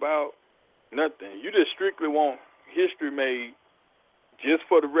 nothing about nothing. You just strictly want history made just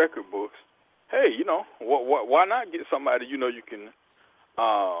for the record books. Hey, why not get somebody you can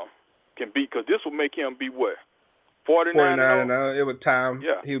beat? Because this will make him be what? 49-0? It would time.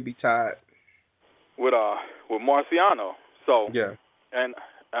 Yeah. He would be tied. With Marciano. So, yeah. And,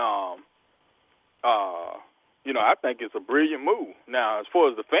 I think it's a brilliant move. Now, as far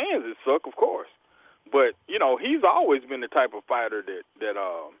as the fans, it suck, of course. But, he's always been the type of fighter that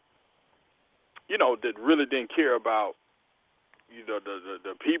really didn't care about,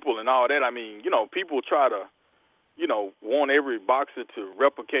 the people and all that. I mean, people try to, want every boxer to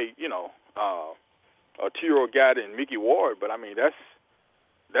replicate, a Tiro Gatti and Mickey Ward. But, I mean, that's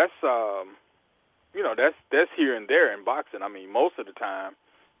here and there in boxing. I mean, most of the time,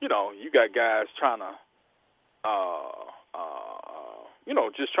 you got guys trying to,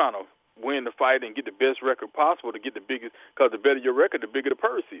 just trying to win the fight and get the best record possible to get the biggest, because the better your record, the bigger the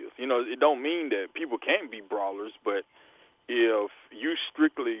purse is. It don't mean that people can't be brawlers, but if you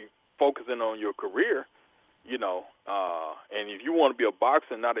strictly focusing on your career, and if you want to be a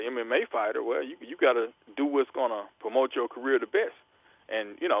boxer, not an MMA fighter, well, you got to do what's going to promote your career the best.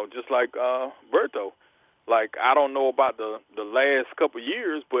 And, just like Berto, Like, I don't know about the last couple of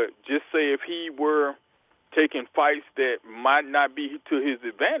years, but just say if he were taking fights that might not be to his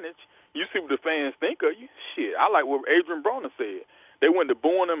advantage, you see what the fans think of you. Shit, I like what Adrian Broner said. They went to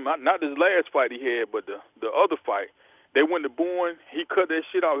booing him, not this last fight he had, but the other fight. They went to booing. He cut that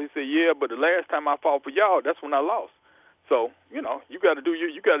shit off. He said, "Yeah, but the last time I fought for y'all, that's when I lost." So, you know, you got to do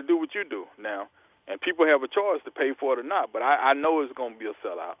you got to do what you do now. And people have a choice to pay for it or not. But I know it's going to be a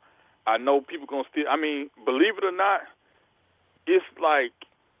sellout. I know people going to still, I mean, believe it or not, it's like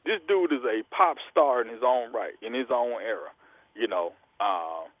this dude is a pop star in his own right, in his own era. You know,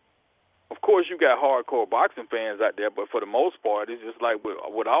 of course you got hardcore boxing fans out there, but for the most part, it's just like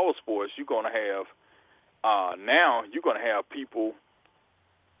with all sports, you're going to have, now you're going to have people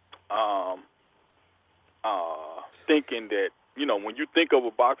thinking that, you know, when you think of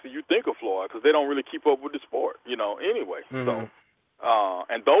a boxer, you think of Floyd because they don't really keep up with the sport, you know, anyway. So,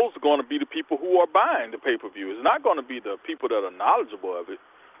 and those are going to be the people who are buying the pay-per-view. It's not going to be the people that are knowledgeable of it,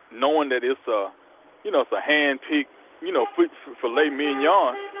 knowing that it's a, you know, it's a hand-picked, you know, filet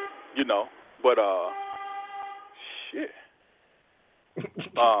mignon, you know. But, shit.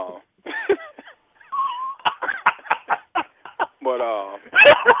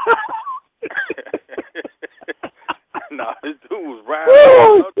 Nah, this dude was riding.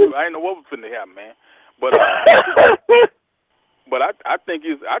 I ain't know what was finna happen, man. But I think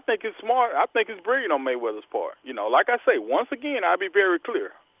it's smart. I think it's brilliant on Mayweather's part. You know, like I say, once again, I'll be very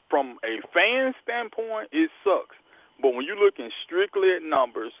clear. From a fan standpoint, it sucks. But when you're looking strictly at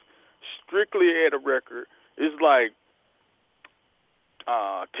numbers, strictly at a record, it's like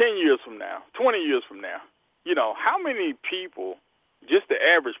 10 years from now, 20 years from now, you know, how many people, just the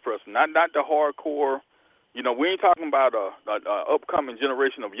average person, not the hardcore. You know, we ain't talking about a upcoming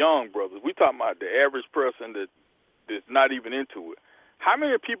generation of young brothers. We talking about the average person that's not even into it. How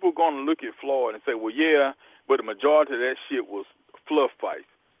many people going to look at Floyd and say, well, yeah, but the majority of that shit was fluff fights?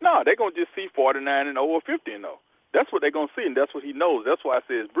 No, they're going to just see 49-0 or 50-0. That's what they're going to see, and that's what he knows. That's why I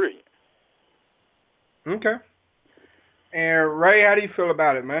say it's brilliant. Okay. And Ray, how do you feel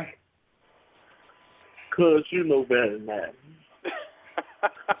about it, man? Cause you know better than that.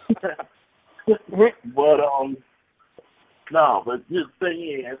 But but the thing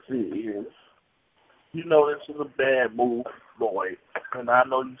is, you know, this is a bad move, Floyd, and I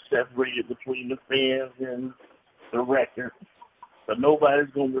know you separated between the fans and the record, but nobody's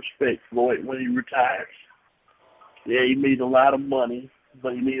gonna respect Floyd when he retires. Yeah, he made a lot of money,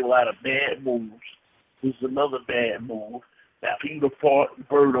 but he made a lot of bad moves. This is another bad move. Now, if he'd have fought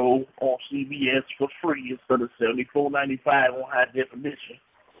Berto on CBS for free instead of $74.95 on high definition,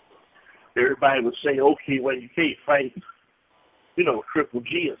 everybody would say, okay, well, you can't fight, you know, Triple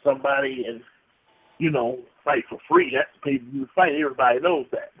G or somebody and, you know, fight for free. That's the pay-per-view fight. Everybody knows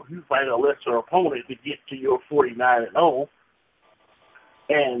that. But you fight a lesser opponent to get to your 49-0,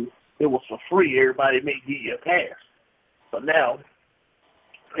 and it was for free, everybody may give you a pass. But now,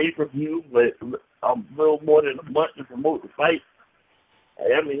 pay-per-view, with a little more than a month to promote the fight,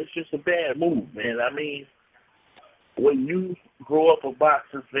 I mean, it's just a bad move, man. I mean, when you grow up a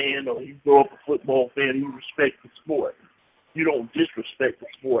boxing fan or you grow up a football fan, you respect the sport. You don't disrespect the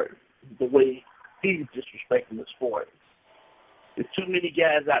sport the way he's disrespecting the sport. There's too many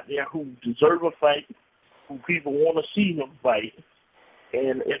guys out there who deserve a fight, who people want to see them fight,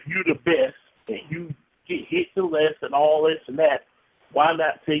 and if you're the best and you get hit to less and all this and that, why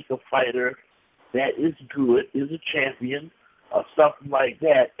not take a fighter that is good, is a champion, or something like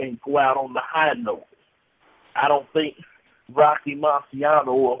that, and go out on the high note? I don't think Rocky Marciano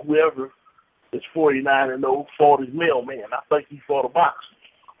or whoever is 49-0 fought his mailman. I think he fought a boxer.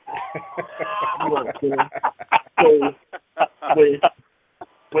 You know what I'm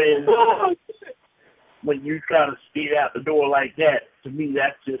saying? So when you try to speed out the door like that, to me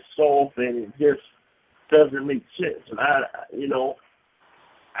that's just soft and it just doesn't make sense. And I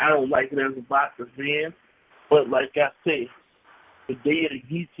don't like it as a boxer fan, but like I say, the day of the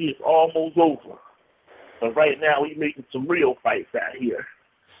Geechee is almost over. But right now, we're making some real fights out here.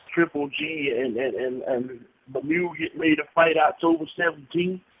 Triple G and Lemieux getting ready to fight October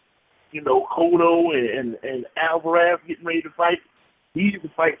 17th. You know, Cotto and Alvarez getting ready to fight. These are the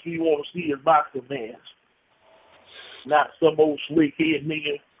fights we want to see as boxing fans. Not some old slick head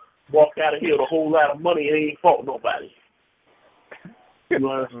nigga walk out of here with a whole lot of money and ain't fought nobody. You know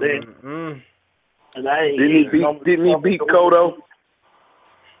what I'm saying? Mm-hmm. And I ain't didn't he beat Cotto?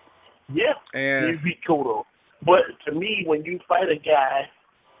 Yeah, he beat Cotto. But to me, when you fight a guy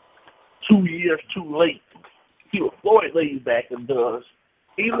 2 years too late, see what Floyd lays back and does,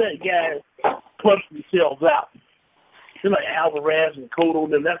 he let guys punch themselves out. You know, Alvarez and Cotto,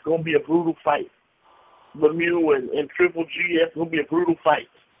 then that's going to be a brutal fight. Lemieux and Triple G. That's going to be a brutal fight.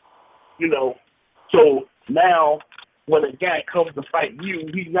 You know, so now when a guy comes to fight you,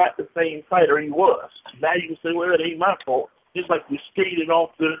 he's not the same fighter he was. Now you can say, well, it ain't my fault. Just like we skated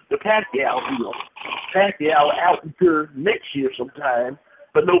off the Pacquiao deal. Pacquiao out until next year sometime,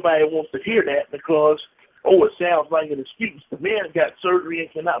 but nobody wants to hear that because, it sounds like an excuse. The man got surgery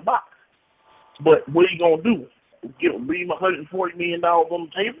and cannot box. But what are you going to do? Leave him $140 million on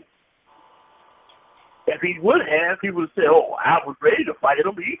the table? If he would have, he would have said, I was ready to fight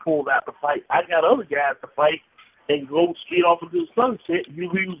him, but he pulled out the fight. I got other guys to fight and go skate off into the sunset. You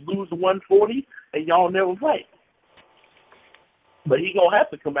lose the 140, and y'all never fight. But he going to have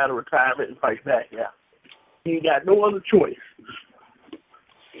to come out of retirement and fight Pacquiao. He ain't got no other choice.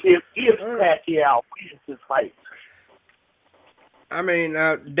 If Pacquiao wins his fight. I mean,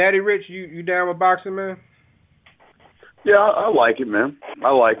 Daddy Rich, you down with boxing, man? Yeah, I like it, man.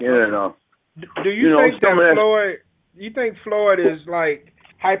 I like it. And, do you think that Floyd? You think Floyd is like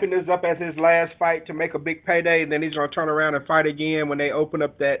hyping this up as his last fight to make a big payday, and then he's gonna turn around and fight again when they open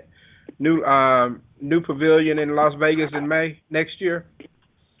up that new pavilion in Las Vegas in May next year?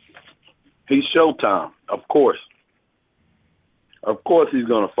 He's Showtime, of course. Of course, he's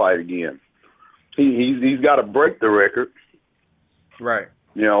gonna fight again. He's got to break the record, right?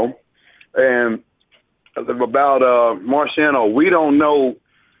 You know, and about Marciano, we don't know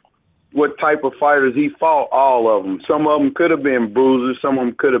what type of fighters he fought, all of them. Some of them could have been bruisers. Some of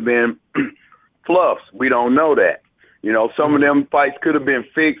them could have been fluffs. We don't know that. You know, some of them fights could have been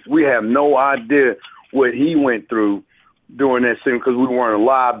fixed. We have no idea what he went through during that scene because we weren't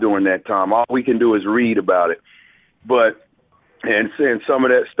alive during that time. All we can do is read about it. But, and some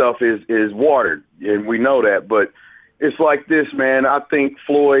of that stuff is watered, and we know that. But it's like this, man. I think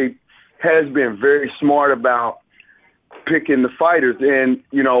Floyd has been very smart about picking the fighters. And,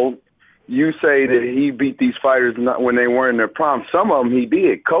 you know, you say that he beat these fighters not when they weren't in their prime. Some of them he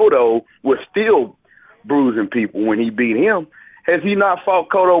did. Cotto was still bruising people when he beat him. Has he not fought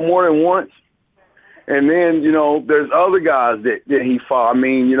Cotto more than once? And then, you know, there's other guys that he fought. I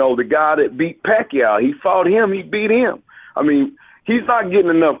mean, you know, the guy that beat Pacquiao, he fought him, he beat him. I mean, he's not getting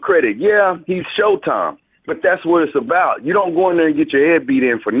enough credit. Yeah, he's Showtime, but that's what it's about. You don't go in there and get your head beat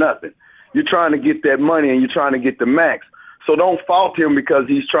in for nothing. You're trying to get that money and you're trying to get the max. So don't fault him because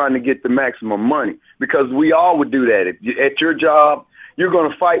he's trying to get the maximum money, because we all would do that. At your job, you're going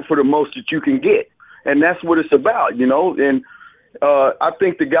to fight for the most that you can get, and that's what it's about, you know. And I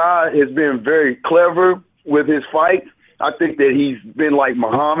think the guy has been very clever with his fights. I think that he's been like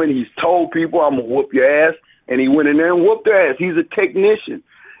Muhammad. He's told people, I'm going to whoop your ass, and he went in there and whooped their ass. He's a technician.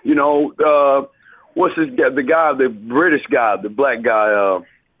 You know, what's this guy, the British guy, the black guy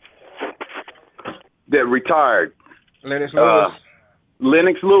that retired? Lennox Lewis.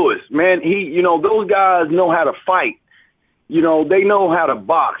 Lennox Lewis, man, you know, those guys know how to fight. You know, they know how to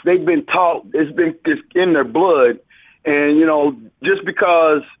box. They've been taught. It's in their blood. And, you know, just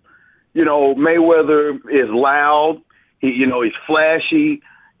because, you know, Mayweather is loud, he's flashy,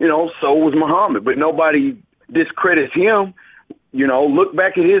 you know, so was Muhammad. But nobody discredits him. You know, look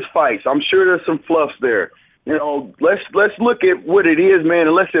back at his fights. I'm sure there's some fluffs there. You know, let's look at what it is, man,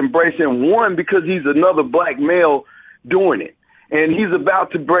 and let's embrace him. One, because he's another black male doing it, and he's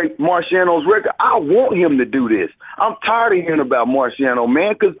about to break Marciano's record. I want him to do this. I'm tired of hearing about Marciano,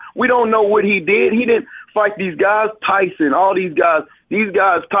 man, because we don't know what he did. He didn't fight these guys, Tyson, all these guys. These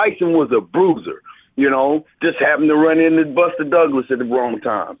guys, Tyson was a bruiser, you know, just happened to run into Buster Douglas at the wrong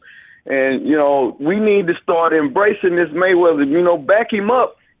time. And, you know, we need to start embracing this Mayweather, you know, back him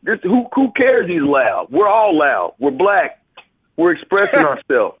up. Who cares he's loud? We're all loud. We're black. We're expressing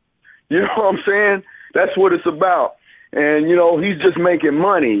ourselves. You know what I'm saying? That's what it's about. And, you know, he's just making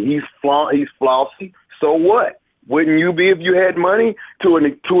money. He's flossy. So what? Wouldn't you be if you had money? To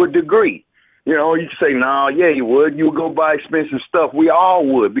a degree. You know, you say, nah, yeah, you would. You would go buy expensive stuff. We all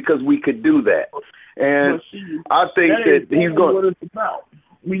would, because we could do that. And I think that he's going to... What it's about.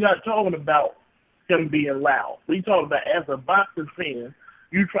 We're not talking about him being loud. We're talking about, as a boxing fan,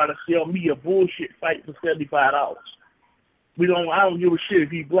 you try to sell me a bullshit fight for $75. I don't give a shit if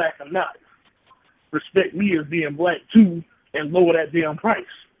he's black or not. Respect me as being black too, and lower that damn price.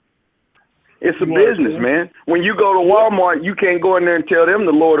 It's a business, man. When you go to Walmart, you can't go in there and tell them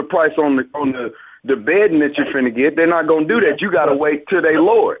to lower the price on the bedding that you're finna get. They're not gonna do that. You gotta wait till they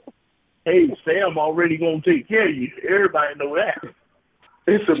lower it. Hey, Sam already gonna take care of you. Everybody know that.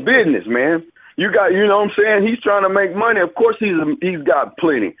 It's a business, man. You know what I'm saying? He's trying to make money. Of course, he's got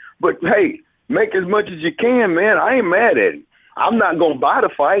plenty. But hey, make as much as you can, man. I ain't mad at him. I'm not gonna buy the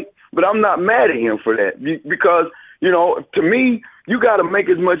fight, but I'm not mad at him for that, because, you know, to me, You got to make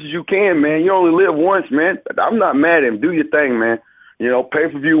as much as you can, man. You only live once, man. I'm not mad at him. Do your thing, man. You know,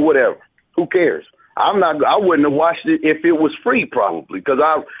 pay-per-view, whatever. Who cares? I wouldn't have watched it if it was free, probably, because you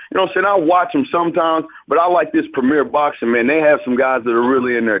know what I'm saying, I watch them sometimes, but I like this Premier Boxing, man. They have some guys that are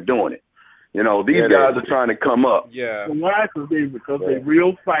really in there doing it. You know, these guys are trying to come up. Yeah. Why? Because they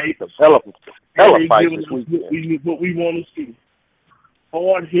real fights. Hella fights give this us weekend. what we want to see.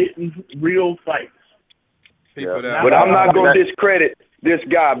 Hard-hitting, real fights. But I'm not going to discredit this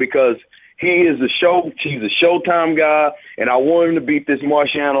guy because he's a Showtime guy, and I want him to beat this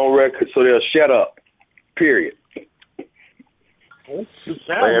Marciano record so they'll shut up. Period.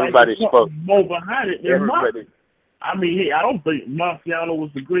 Everybody spoke. More behind it than Marciano. I mean, I don't think Marciano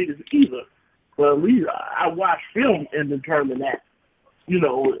was the greatest either, but at least I watched film and determined that. You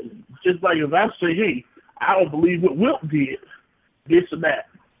know, just like if I say, hey, I don't believe what Wilt did, this and that.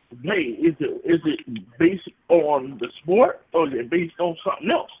 Hey, is it based on the sport or is it based on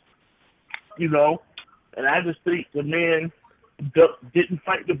something else? You know, and I just think the man didn't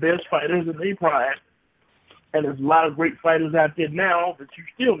fight the best fighters in their prime, and there's a lot of great fighters out there now that you're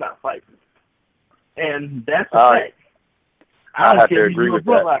still not fighting, and that's a fact. I have to agree with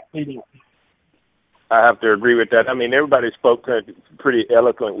that. I have to agree with that. I mean, everybody spoke pretty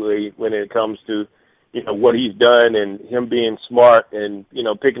eloquently when it comes to, you know, what he's done and him being smart and, you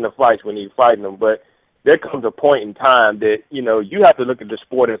know, picking the fights when he's fighting them. But there comes a point in time that, you know, you have to look at the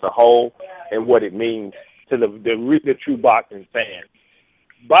sport as a whole and what it means to the true boxing fan.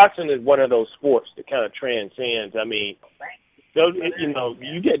 Boxing is one of those sports that kind of transcends. I mean, those, you know,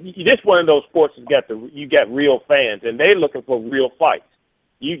 this one of those sports you got real fans, and they're looking for real fights.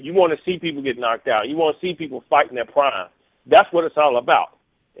 You want to see people get knocked out. You want to see people fight in their prime. That's what it's all about.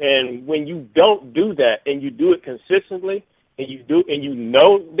 And when you don't do that and you do it consistently, and you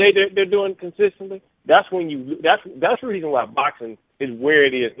know they're doing it consistently, that's the reason why boxing is where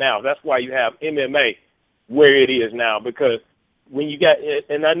it is now. That's why you have MMA where it is now, because when you got,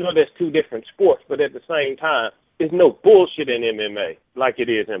 and I know there's two different sports, but at the same time, there's no bullshit in MMA like it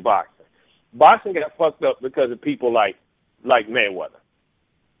is in boxing. Boxing got fucked up because of people like Mayweather.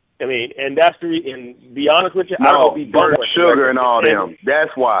 I mean, and that's and be honest with you, I don't be Burt Sugar and all them. That's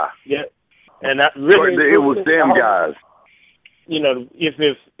why. Yeah, and that really it was them guys. You know, if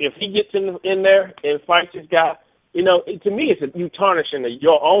he gets in there and fights this guy, you know, to me, you tarnishing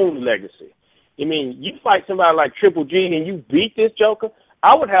your own legacy. I mean, you fight somebody like Triple G and you beat this joker,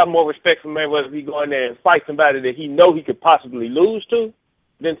 I would have more respect for Mayweather if he go in there and fight somebody that he know he could possibly lose to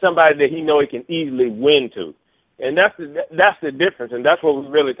than somebody that he know he can easily win to. And that's the difference, and that's what we're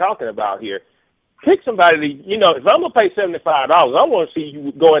really talking about here. Pick somebody, you know, if I'm going to pay $75, I want to see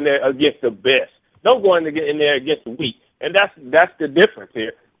you go in there against the best. Don't go in there against the weak. And that's the difference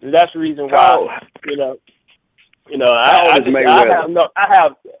here. And that's the reason why, I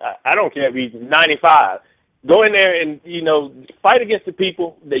don't care if he's 95. Go in there and, you know, fight against the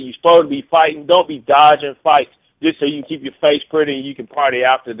people that you're supposed to be fighting. Don't be dodging fights just so you can keep your face pretty and you can party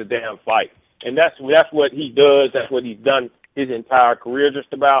after the damn fight. And that's what he does. That's what he's done his entire career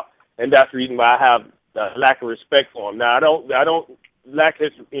just about. And that's the reason why I have a lack of respect for him. Now, I don't lack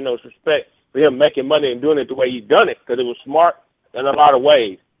his, respect for him making money and doing it the way he's done it, because it was smart in a lot of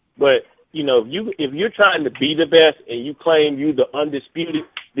ways. But, if you're trying to be the best and you claim you the undisputed,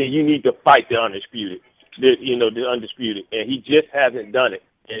 then you need to fight the undisputed, the undisputed. And he just hasn't done it,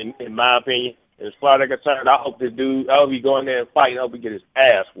 in my opinion. And as far as I'm concerned, I hope he go in there and fight, and I hope he get his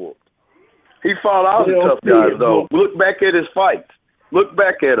ass whooped. He fought all the tough guys, though. Look back at his fights. Look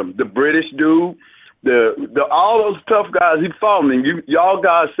back at him. The British dude, all those tough guys, he fought them. And y'all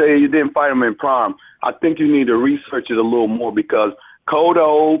guys say you didn't fight him in prime. I think you need to research it a little more, because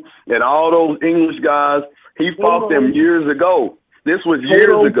Cotto and all those English guys, he fought them years ago. This was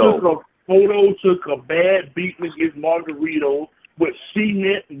years ago. Cotto took a bad beating against Margarito with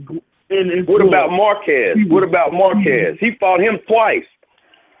cement in his What about Marquez? He fought him twice.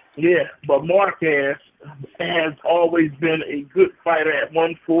 Yeah, but Marquez has always been a good fighter at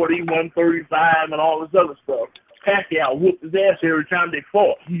 140, 135, and all this other stuff. Pacquiao whooped his ass every time they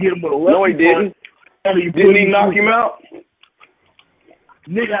fought. He hit him with a left. No, he didn't. Didn't he knock him out?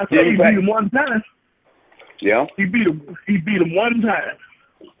 Nigga, I said he beat him one time. Yeah. He beat him one time.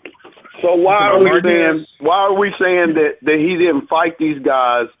 So why are we saying that he didn't fight these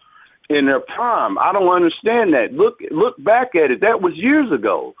guys in their prime? I don't understand that. Look back at it. That was years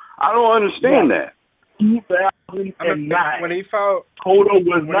ago. I don't understand that. 2009. When he fought, Cotto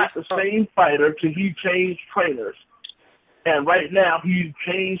was not the same fighter till he changed trainers. And right now he's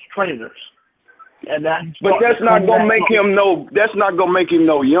changed trainers. And now but that's not gonna make him no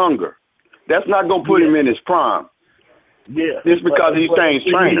younger. That's not gonna put him in his prime. Yeah. Just because he changed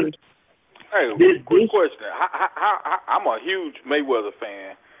trainers. Hey, quick question. I'm a huge Mayweather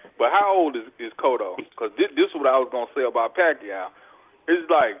fan, but how old is Cotto? Because this is what I was gonna say about Pacquiao. It's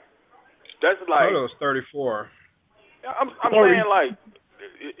like Cotto's 34. I'm saying like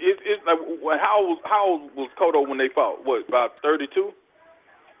it's like how old was Cotto when they fought? What, about 32?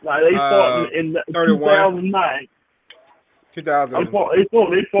 Like they fought in 2009. 2000. They fought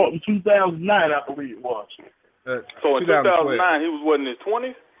in 2009, I believe it was. So in 2009, he was what, in his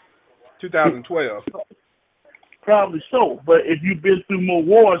 20s? 2012. Probably so, but if you've been through more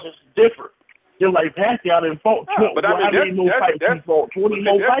wars, it's different. Just like Pacquiao didn't fought 20. But I mean, how many more fights he fought? 20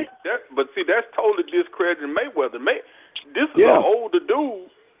 more fights? But see, that's totally discrediting Mayweather. This is an older dude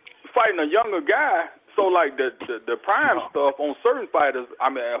fighting a younger guy. So like the prime stuff on certain fighters,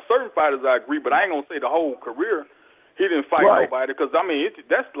 I mean, certain fighters I agree, but I ain't gonna say the whole career. He didn't fight nobody because I mean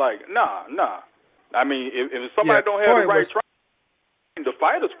that's like nah. I mean, if somebody don't have the right training, the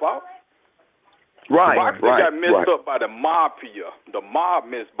fighter's fault. Right, boxing got messed up by the mafia. The mob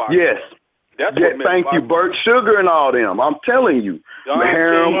missed boxing. Yes. That's what thank you, Burt Sugar and all them. I'm telling you.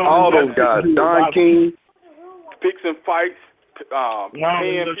 Harem, all those guys. Don King. Fixing fights,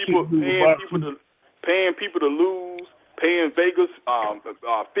 paying people to lose, paying Vegas,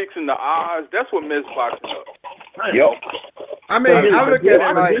 fixing the odds. That's what messed boxing up. Yep. I mean, I look at it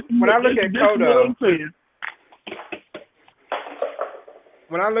like, when I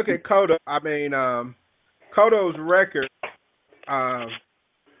look at Cotto, I mean, Cotto's record,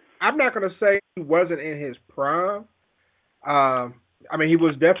 I'm not going to say he wasn't in his prime. I mean, he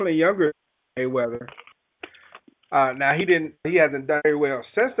was definitely younger than Mayweather. Now he hasn't done very well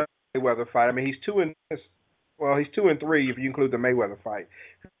since the Mayweather fight. I mean, he's 2-3 if you include the Mayweather fight.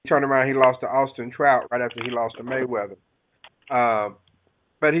 He turned around, he lost to Austin Trout right after he lost to Mayweather.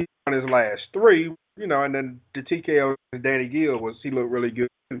 But he won his last 3, and then the TKO with Danny Gill he looked really good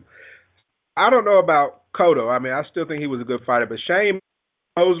too. I don't know about Cotto. I mean, I still think he was a good fighter, but Shane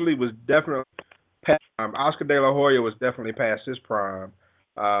Mosley was definitely past prime. Oscar De La Hoya was definitely past his prime.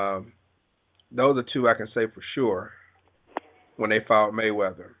 Those are 2 I can say for sure when they fought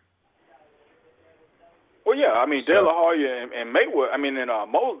Mayweather. Well, yeah, I mean, De La Hoya and Mayweather, I mean, and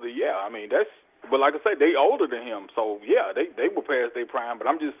Mosley, yeah, I mean, but like I say, they older than him, so yeah, they were past their prime, but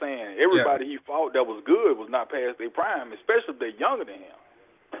I'm just saying, everybody he fought that was good was not past their prime, especially if they're younger than him.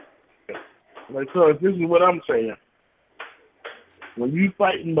 Because this is what I'm saying. When you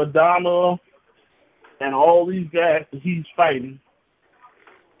fighting Madonna and all these guys that he's fighting,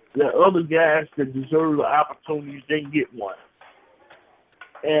 there are other guys that deserve the opportunities, they get one.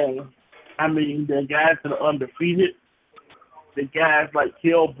 And, I mean, the guys that are undefeated, the guys like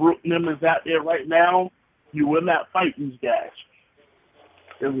Kell Brook and them is out there right now, you will not fight these guys.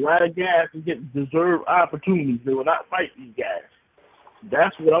 There's a lot of guys that get deserve opportunities. They will not fight these guys.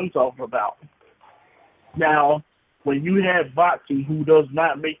 That's what I'm talking about. Now, when you have boxing who does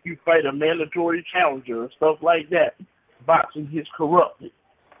not make you fight a mandatory challenger and stuff like that, boxing gets corrupted.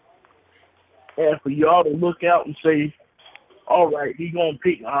 And for y'all to look out and say, all right, he's going to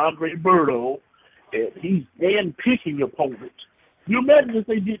pick Andre Berto, and he's picking opponents. You imagine if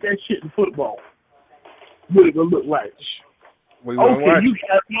they did that shit in football? What it would look like? You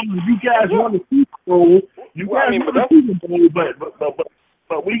guys won the Super Bowl.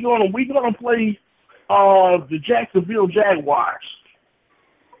 But we're gonna play the Jacksonville Jaguars.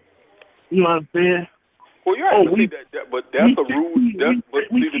 You know what I'm saying? Well, you have to see that, but that's a rule. See the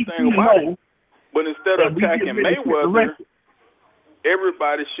thing about it. But instead of attacking Mayweather,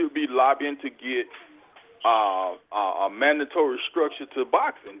 everybody should be lobbying to get a mandatory structure to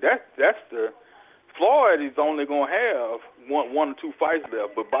boxing. That's the Floyd is only gonna have one or 2 fights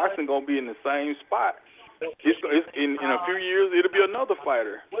left, but boxing gonna be in the same spot. It's in a few years it'll be another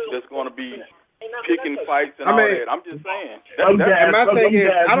fighter that's gonna be picking fights and all that. I'm just saying. My thing is,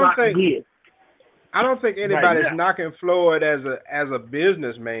 I don't think anybody's knocking Floyd as a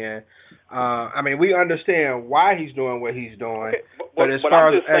businessman. I mean, we understand why he's doing what he's doing, but as far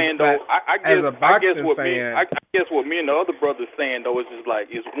as a boxing fan, I guess what me and the other brothers saying though is just like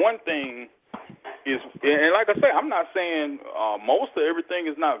it's one thing. And like I say, I'm not saying most of everything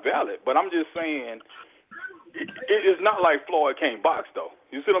is not valid, but I'm just saying it's not like Floyd can't box though.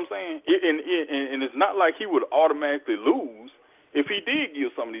 You see what I'm saying? And it's not like he would automatically lose if he did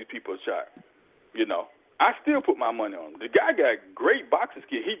give some of these people a shot. I still put my money on him. The guy got great boxing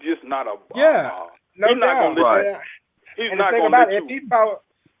skill. He's just not a no doubt. He's not going to let you.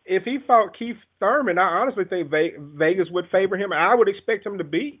 If he fought Keith Thurman, I honestly think Vegas would favor him. I would expect him to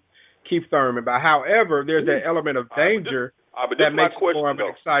beat Keith Thurman. But however, there's that element of danger But that this is my makes it question, more of an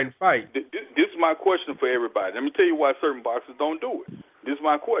though. exciting fight. This is my question for everybody. Let me tell you why certain boxers don't do it. This is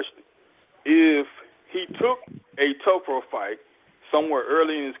my question. If he took a tougher fight somewhere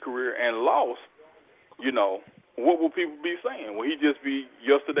early in his career and lost, what will people be saying? Will he just be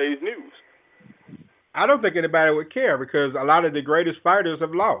yesterday's news? I don't think anybody would care because a lot of the greatest fighters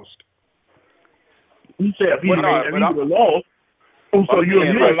have lost. He said if he would have lost, so you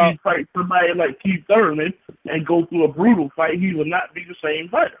admit if he fight somebody like Keith Thurman and go through a brutal fight, he would not be the same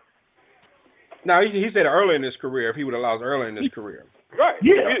fighter. No, he said early in his career, if he would have lost early in his career. Right.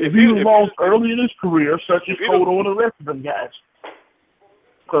 Yeah, if he would have lost early in his career, such as Cotto and the rest of them guys.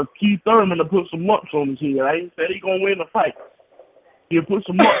 Because Keith Thurman will put some lumps on his head. I ain't said he's going to win the fight. He'll put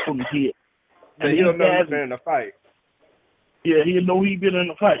some lumps on his head. And he'll know he's been in a fight. Yeah, he'll know he's been in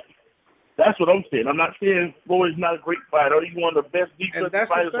a fight. That's what I'm saying. I'm not saying Floyd's not a great fighter. He's one of the best defensive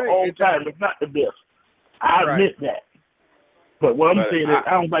fighters of all time, if not the best. I admit that. But what I'm saying is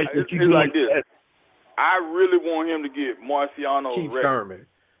I don't like that you do like this. I really want him to get Marciano Keith ready. Thurman.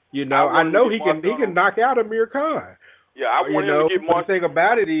 I know he can knock out Amir Khan. Yeah, I want him to get Marciano. The thing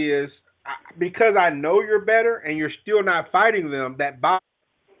about it is, because I know you're better and you're still not fighting them, that bothers